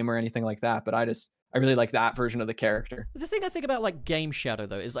the game or anything like that, but I really like that version of the character. the thing I think about, like, Game Shadow,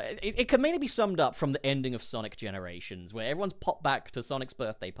 though, is like it can mainly be summed up from the ending of Sonic Generations, where everyone's popped back to Sonic's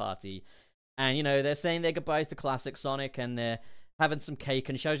birthday party, and, you know, they're saying their goodbyes to classic Sonic, and they're having some cake,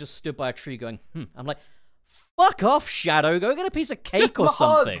 and Shadow just stood by a tree going, I'm like, fuck off, Shadow, go get a piece of cake or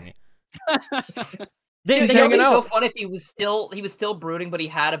something. It would be so fun if he was still brooding, but he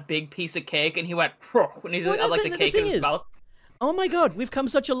had a big piece of cake, and he went when he had like the cake in his mouth. Oh my god, we've come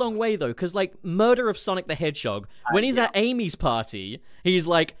such a long way, though, because, like, Murder of Sonic the Hedgehog, when he's at Amy's party, he's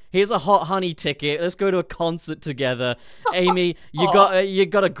like, here's a hot honey ticket, let's go to a concert together. Amy, you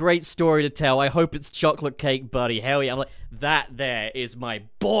got a great story to tell, I hope it's chocolate cake, buddy, hell yeah. I'm like, that there is my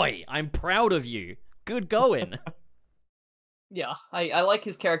boy, I'm proud of you, good going. Yeah, I like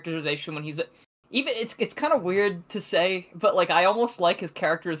his characterization when he's... Even, it's kind of weird to say, but, like, I almost like his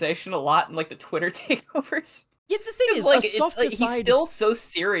characterization a lot in, like, the Twitter takeovers. Yeah, the thing is, like, he's still so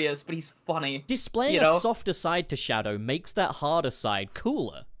serious, but he's funny. Displaying a softer side to Shadow makes that harder side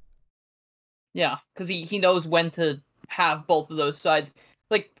cooler. Yeah, because he knows when to have both of those sides.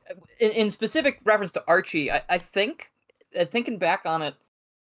 Like, in specific reference to Archie, I think, thinking back on it,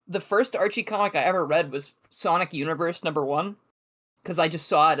 the first Archie comic I ever read was Sonic Universe #1, because I just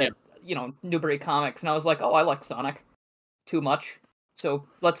saw it at, Newbury Comics, and I was like, oh, I like Sonic too much. So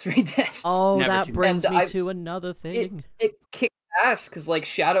let's read this. Oh, that brings me to another thing. It kicks ass because, like,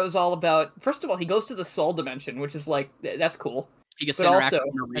 Shadow's all about. First of all, he goes to the Soul Dimension, which is like that's cool. He gets but also,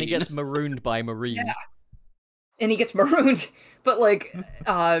 and he gets marooned by Marine. Yeah, and he gets marooned. But like,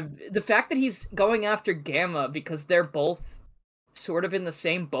 the fact that he's going after Gamma because they're both sort of in the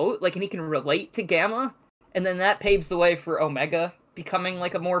same boat, like, and he can relate to Gamma, and then that paves the way for Omega becoming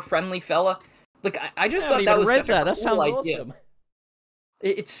like a more friendly fella. Like, I just thought that was such a cool sounds idea. Awesome.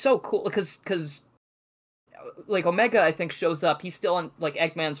 It's so cool because like Omega, I think, shows up. He's still on, like,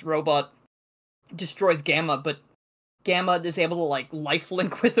 Eggman's robot destroys Gamma, but Gamma is able to, like,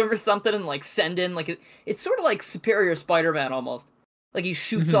 lifelink with him or something and, like, send in, like, it's sort of like Superior Spider-Man almost. Like, he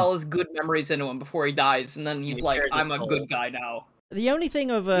shoots all his good memories into him before he dies, and then he's like, I'm a good guy now. The only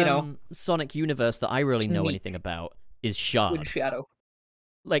thing of Sonic Universe that I really know anything about is Shard. Good Shadow.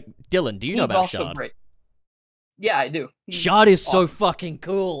 Like, Dylan, do you know He's about also Shard? great. Yeah, I do. He's Shard is so awesome. fucking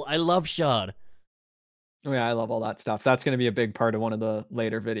cool. I love Shard. Oh yeah, I love all that stuff. That's going to be a big part of one of the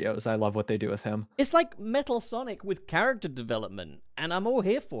later videos. I love what they do with him. It's like Metal Sonic with character development, and I'm all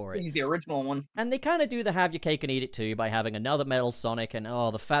here for it. He's the original one. And they kind of do the have your cake and eat it too by having another Metal Sonic, and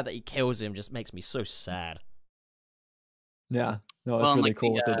the fact that he kills him just makes me so sad. Yeah, no, it's Well, and, really like,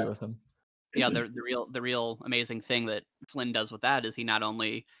 cool what they do with him. Yeah, the real amazing thing that Flynn does with that is he not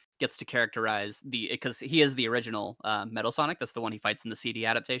only gets to characterize because he is the original Metal Sonic. That's the one he fights in the CD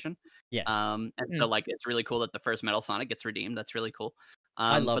adaptation. Yeah. And so like it's really cool that the first Metal Sonic gets redeemed. That's really cool.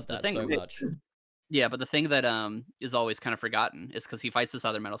 I love but the that thing, so much. Yeah, but the thing that is always kind of forgotten is because he fights this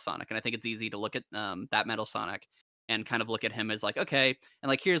other Metal Sonic, and I think it's easy to look at that Metal Sonic and kind of look at him as like, okay, and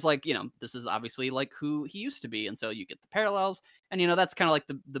like here's like, you know, this is obviously like who he used to be, and so you get the parallels, and you know that's kind of like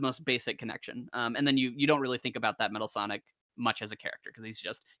the most basic connection. And then you don't really think about that Metal Sonic much as a character because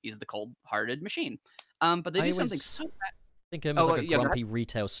he's the cold-hearted machine. But they do something so bad. Think of him as like a grumpy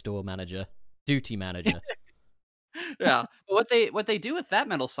retail store manager, duty manager. Yeah, but what they do with that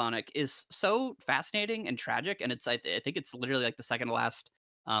Metal Sonic is so fascinating and tragic, and I think it's literally like the second to last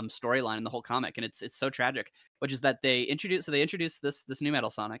storyline in the whole comic, and it's so tragic, which is that they introduce this new Metal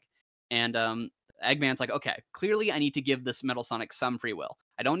Sonic, and Eggman's like, okay, clearly I need to give this Metal Sonic some free will.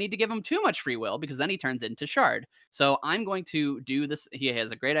 I don't need to give him too much free will because then he turns into Shard. So I'm going to do this. He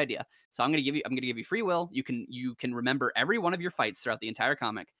has a great idea. So I'm going to give you free will. You can remember every one of your fights throughout the entire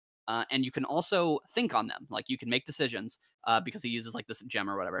comic. And you can also think on them, like you can make decisions because he uses like this gem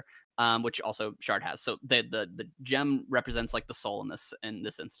or whatever, which also Shard has. So the gem represents like the soul in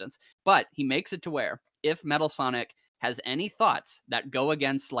this instance. But he makes it to where if Metal Sonic has any thoughts that go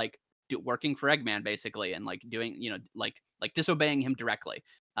against like working for Eggman basically and like doing like disobeying him directly,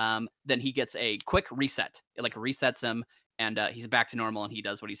 then he gets a quick reset. It like resets him and he's back to normal and he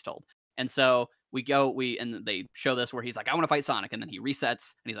does what he's told. And so and they show this where he's like, I want to fight Sonic. And then he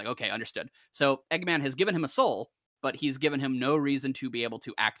resets and he's like, okay, understood. So Eggman has given him a soul, but he's given him no reason to be able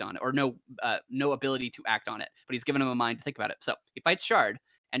to act on it or no ability to act on it. But he's given him a mind to think about it. So he fights Shard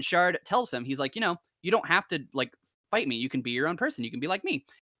and Shard tells him, he's like, you don't have to like fight me. You can be your own person. You can be like me.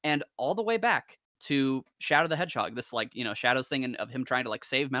 And all the way back to Shadow the Hedgehog, this like, Shadow's thing of him trying to like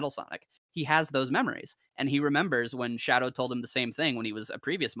save Metal Sonic. He has those memories and he remembers when Shadow told him the same thing when he was a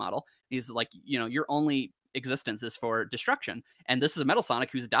previous model. He's like, your only existence is for destruction. And this is a Metal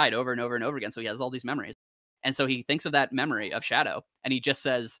Sonic who's died over and over and over again. So he has all these memories. And so he thinks of that memory of Shadow and he just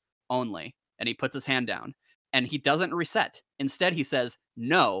says only, and he puts his hand down and he doesn't reset. Instead, he says,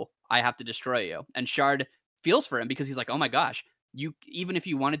 no, I have to destroy you. And Shard feels for him because he's like, oh my gosh, even if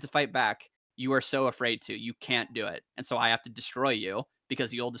you wanted to fight back, you are so afraid to, you can't do it. And so I have to destroy you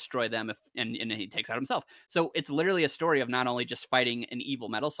because you'll destroy them and he takes out himself. So it's literally a story of not only just fighting an evil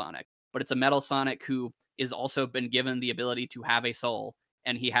Metal Sonic, but it's a Metal Sonic who is also been given the ability to have a soul,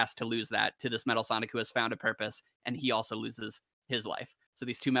 and he has to lose that to this Metal Sonic who has found a purpose, and he also loses his life. So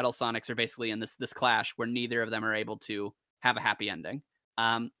these two Metal Sonics are basically in this clash where neither of them are able to have a happy ending.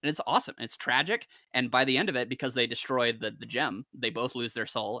 And it's awesome. It's tragic. And by the end of it, because they destroyed the gem, they both lose their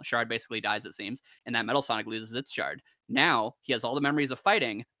soul. Shard basically dies, it seems, and that Metal Sonic loses its shard. Now he has all the memories of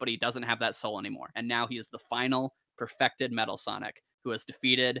fighting, but he doesn't have that soul anymore. And now he is the final perfected Metal Sonic who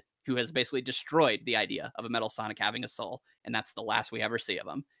has basically destroyed the idea of a Metal Sonic having a soul. And that's the last we ever see of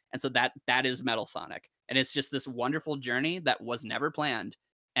him. And so that is Metal Sonic. And it's just this wonderful journey that was never planned.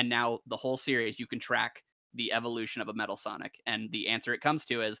 And now the whole series, you can track the evolution of a Metal Sonic, and the answer it comes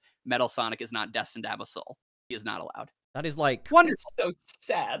to is Metal Sonic is not destined to have a soul. He is not allowed. That is like It's so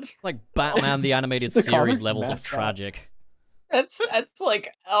sad. like Batman the animated The series comics levels of messed up. tragic. That's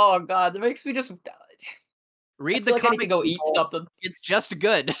like, oh god, that makes me just Read I the feel like I need comic. to go eat people. something. It's just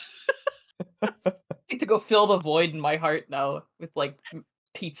good. I need to go fill the void in my heart now with like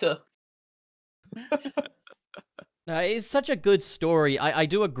pizza. No, it's such a good story. I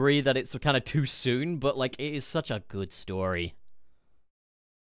do agree that it's kind of too soon, but like it is such a good story.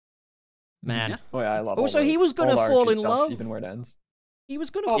 Man. Yeah. Oh yeah, I love. Also, all the, he was gonna all the fall Archie in stuff, love. even where it ends. He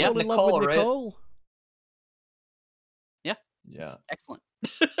was gonna Oh, fall with in love Nicole, with right? Nicole. Yeah. Yeah. Excellent.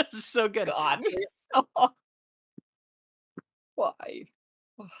 So good. God. Why?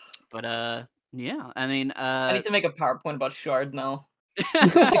 But yeah, I mean, I need to make a PowerPoint about Shard now.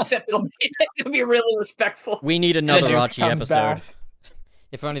 Except it'll be really respectful. We need another Duke Archie comes episode. back.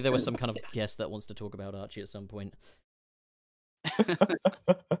 If only there was some kind of guest that wants to talk about Archie at some point. but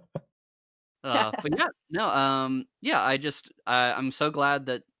yeah, no, yeah, I'm so glad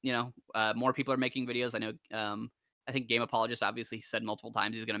that more people are making videos. I know, I I think Game Apologist obviously said multiple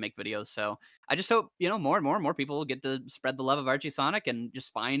times he's going to make videos. So I just hope, more and more people get to spread the love of Archie Sonic and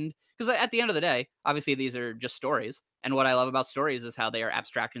just find, because at the end of the day, obviously these are just stories. And what I love about stories is how they are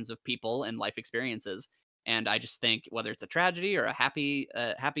abstractions of people and life experiences. And I just think whether it's a tragedy or a happy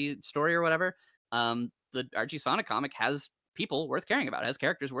story or whatever, the Archie Sonic comic has people worth caring about, has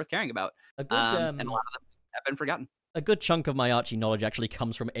characters worth caring about. A good, and a lot of them have been forgotten. A good chunk of my Archie knowledge actually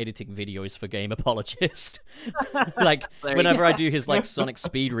comes from editing videos for Game Apologist. Like, whenever I do his, like, Sonic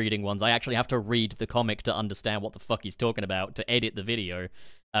speed reading ones, I actually have to read the comic to understand what the fuck he's talking about to edit the video.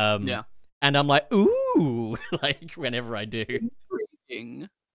 Yeah. And I'm like, ooh, like, whenever I do. Intriguing.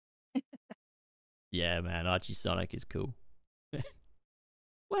 Yeah, man, Archie Sonic is cool.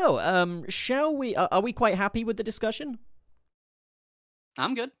 Well, shall we... Are we quite happy with the discussion?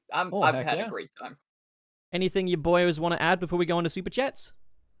 I'm good. I've had a great time. Anything you boys want to add before we go into Super Chats?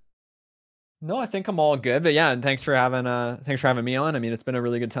 No, I think I'm all good. But yeah, and thanks for having me on. I mean, it's been a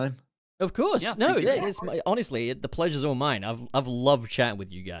really good time. Of course. Yeah, no, honestly, the pleasure's all mine. I've loved chatting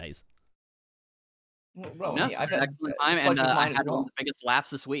with you guys. Well, no, I've had an excellent time, and I had one of the biggest laughs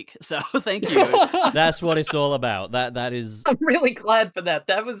this week. So thank you. That's what it's all about. That is. I'm really glad for that.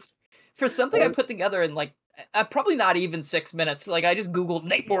 That was for something I put together in like probably not even 6 minutes. Like I just Googled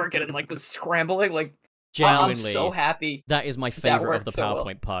Nate Morgan and like was scrambling. Like genuinely, I'm so happy. That is my favorite of the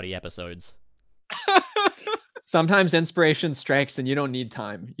PowerPoint party episodes. Sometimes inspiration strikes and you don't need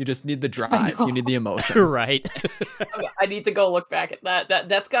time. You just need the drive. You need the emotion. Right. I need to go look back at that.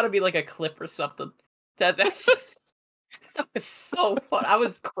 That's got to be like a clip or something. That was so fun. I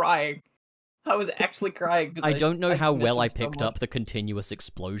was crying. I was actually crying. I don't know how well I picked up the continuous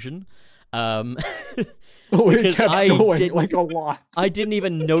explosion. It kept going like a lot. I didn't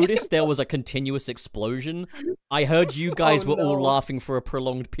even notice there was a continuous explosion. I heard you guys were all laughing for a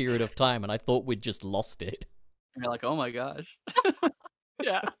prolonged period of time, and I thought we'd just lost it. You're like, oh my gosh.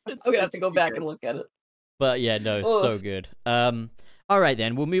 Yeah. I'm gonna have to go back and look at it. But yeah, no, so good. All right,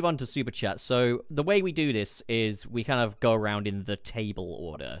 then, we'll move on to Super Chat. So the way we do this is we kind of go around in the table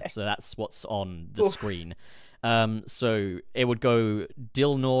order. So that's what's on the screen. So it would go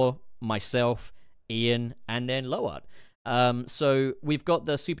Dilnor, myself, Ian, and then LowArt. So we've got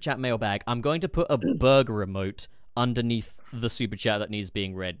the Super Chat mailbag. I'm going to put a burger emote underneath the Super Chat that needs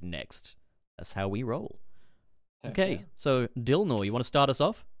being read next. That's how we roll. Okay, so Dilnor, you want to start us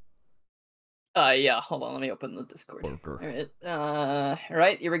off? Yeah, hold on, let me open the Discord.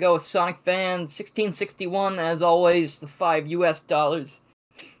 Alright, here we go. Sonic Fan 1661, as always, the $5 US.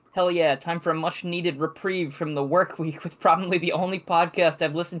 Hell yeah, time for a much-needed reprieve from the work week with probably the only podcast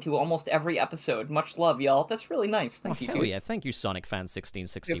I've listened to almost every episode. Much love, y'all. That's really nice. Thank you, hell dude. yeah, thank you, Sonic Fan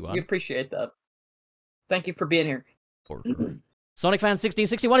 1661. We appreciate that. Thank you for being here. Sonic Fan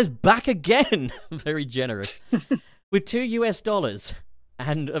 1661 is back again! Very generous. With $2 US.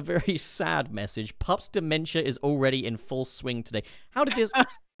 And a very sad message. Pup's dementia is already in full swing today. How did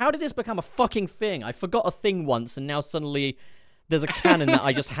this become a fucking thing? I forgot a thing once, and now suddenly there's a canon that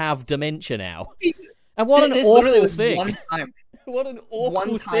I just have dementia now. And what an awful thing. One time. What an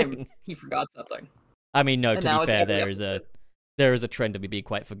awful thing. He forgot something. I mean, no, to be fair, there is a trend of me being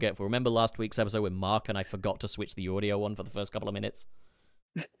quite forgetful. Remember last week's episode with Mark and I forgot to switch the audio on for the first couple of minutes?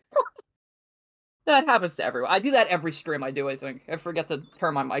 That happens to everyone. I do that every stream I do, I think. I forget to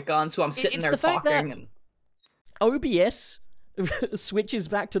turn my mic on, so I'm sitting there talking. And OBS switches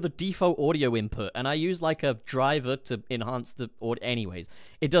back to the default audio input, and I use like a driver to enhance the audio. Anyways,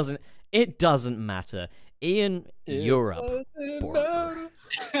 it doesn't matter. Ian, you're up.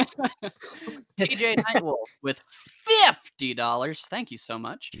 TJ Nightwolf with $50. Thank you so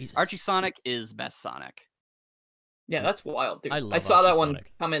much. Jesus. Archie Sonic is best Sonic. Yeah, that's wild, dude. I saw Archie that one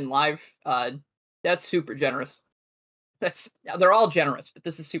Sonic. come in live. That's super generous. They're all generous, but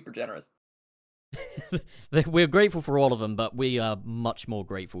this is super generous. We're grateful for all of them, but we are much more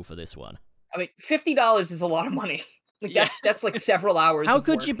grateful for this one. I mean, $50 is a lot of money. Like that's like several hours. How of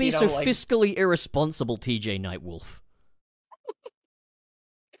could work, you be so fiscally irresponsible, TJ Nightwolf?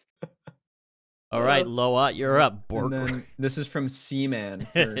 All right, LowArt, you're up. And then this is from Seaman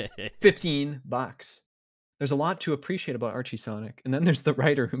for $15. There's a lot to appreciate about Archie Sonic. And then there's the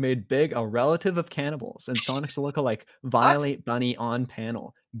writer who made Big a relative of cannibals and Sonic's lookalike Violate Bunny on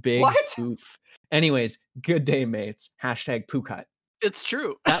panel. Big oof. Anyways, good day, mates. Hashtag Poocut. It's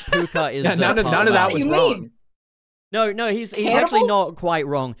true. That Poocut is... none of that was wrong. No, he's actually not quite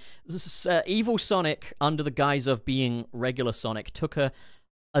wrong. Evil Sonic, under the guise of being regular Sonic, took a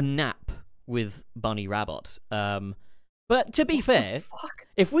nap with Bunny Rabbit. But to be fair,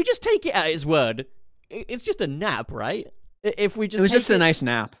 if we just take it at its word... It's just a nap, right? If we just it was just a nice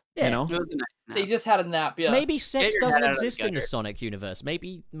nap, you know? It was a nice They just had a nap, yeah. Maybe sex your head doesn't out of the exist in the gutter. Sonic universe.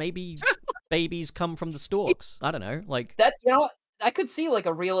 Maybe babies come from the storks. I don't know. Like That, you know, I could see like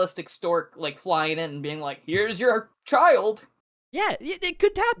a realistic stork like flying in and being like, "Here's your child." yeah, it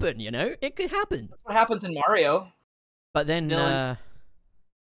could happen. You know, it could happen. That's what happens in Mario. But then, Dylan,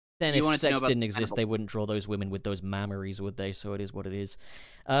 then you if wanted to know sex about didn't the exist, cannibal. they wouldn't draw those women with those mammaries, would they? So it is what it is.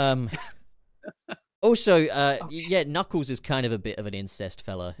 Also, yeah, Knuckles is kind of a bit of an incest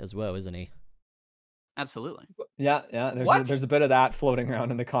fella as well, isn't he? Absolutely. Yeah. There's a bit of that floating around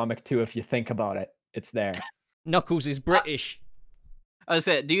in the comic too. If you think about it, it's there. Knuckles is British. I was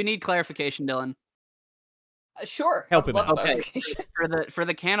saying, do you need clarification, Dylan? Sure. Help I would him out. love Okay. clarification. For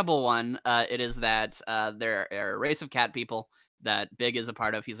the cannibal one, it is that there are a race of cat people that Big is a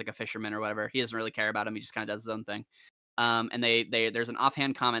part of. He's like a fisherman or whatever. He doesn't really care about him. He just kind of does his own thing. And they there's an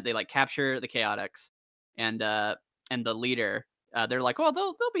offhand comment. They like capture the Chaotix, and the leader. They're like, well,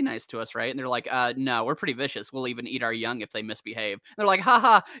 they'll be nice to us, right? And they're like, no, we're pretty vicious. We'll even eat our young if they misbehave. And they're like,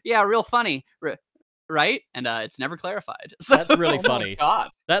 haha, yeah, real funny, right? And it's never clarified. So That's really Oh funny. my god.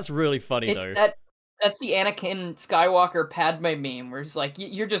 That's really funny It's though. that's the Anakin Skywalker Padme meme where he's like,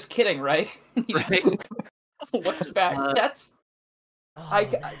 "You're just kidding, right?" And he just Right. looks back. That's Oh,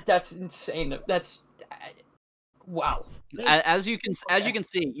 man. that's insane. Wow. as you can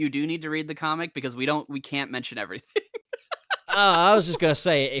see, you do need to read the comic because we can't mention everything. I was just gonna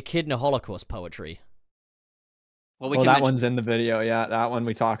say Echidna Holocaust poetry. Well, we Well, can that mention one's in the video. Yeah, that one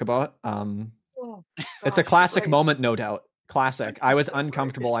we talk about. Oh, It's a gosh, classic right. moment, no doubt. Classic. I was so great,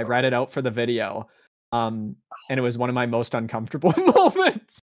 uncomfortable. it's I so read it out for the video. And it was one of my most uncomfortable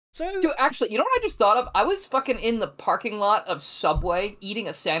moments. So Dude, actually, you know what I just thought of? I was fucking in the parking lot of Subway eating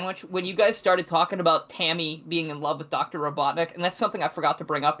a sandwich when you guys started talking about Tammy being in love with Dr. Robotnik, and that's something I forgot to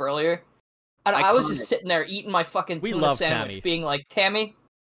bring up earlier. And I was just Iconic. sitting there eating my fucking We tuna love sandwich, Tammy. being like, Tammy,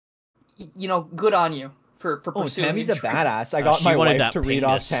 you know, good on you for Oh, pursuing Tammy's your a dreams. badass. I got she my wanted wife that to read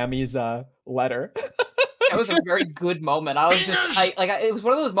off penis. Tammy's letter. That was a very good moment. I was just, it was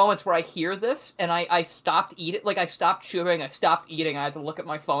one of those moments where I hear this and I stopped eating, like I stopped chewing, I stopped eating, I had to look at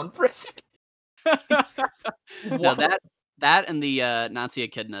my phone for a second. No, Wow. that and the Nazi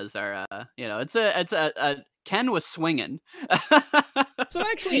echidnas are it's a Ken was swinging. So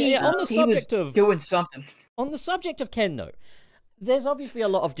actually, on the He was subject of doing something. Ken, though, there's obviously a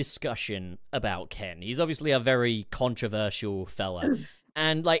lot of discussion about Ken. He's obviously a very controversial fella.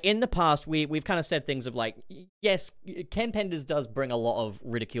 And, like, in the past, we've kind of said things of, like, yes, Ken Penders does bring a lot of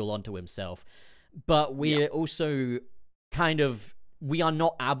ridicule onto himself, but we're also kind of, we are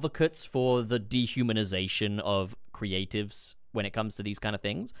not advocates for the dehumanization of creatives when it comes to these kind of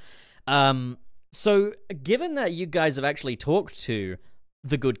things. So, given that you guys have actually talked to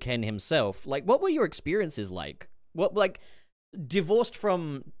the good Ken himself, like, what were your experiences like? What, like, divorced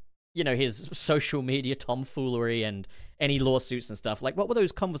from, you know, his social media tomfoolery and any lawsuits and stuff, like, what were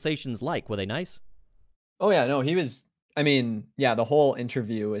those conversations like? Were they nice? Oh yeah, no, he was. I mean, yeah, the whole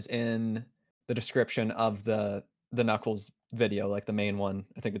interview is in the description of the Knuckles video, like the main one.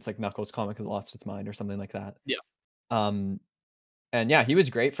 I think it's like Knuckles comic that lost its mind or something like that. Yeah. And yeah, he was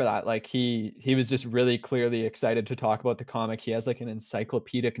great for that. Like he was just really clearly excited to talk about the comic. He has like an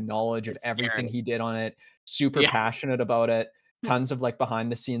encyclopedic knowledge of It's everything scary. he did on it. Super Yeah. passionate about it. Tons of like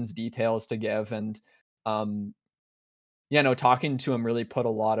behind the scenes details to give. And yeah, no, talking to him really put a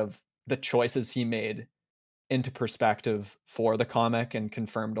lot of the choices he made into perspective for the comic and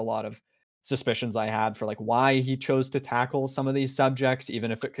confirmed a lot of suspicions I had for like why he chose to tackle some of these subjects,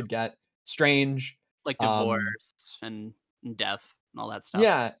 even if it could get strange. Like divorce and death and all that stuff.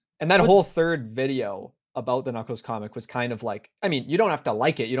 Yeah, and that whole third video about the Knuckles comic was kind of like, I mean, you don't have to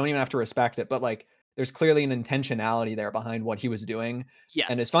like it, you don't even have to respect it, but like there's clearly an intentionality there behind what he was doing. Yes.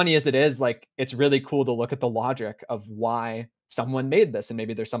 And as funny as it is, like it's really cool to look at the logic of why someone made this, and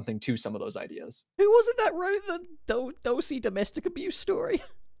maybe there's something to some of those ideas. Who was it that wrote the Dosey domestic abuse story?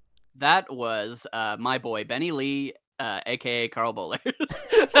 That was my boy Benny Lee, aka Carl Bowlers.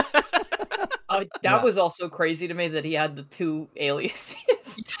 That was also crazy to me that he had the two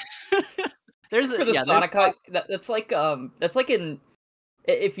aliases. There's For the Sonic, that's like in,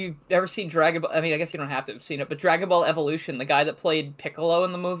 if you've ever seen Dragon Ball, I mean, I guess you don't have to have seen it, but Dragon Ball Evolution, the guy that played Piccolo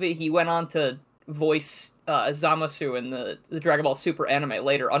in the movie, he went on to voice Zamasu in the Dragon Ball Super anime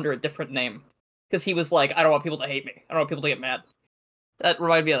later under a different name. Because he was like, I don't want people to hate me. I don't want people to get mad. That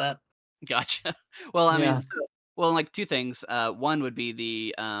reminded me of that. Gotcha. Well, I Yeah. mean, like two things. One would be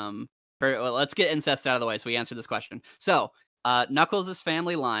the well, let's get incest out of the way so we answer this question. So, Knuckles'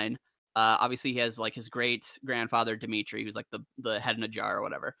 family line, obviously he has like his great grandfather Dimitri, who's like the head in a jar or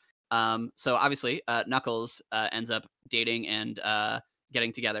whatever. So obviously, Knuckles ends up dating and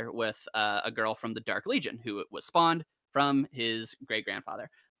getting together with a girl from the Dark Legion who was spawned from his great-grandfather.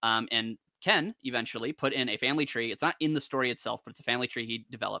 And Ken eventually put in a family tree. It's not in the story itself, but it's a family tree he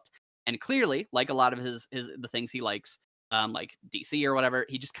developed. And clearly, like a lot of the things he likes, like DC or whatever,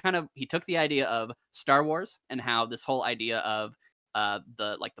 he took the idea of Star Wars and how this whole idea of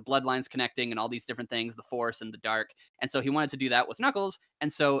the bloodlines connecting and all these different things, the Force and the Dark. And so he wanted to do that with Knuckles.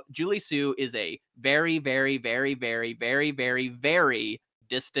 And so Julie Sue is a very, very, very, very, very, very, very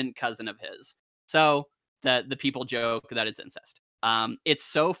distant cousin of his. So the people joke that it's incest. It's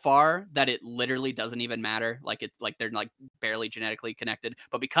so far that it literally doesn't even matter. Like it's like they're like barely genetically connected,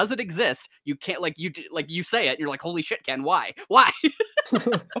 but because it exists, you can't you say it. And you're like, holy shit, Ken, why?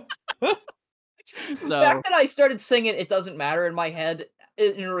 The fact that I started singing "It Doesn't Matter" in my head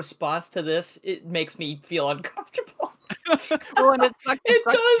in response to this, it makes me feel uncomfortable. Well, and it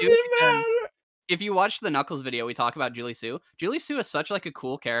doesn't matter. If you watch the Knuckles video, we talk about Julie Sue. Julie Sue is such like a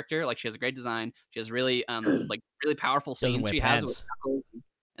cool character. Like she has a great design. She has really really powerful scenes she has with Knuckles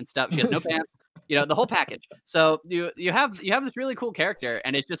and stuff. She has no pants. You know, the whole package. So you have this really cool character,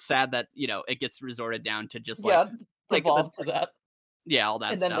 and it's just sad that it gets resorted down to just evolve to that. Yeah, all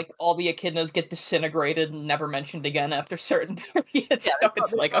that and stuff. then like all the echidnas get disintegrated and never mentioned again after certain periods. So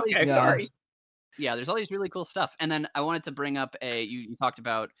it's like, okay, sorry. Yeah, there's all these really cool stuff. And then I wanted to bring up you talked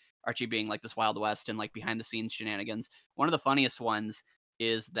about Archie being like this Wild West and like behind the scenes shenanigans. One of the funniest ones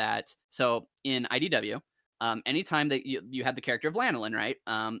is that so in IDW, anytime that you had the character of Lanolin, right?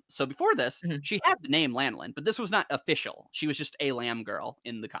 So before this, she had the name Lanolin, but this was not official. She was just a lamb girl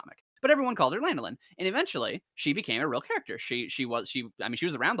in the comic. But everyone called her Lanolin, and eventually she became a real character. She was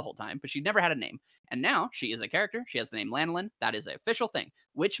around the whole time, but she never had a name. And now she is a character. She has the name Lanolin. That is an official thing,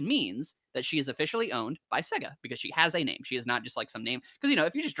 which means that she is officially owned by Sega because she has a name. She is not just like some name. Because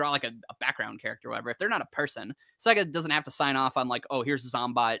if you just draw like a background character or whatever, if they're not a person, Sega doesn't have to sign off on like, oh, here's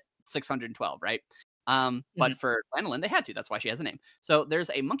Zombot 612, right? But for Lanolin, they had to. That's why she has a name. So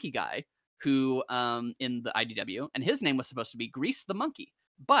there's a monkey guy who in the IDW, and his name was supposed to be Grease the Monkey,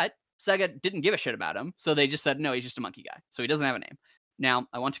 but Sega didn't give a shit about him, so they just said, no, he's just a monkey guy, so he doesn't have a name. Now,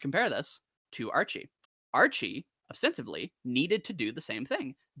 I want to compare this to Archie. Archie, ostensibly, needed to do the same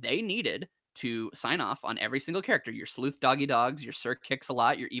thing. They needed to sign off on every single character, your Sleuth Doggy Dogs, your Sir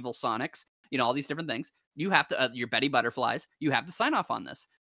Kix-a-Lot, your Evil Sonics, all these different things. You have to, your Betty Butterflies, you have to sign off on this.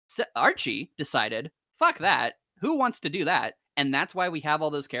 So Archie decided, fuck that, who wants to do that? And that's why we have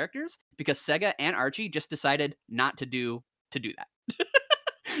all those characters, because Sega and Archie just decided not to do that.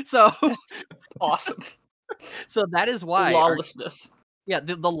 So that's awesome. So that is why lawlessness.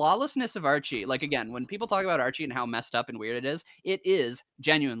 The lawlessness of Archie. Like again, when people talk about Archie and how messed up and weird it is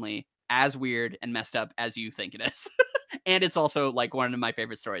genuinely as weird and messed up as you think it is. And it's also like one of my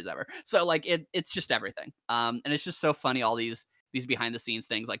favorite stories ever. So like it's just everything. And it's just so funny, all these behind the scenes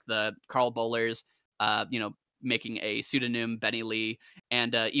things, like the Carl Bowlers, making a pseudonym Benny Lee,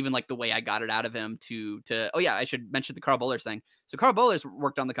 and even like the way I got it out of him to oh yeah, I should mention the Carl Bowlers thing. So Carl Bowlers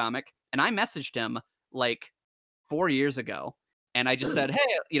worked on the comic, and I messaged him like 4 years ago, and I just said,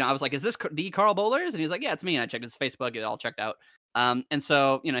 hey, I was like, is this the Carl Bowlers? And he's like, yeah, it's me. And I checked his Facebook, it all checked out. And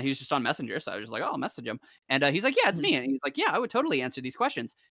so he was just on Messenger, so I was just like, oh, I'll message him, and he's like, yeah, it's me. And he's like, yeah, I would totally answer these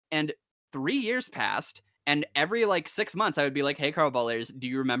questions. And 3 years passed. And every like 6 months, I would be like, hey, Carl Bowlers, do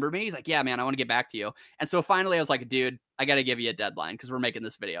you remember me? He's like, yeah, man, I want to get back to you. And so finally, I was like, dude, I got to give you a deadline because we're making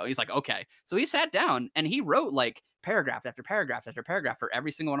this video. He's like, okay. So he sat down and he wrote like paragraph after paragraph after paragraph for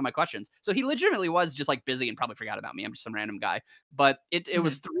every single one of my questions. So he legitimately was just like busy and probably forgot about me. I'm just some random guy. But it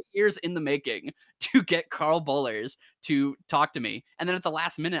was 3 years in the making to get Carl Bowlers to talk to me. And then at the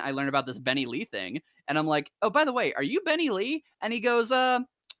last minute, I learned about this Benny Lee thing. And I'm like, oh, by the way, are you Benny Lee? And he goes,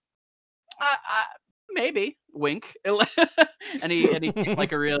 maybe, wink. and he made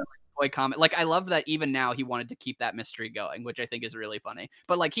like a real boy comment. Like I love that even now he wanted to keep that mystery going, which I think is really funny.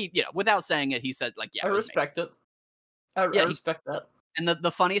 But like he, without saying it, he said like, yeah, I respect it. I respect that. And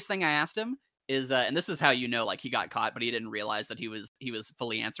the funniest thing I asked him is, and this is how like he got caught, but he didn't realize that he was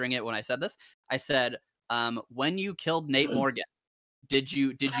fully answering it when I said this. I said, when you killed Nate Morgan, did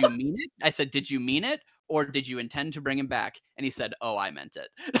you mean it? I said, did you mean it? Or did you intend to bring him back? And he said, oh, I meant it.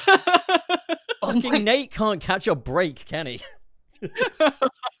 Fucking Nate can't catch a break, can he?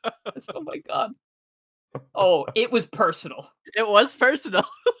 Oh my god. Oh, it was personal. It was personal.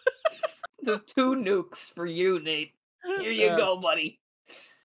 There's 2 nukes for you, Nate. Here you go, buddy.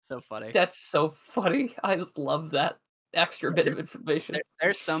 So funny. That's so funny. I love that extra bit of information.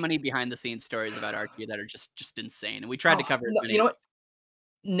 There's so many behind the scenes stories about Archie that are just insane. And we tried to cover as many. You know what?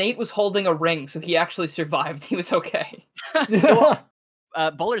 Nate was holding a ring, so he actually survived. He was okay.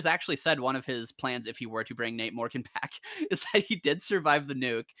 Bowler's actually said one of his plans, if he were to bring Nate Morgan back, is that he did survive the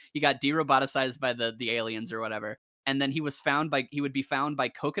nuke. He got de-roboticized by the aliens or whatever, and then he would be found by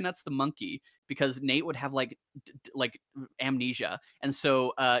Coconuts the monkey, because Nate would have like amnesia, and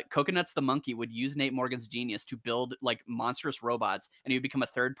so Coconuts the monkey would use Nate Morgan's genius to build like monstrous robots, and he would become a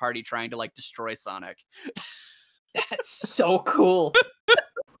third party trying to like destroy Sonic. That's so cool.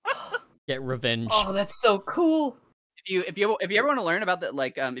 Get revenge. Oh, that's so cool. If you ever want to learn about that,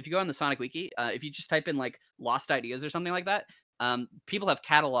 like if you go on the Sonic Wiki, if you just type in like lost ideas or something like that, people have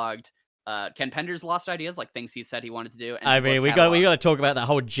cataloged Ken Pender's lost ideas, like things he said he wanted to do. And I mean, we got to talk about that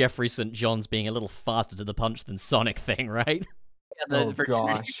whole Jeffrey St. John's being a little faster to the punch than Sonic thing, right? Yeah, Oh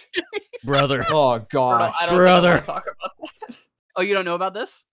gosh, Brother. oh gosh, I don't Brother. think I want to talk about that. Oh, you don't know about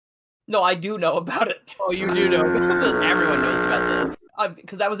this? No, I do know about it. Oh, you do know about this. Everyone knows about this.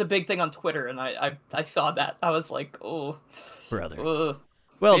 Because that was a big thing on Twitter, and I saw that. I was like, oh, Brother. ugh.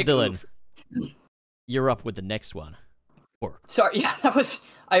 Well, Big Dylan, oof. you're up with the next one. Work. Sorry, yeah, that was.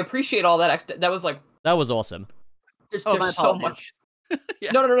 I appreciate all that. That was like, That was awesome. there's Oh, my so apologies. much.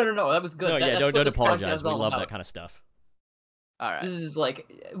 Yeah. No, that was good. No, That's what don't this podcast apologize. is We all love about. that kind of stuff. All right. This is like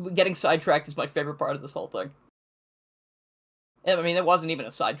getting sidetracked is my favorite part of this whole thing. I mean, it wasn't even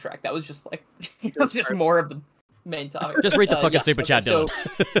a sidetrack. That was just like it was just more of the main topic. Just read the fucking yes, super okay, chat, so-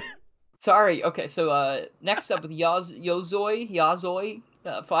 Dylan. Sorry. Okay, so next up with Yazoi,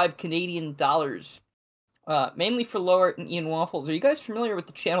 5 Canadian dollars. Mainly for LowArt and Ian Waffles. Are you guys familiar with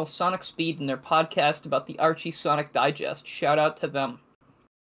the channel Sonic Speed and their podcast about the Archie Sonic Digest? Shout out to them.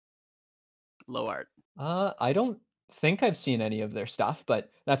 LowArt. I don't think I've seen any of their stuff,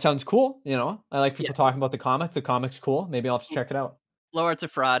 but that sounds cool. You know, I like people talking about the comic. The comic's cool. Maybe I'll have to check it out. LowArt's a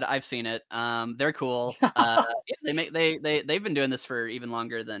fraud. I've seen it. They're cool. They've been doing this for even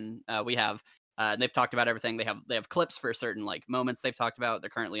longer than we have. They've talked about everything. They have clips for certain like moments they've talked about. They're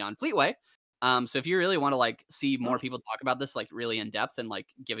currently on Fleetway. So if you really want to like see more people talk about this like really in depth and like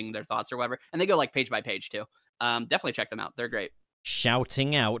giving their thoughts or whatever, and they go like page by page too. Definitely check them out. They're great.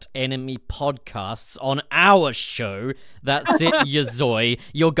 Shouting out enemy podcasts on our show. That's it, Yazoi.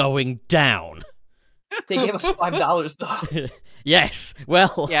 You're going down. They gave us $5 though. Yes.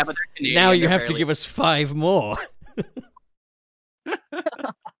 Well, Yeah, but they're Canadian. now you they're have to fairly- give us 5 more.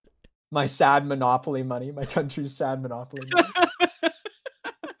 My sad monopoly money, my country's sad monopoly money.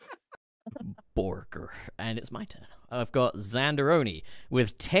 Borger. And it's my turn. I've got Zanderoni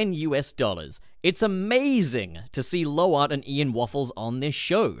with $10. It's amazing to see LowArt and Ian Waffles on this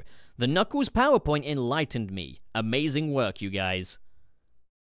show. The Knuckles PowerPoint enlightened me. Amazing work, you guys.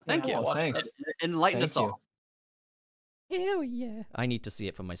 Thank Yeah, you. well, thanks. Enlighten us Thank you. all. Hell yeah. I need to see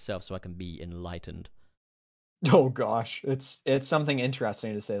it for myself so I can be enlightened. Oh gosh, it's something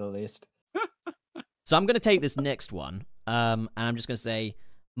interesting to say the least. So I'm going to take this next one, and I'm just going to say,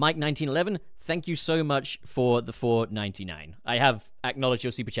 Mike1911, thank you so much for the $4.99. I have acknowledged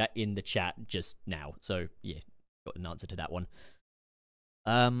your super chat in the chat just now, so yeah, got an answer to that one.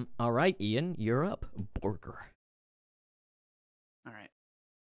 All right, Ian, you're up. Borger. All right.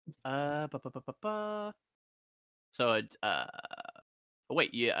 So it's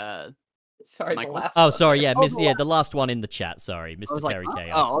wait, you Sorry, Michael? the last. Oh, one. sorry, yeah, Oh, yeah, the last one in the chat. Sorry, I Mr. was like, Terry oh,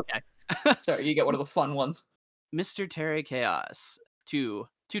 Chaos. oh, okay. Sorry, you get one of the fun ones. Mr. Terry Chaos, $2.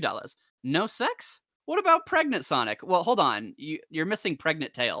 No sex? What about pregnant Sonic? Well, hold on. You're missing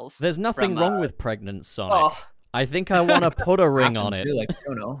pregnant Tails. There's nothing from, wrong with pregnant Sonic. Oh, I think I want to put a ring on Happens it. too, like, I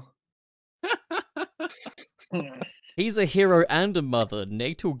don't know. He's a hero and a mother.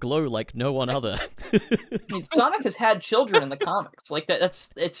 Nate will glow like no one other. I mean, Sonic has had children in the comics. Like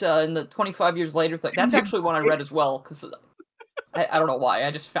it's in the 25 years later thing. That's actually one I read as well because I don't know why.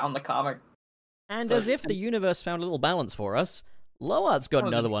 I just found the comic. And as if the universe found a little balance for us, LowArt's got That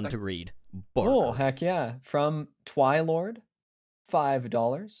was another one to interesting. read. Oh, Borger. heck yeah. From Twilord,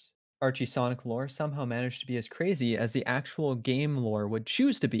 $5. Archie Sonic lore somehow managed to be as crazy as the actual game lore would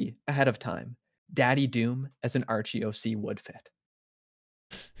choose to be ahead of time. Daddy Doom as an Archie OC would fit.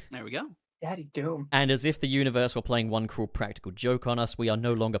 There we go. Daddy Doom. And as if the universe were playing one cruel practical joke on us, we are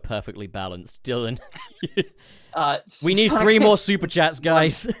no longer perfectly balanced. Dylan, we need Sonic 3 more is- super chats,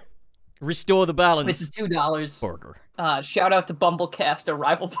 guys. Restore the It's balance. $2. Borger. Shout out to Bumblecast, a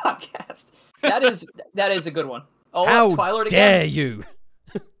rival podcast. That is a good one. Oh, How Twilord dare again. you?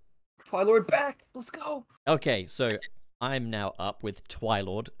 Twilord back. Let's go. Okay, so I'm now up with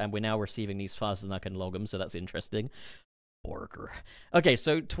Twilord, and we're now receiving these faster than I can log them, so that's interesting. Borger. Okay,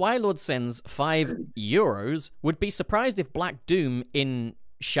 so Twilord sends €5. Would be surprised if Black Doom in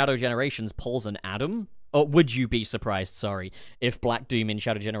Shadow Generations pulls an Adam? Or would you be surprised, sorry, if Black Doom in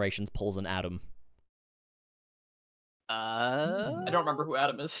Shadow Generations pulls an Adam? I don't remember who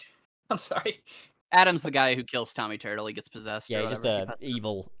Adam is. I'm sorry. Adam's the guy who kills Tommy Turtle. He gets possessed. Yeah, or just whatever. a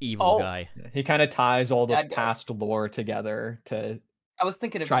evil Oh. guy. He kind of ties all the Bad guy. past lore together to I was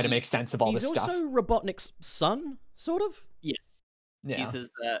thinking of try to Eve. make sense of all He's this also stuff. Robotnik's son, sort of. Yes. Yeah. He's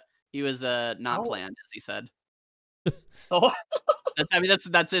his. He was not Oh. planned, as he said. Oh,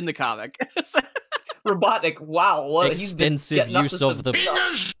 That's in the comic. Robotnik. Wow. What, he's been Extensive getting up to use of some the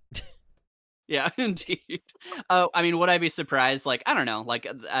stuff. Yeah, indeed. Oh, I mean, would I be surprised? Like, I don't know. Like,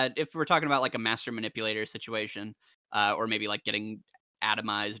 if we're talking about like a master manipulator situation, or maybe like getting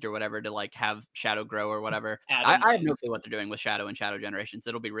atomized or whatever to like have Shadow grow or whatever. I have no clue what they're doing with Shadow and Shadow Generations.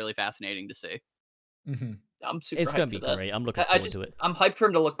 It'll be really fascinating to see. Mm-hmm. I'm super It's hyped gonna for be that. great. I'm looking forward to it. I'm hyped for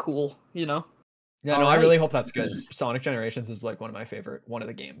him to look cool, you know? Yeah, no, I Alright. really hope that's good. Sonic Generations is like one of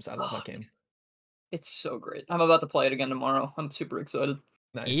the games. I love that game. It's so great. I'm about to play it again tomorrow. I'm super excited.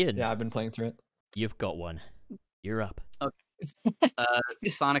 Nice. Ian. Yeah, I've been playing through it. You've got one. You're up.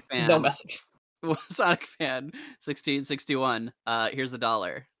 Sonic fan. No message. Sonic fan 1661. Here's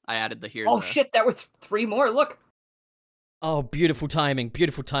 $1. I added the here's. Oh shit, there were 3 more. Look. Oh, beautiful timing,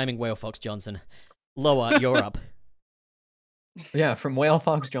 Whale Fox Johnson. LowArt, you're up. Yeah, from Whale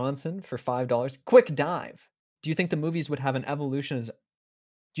Fox Johnson for $5. Quick dive. Do you think the movies would have an evolution as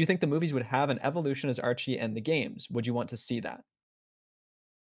Archie and the games? Would you want to see that?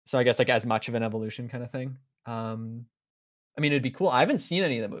 So I guess like as much of an evolution kind of thing. I mean, it'd be cool. I haven't seen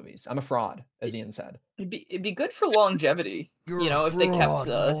any of the movies. I'm a fraud, as Ian said. It'd be good for longevity. You know, if they kept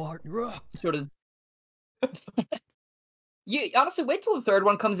sort of. You honestly wait till the 3rd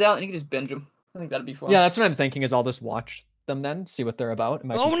one comes out and you can just binge them. I think that'd be fun. Yeah, that's what I'm thinking. Is I'll just watch them then, see what they're about. It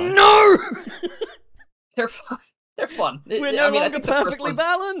might be fun. No! They're fun. They're fun. We're no I longer think the first perfectly one's-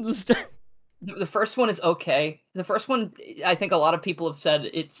 balanced. The first one is okay. The first one, I think a lot of people have said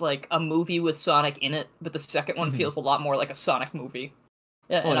it's like a movie with Sonic in it, but the second one feels a lot more like a Sonic movie.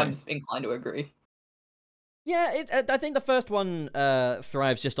 Yeah, and nice. I'm inclined to agree. Yeah, I think the first one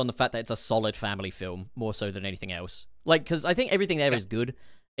thrives just on the fact that it's a solid family film, more so than anything else. Like, because I think everything there is good.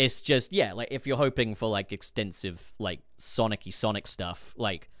 It's just, yeah, like, if you're hoping for, like, extensive, like, Sonic-y Sonic stuff,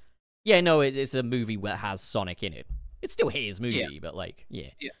 like, yeah, no, it's a movie that has Sonic in it. It's still his movie, but, like, yeah.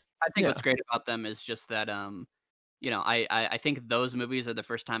 I think what's great about them is just that, you know, I think those movies are the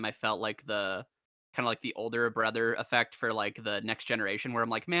first time I felt like the kind of like the older brother effect for like the next generation, where I'm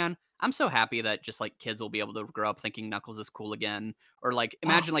like, man, I'm so happy that just like kids will be able to grow up thinking Knuckles is cool again, or like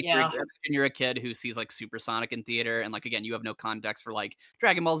imagine you're a kid who sees like Super Sonic in theater, and like again you have no context for like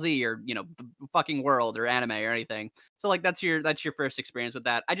Dragon Ball Z or you know the fucking world or anime or anything. So like that's your first experience with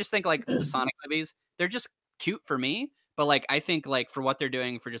that. I just think like the Sonic movies, they're just cute for me. But like I think like for what they're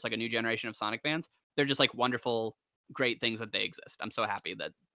doing for just like a new generation of Sonic fans, they're just like wonderful, great things that they exist. I'm so happy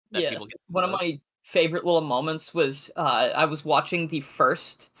that people get one of my favorite little moments was I was watching the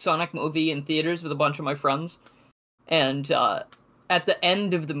first Sonic movie in theaters with a bunch of my friends, and at the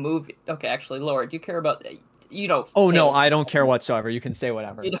end of the movie, okay, actually, Laura, do you care about Oh no, I don't care whatsoever. You can say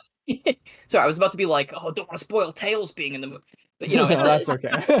whatever. Sorry, I was about to be like, oh, don't want to spoil Tails being in the movie. But, you know, no, that's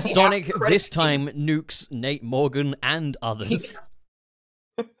okay. Sonic this time nukes Nate Morgan and others.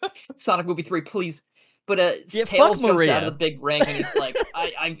 Sonic movie 3, please. But Yeah, Tails fuck jumps Maria. out of the big ring and he's like,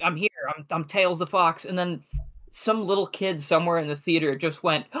 I'm here. I'm Tails the Fox. And then some little kid somewhere in the theater just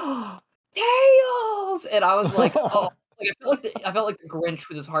went, oh, Tails! And I was like, oh, like, I felt like the Grinch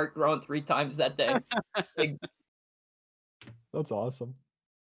with his heart growing 3 times that day. Like, That's awesome.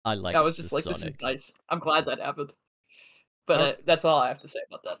 I like. I was just like, Sonic. this is nice. I'm glad that happened. But that's all I have to say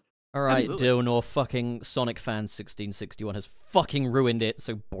about that. All right, Absolutely. Dilnor fucking Sonic fan 1661 has fucking ruined it.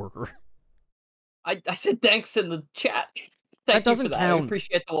 So Borger. I said thanks in the chat. That Thank you doesn't for that. count. I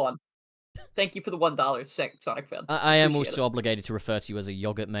appreciate the one. Thank you for the $1, Sonic fan. I am Appreciate also obligated to refer to you as a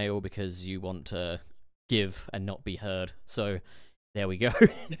yogurt male because you want to give and not be heard. So there we go.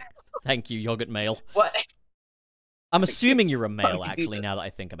 Thank you, yogurt male. What? I'm assuming you're a Why male, would you do actually, that? now that I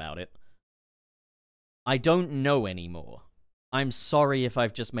think about it. I don't know anymore. I'm sorry if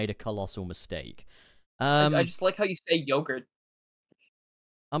I've just made a colossal mistake. I just like how you say yogurt.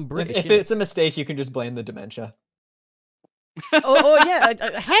 I'm British. If innit? it's a mistake, you can just blame the dementia. oh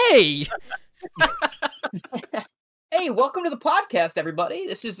yeah. Hey. Hey, welcome to the podcast, everybody.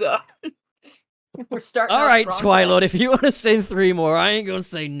 This is we're starting. All out right, strong. Skylord. If you want to say 3 more, I ain't gonna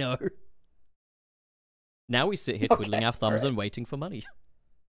say no. Now we sit here twiddling Okay, our thumbs alright. and waiting for money.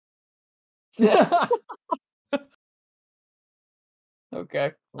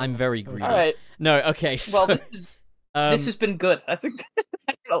 Okay. I'm very greedy. All right. No, okay. So, Well, this has been good. I think I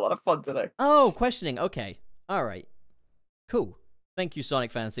had a lot of fun today. Oh, questioning. Okay. All right. Cool. Thank you,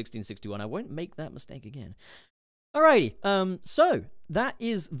 Sonic fan 1661. I won't make that mistake again. Alrighty, so that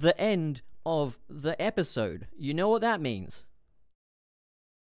is the end of the episode. You know what that means?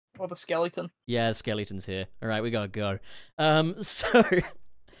 Well, the skeleton. Yeah, skeleton's here. Alright, we gotta go.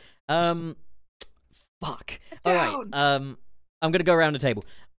 Fuck. Alright, I'm gonna go around the table.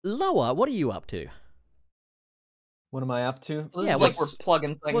 Loa, what are you up to? What am I up to? This Yeah, is like what's- we're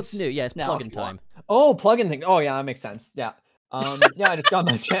plugging things. What's new? Yeah, it's now, plug-in if you want. time. Oh, plugin thing. Oh yeah, that makes sense. Yeah. Yeah, I just got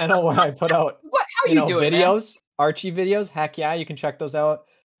my channel where I put out What? How you doing, man? videos, Archie videos. Heck yeah, you can check those out.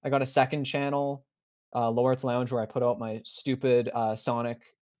 I got a second channel, LowArt's Lounge, where I put out my stupid Sonic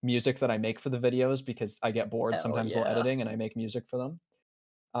music that I make for the videos because I get bored Hell sometimes while yeah. editing and I make music for them.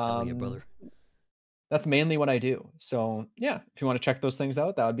 Hell yeah, brother. That's mainly what I do. So yeah, if you want to check those things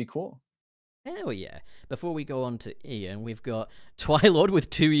out, that would be cool. Hell yeah. Before we go on to Ian, we've got Twilord with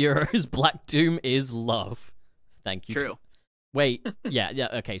 €2. Black Doom is love. Thank you. True. Wait, yeah,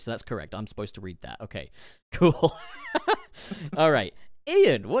 okay, so that's correct. I'm supposed to read that. Okay, cool. All right.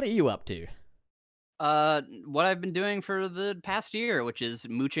 Ian, what are you up to? What I've been doing for the past year, which is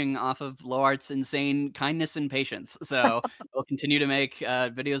mooching off of LowArt's insane kindness and patience. So we'll continue to make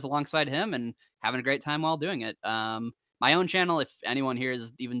videos alongside him and having a great time while doing it. My own channel, if anyone here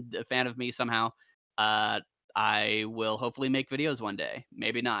is even a fan of me somehow, I will hopefully make videos one day.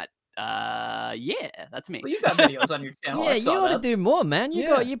 Maybe not. Yeah, that's me. Well, you got videos on your channel. Yeah, I you saw ought to that. do more, man.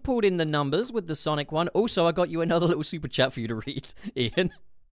 Yeah. You pulled in the numbers with the Sonic one. Also, I got you another little super chat for you to read, Ian.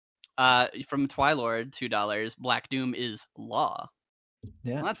 From Twilord, $2. Black Doom is law.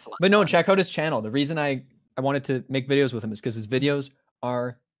 Yeah. Well, that's But no, fun. check out his channel. The reason I wanted to make videos with him is because his videos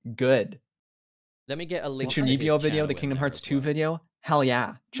are good. Let me get a The link to his Chunibyo video, channel the in Kingdom there Hearts as 2 well. video, hell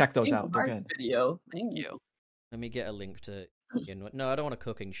yeah. Check those out. They're Kingdom good. Hearts video. Thank you. Let me get a link to Ian. No, I don't want a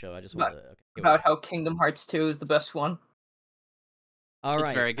cooking show. I just About- want to... Okay, here we About go. how Kingdom Hearts 2 is the best one. All It's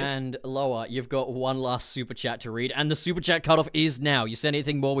right, very good. and Loa, you've got one last super chat to read, and the super chat cutoff is now. You send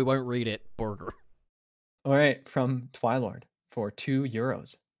anything more, we won't read it. Burger. All right, from Twilord for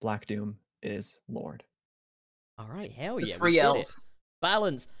 €2. Black Doom is Lord. All right, hell The yeah. we three did it. L's.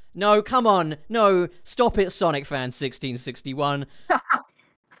 Balance. No, come on. No, stop it, Sonic Fan 1661.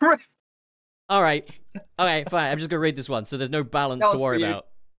 All right. Okay, fine. I'm just going to read this one, so there's no balance That to was worry for you. about.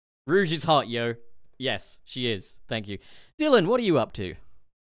 Rouge is hot, yo. Yes, she is. Thank you. Dylan, what are you up to?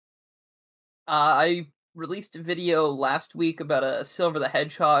 I released a video last week about a Silver the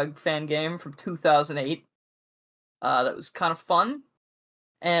Hedgehog fan game from 2008. That was kind of fun.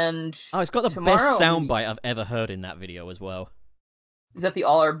 And Oh, it's got the tomorrow best we- soundbite I've ever heard in that video as well. is that the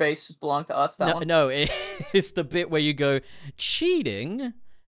All Our Bases Belong to Us? That No, one? no, it's the bit where you go, cheating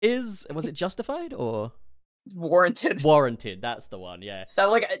is... Was it justified or... It's warranted. Warranted, that's the one, yeah.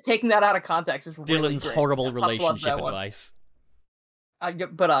 That taking that out of context is really Dylan's great. horrible I love relationship that one. advice. I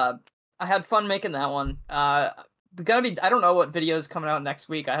had fun making that one. I don't know what video is coming out next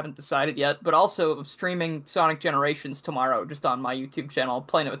week. I haven't decided yet. But also, I'm streaming Sonic Generations tomorrow, just on my YouTube channel,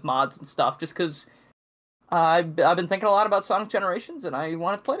 playing it with mods and stuff. Just because I've been thinking a lot about Sonic Generations, and I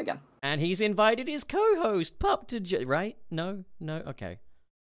wanted to play it again. And he's invited his co-host, Pup, to... Right? No? Okay.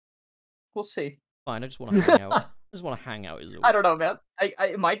 We'll see. Fine, I just want to hang out. I just want to hang out is all. I don't know, man.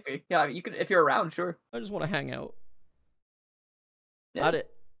 It might be. Yeah, you could if you're around, sure. I just want to hang out. Yeah.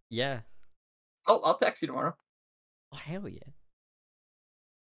 Yeah. I'll text you tomorrow. Oh, hell yeah.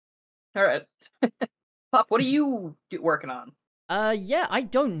 All right. Pop, what are you working on? Yeah, I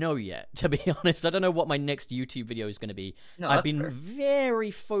don't know yet, to be honest. I don't know what my next YouTube video is going to be. No, I've that's been fair. very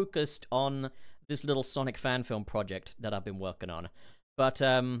focused on this little Sonic fan film project that I've been working on. But,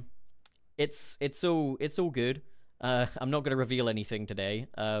 it's all good. I'm not going to reveal anything today,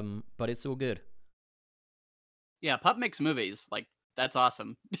 but it's all good. Yeah, Pup makes movies. Like, that's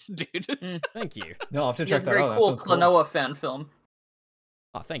awesome, dude. Thank you. No, I'll have to He check has a that very out. That cool sounds cool. Klonoa fan film.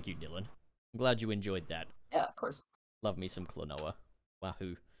 Oh, thank you, Dylan. I'm glad you enjoyed that. Yeah, of course. Love me some Klonoa.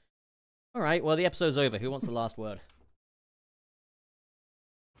 Wahoo. Alright, well, the episode's over. Who wants the last word?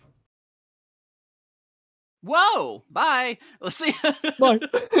 Whoa! Bye. Let's see. Bye.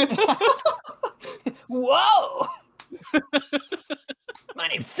 Whoa! My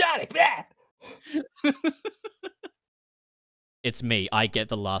name's Sonic. Blah! It's me. I get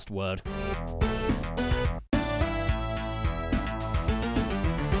the last word.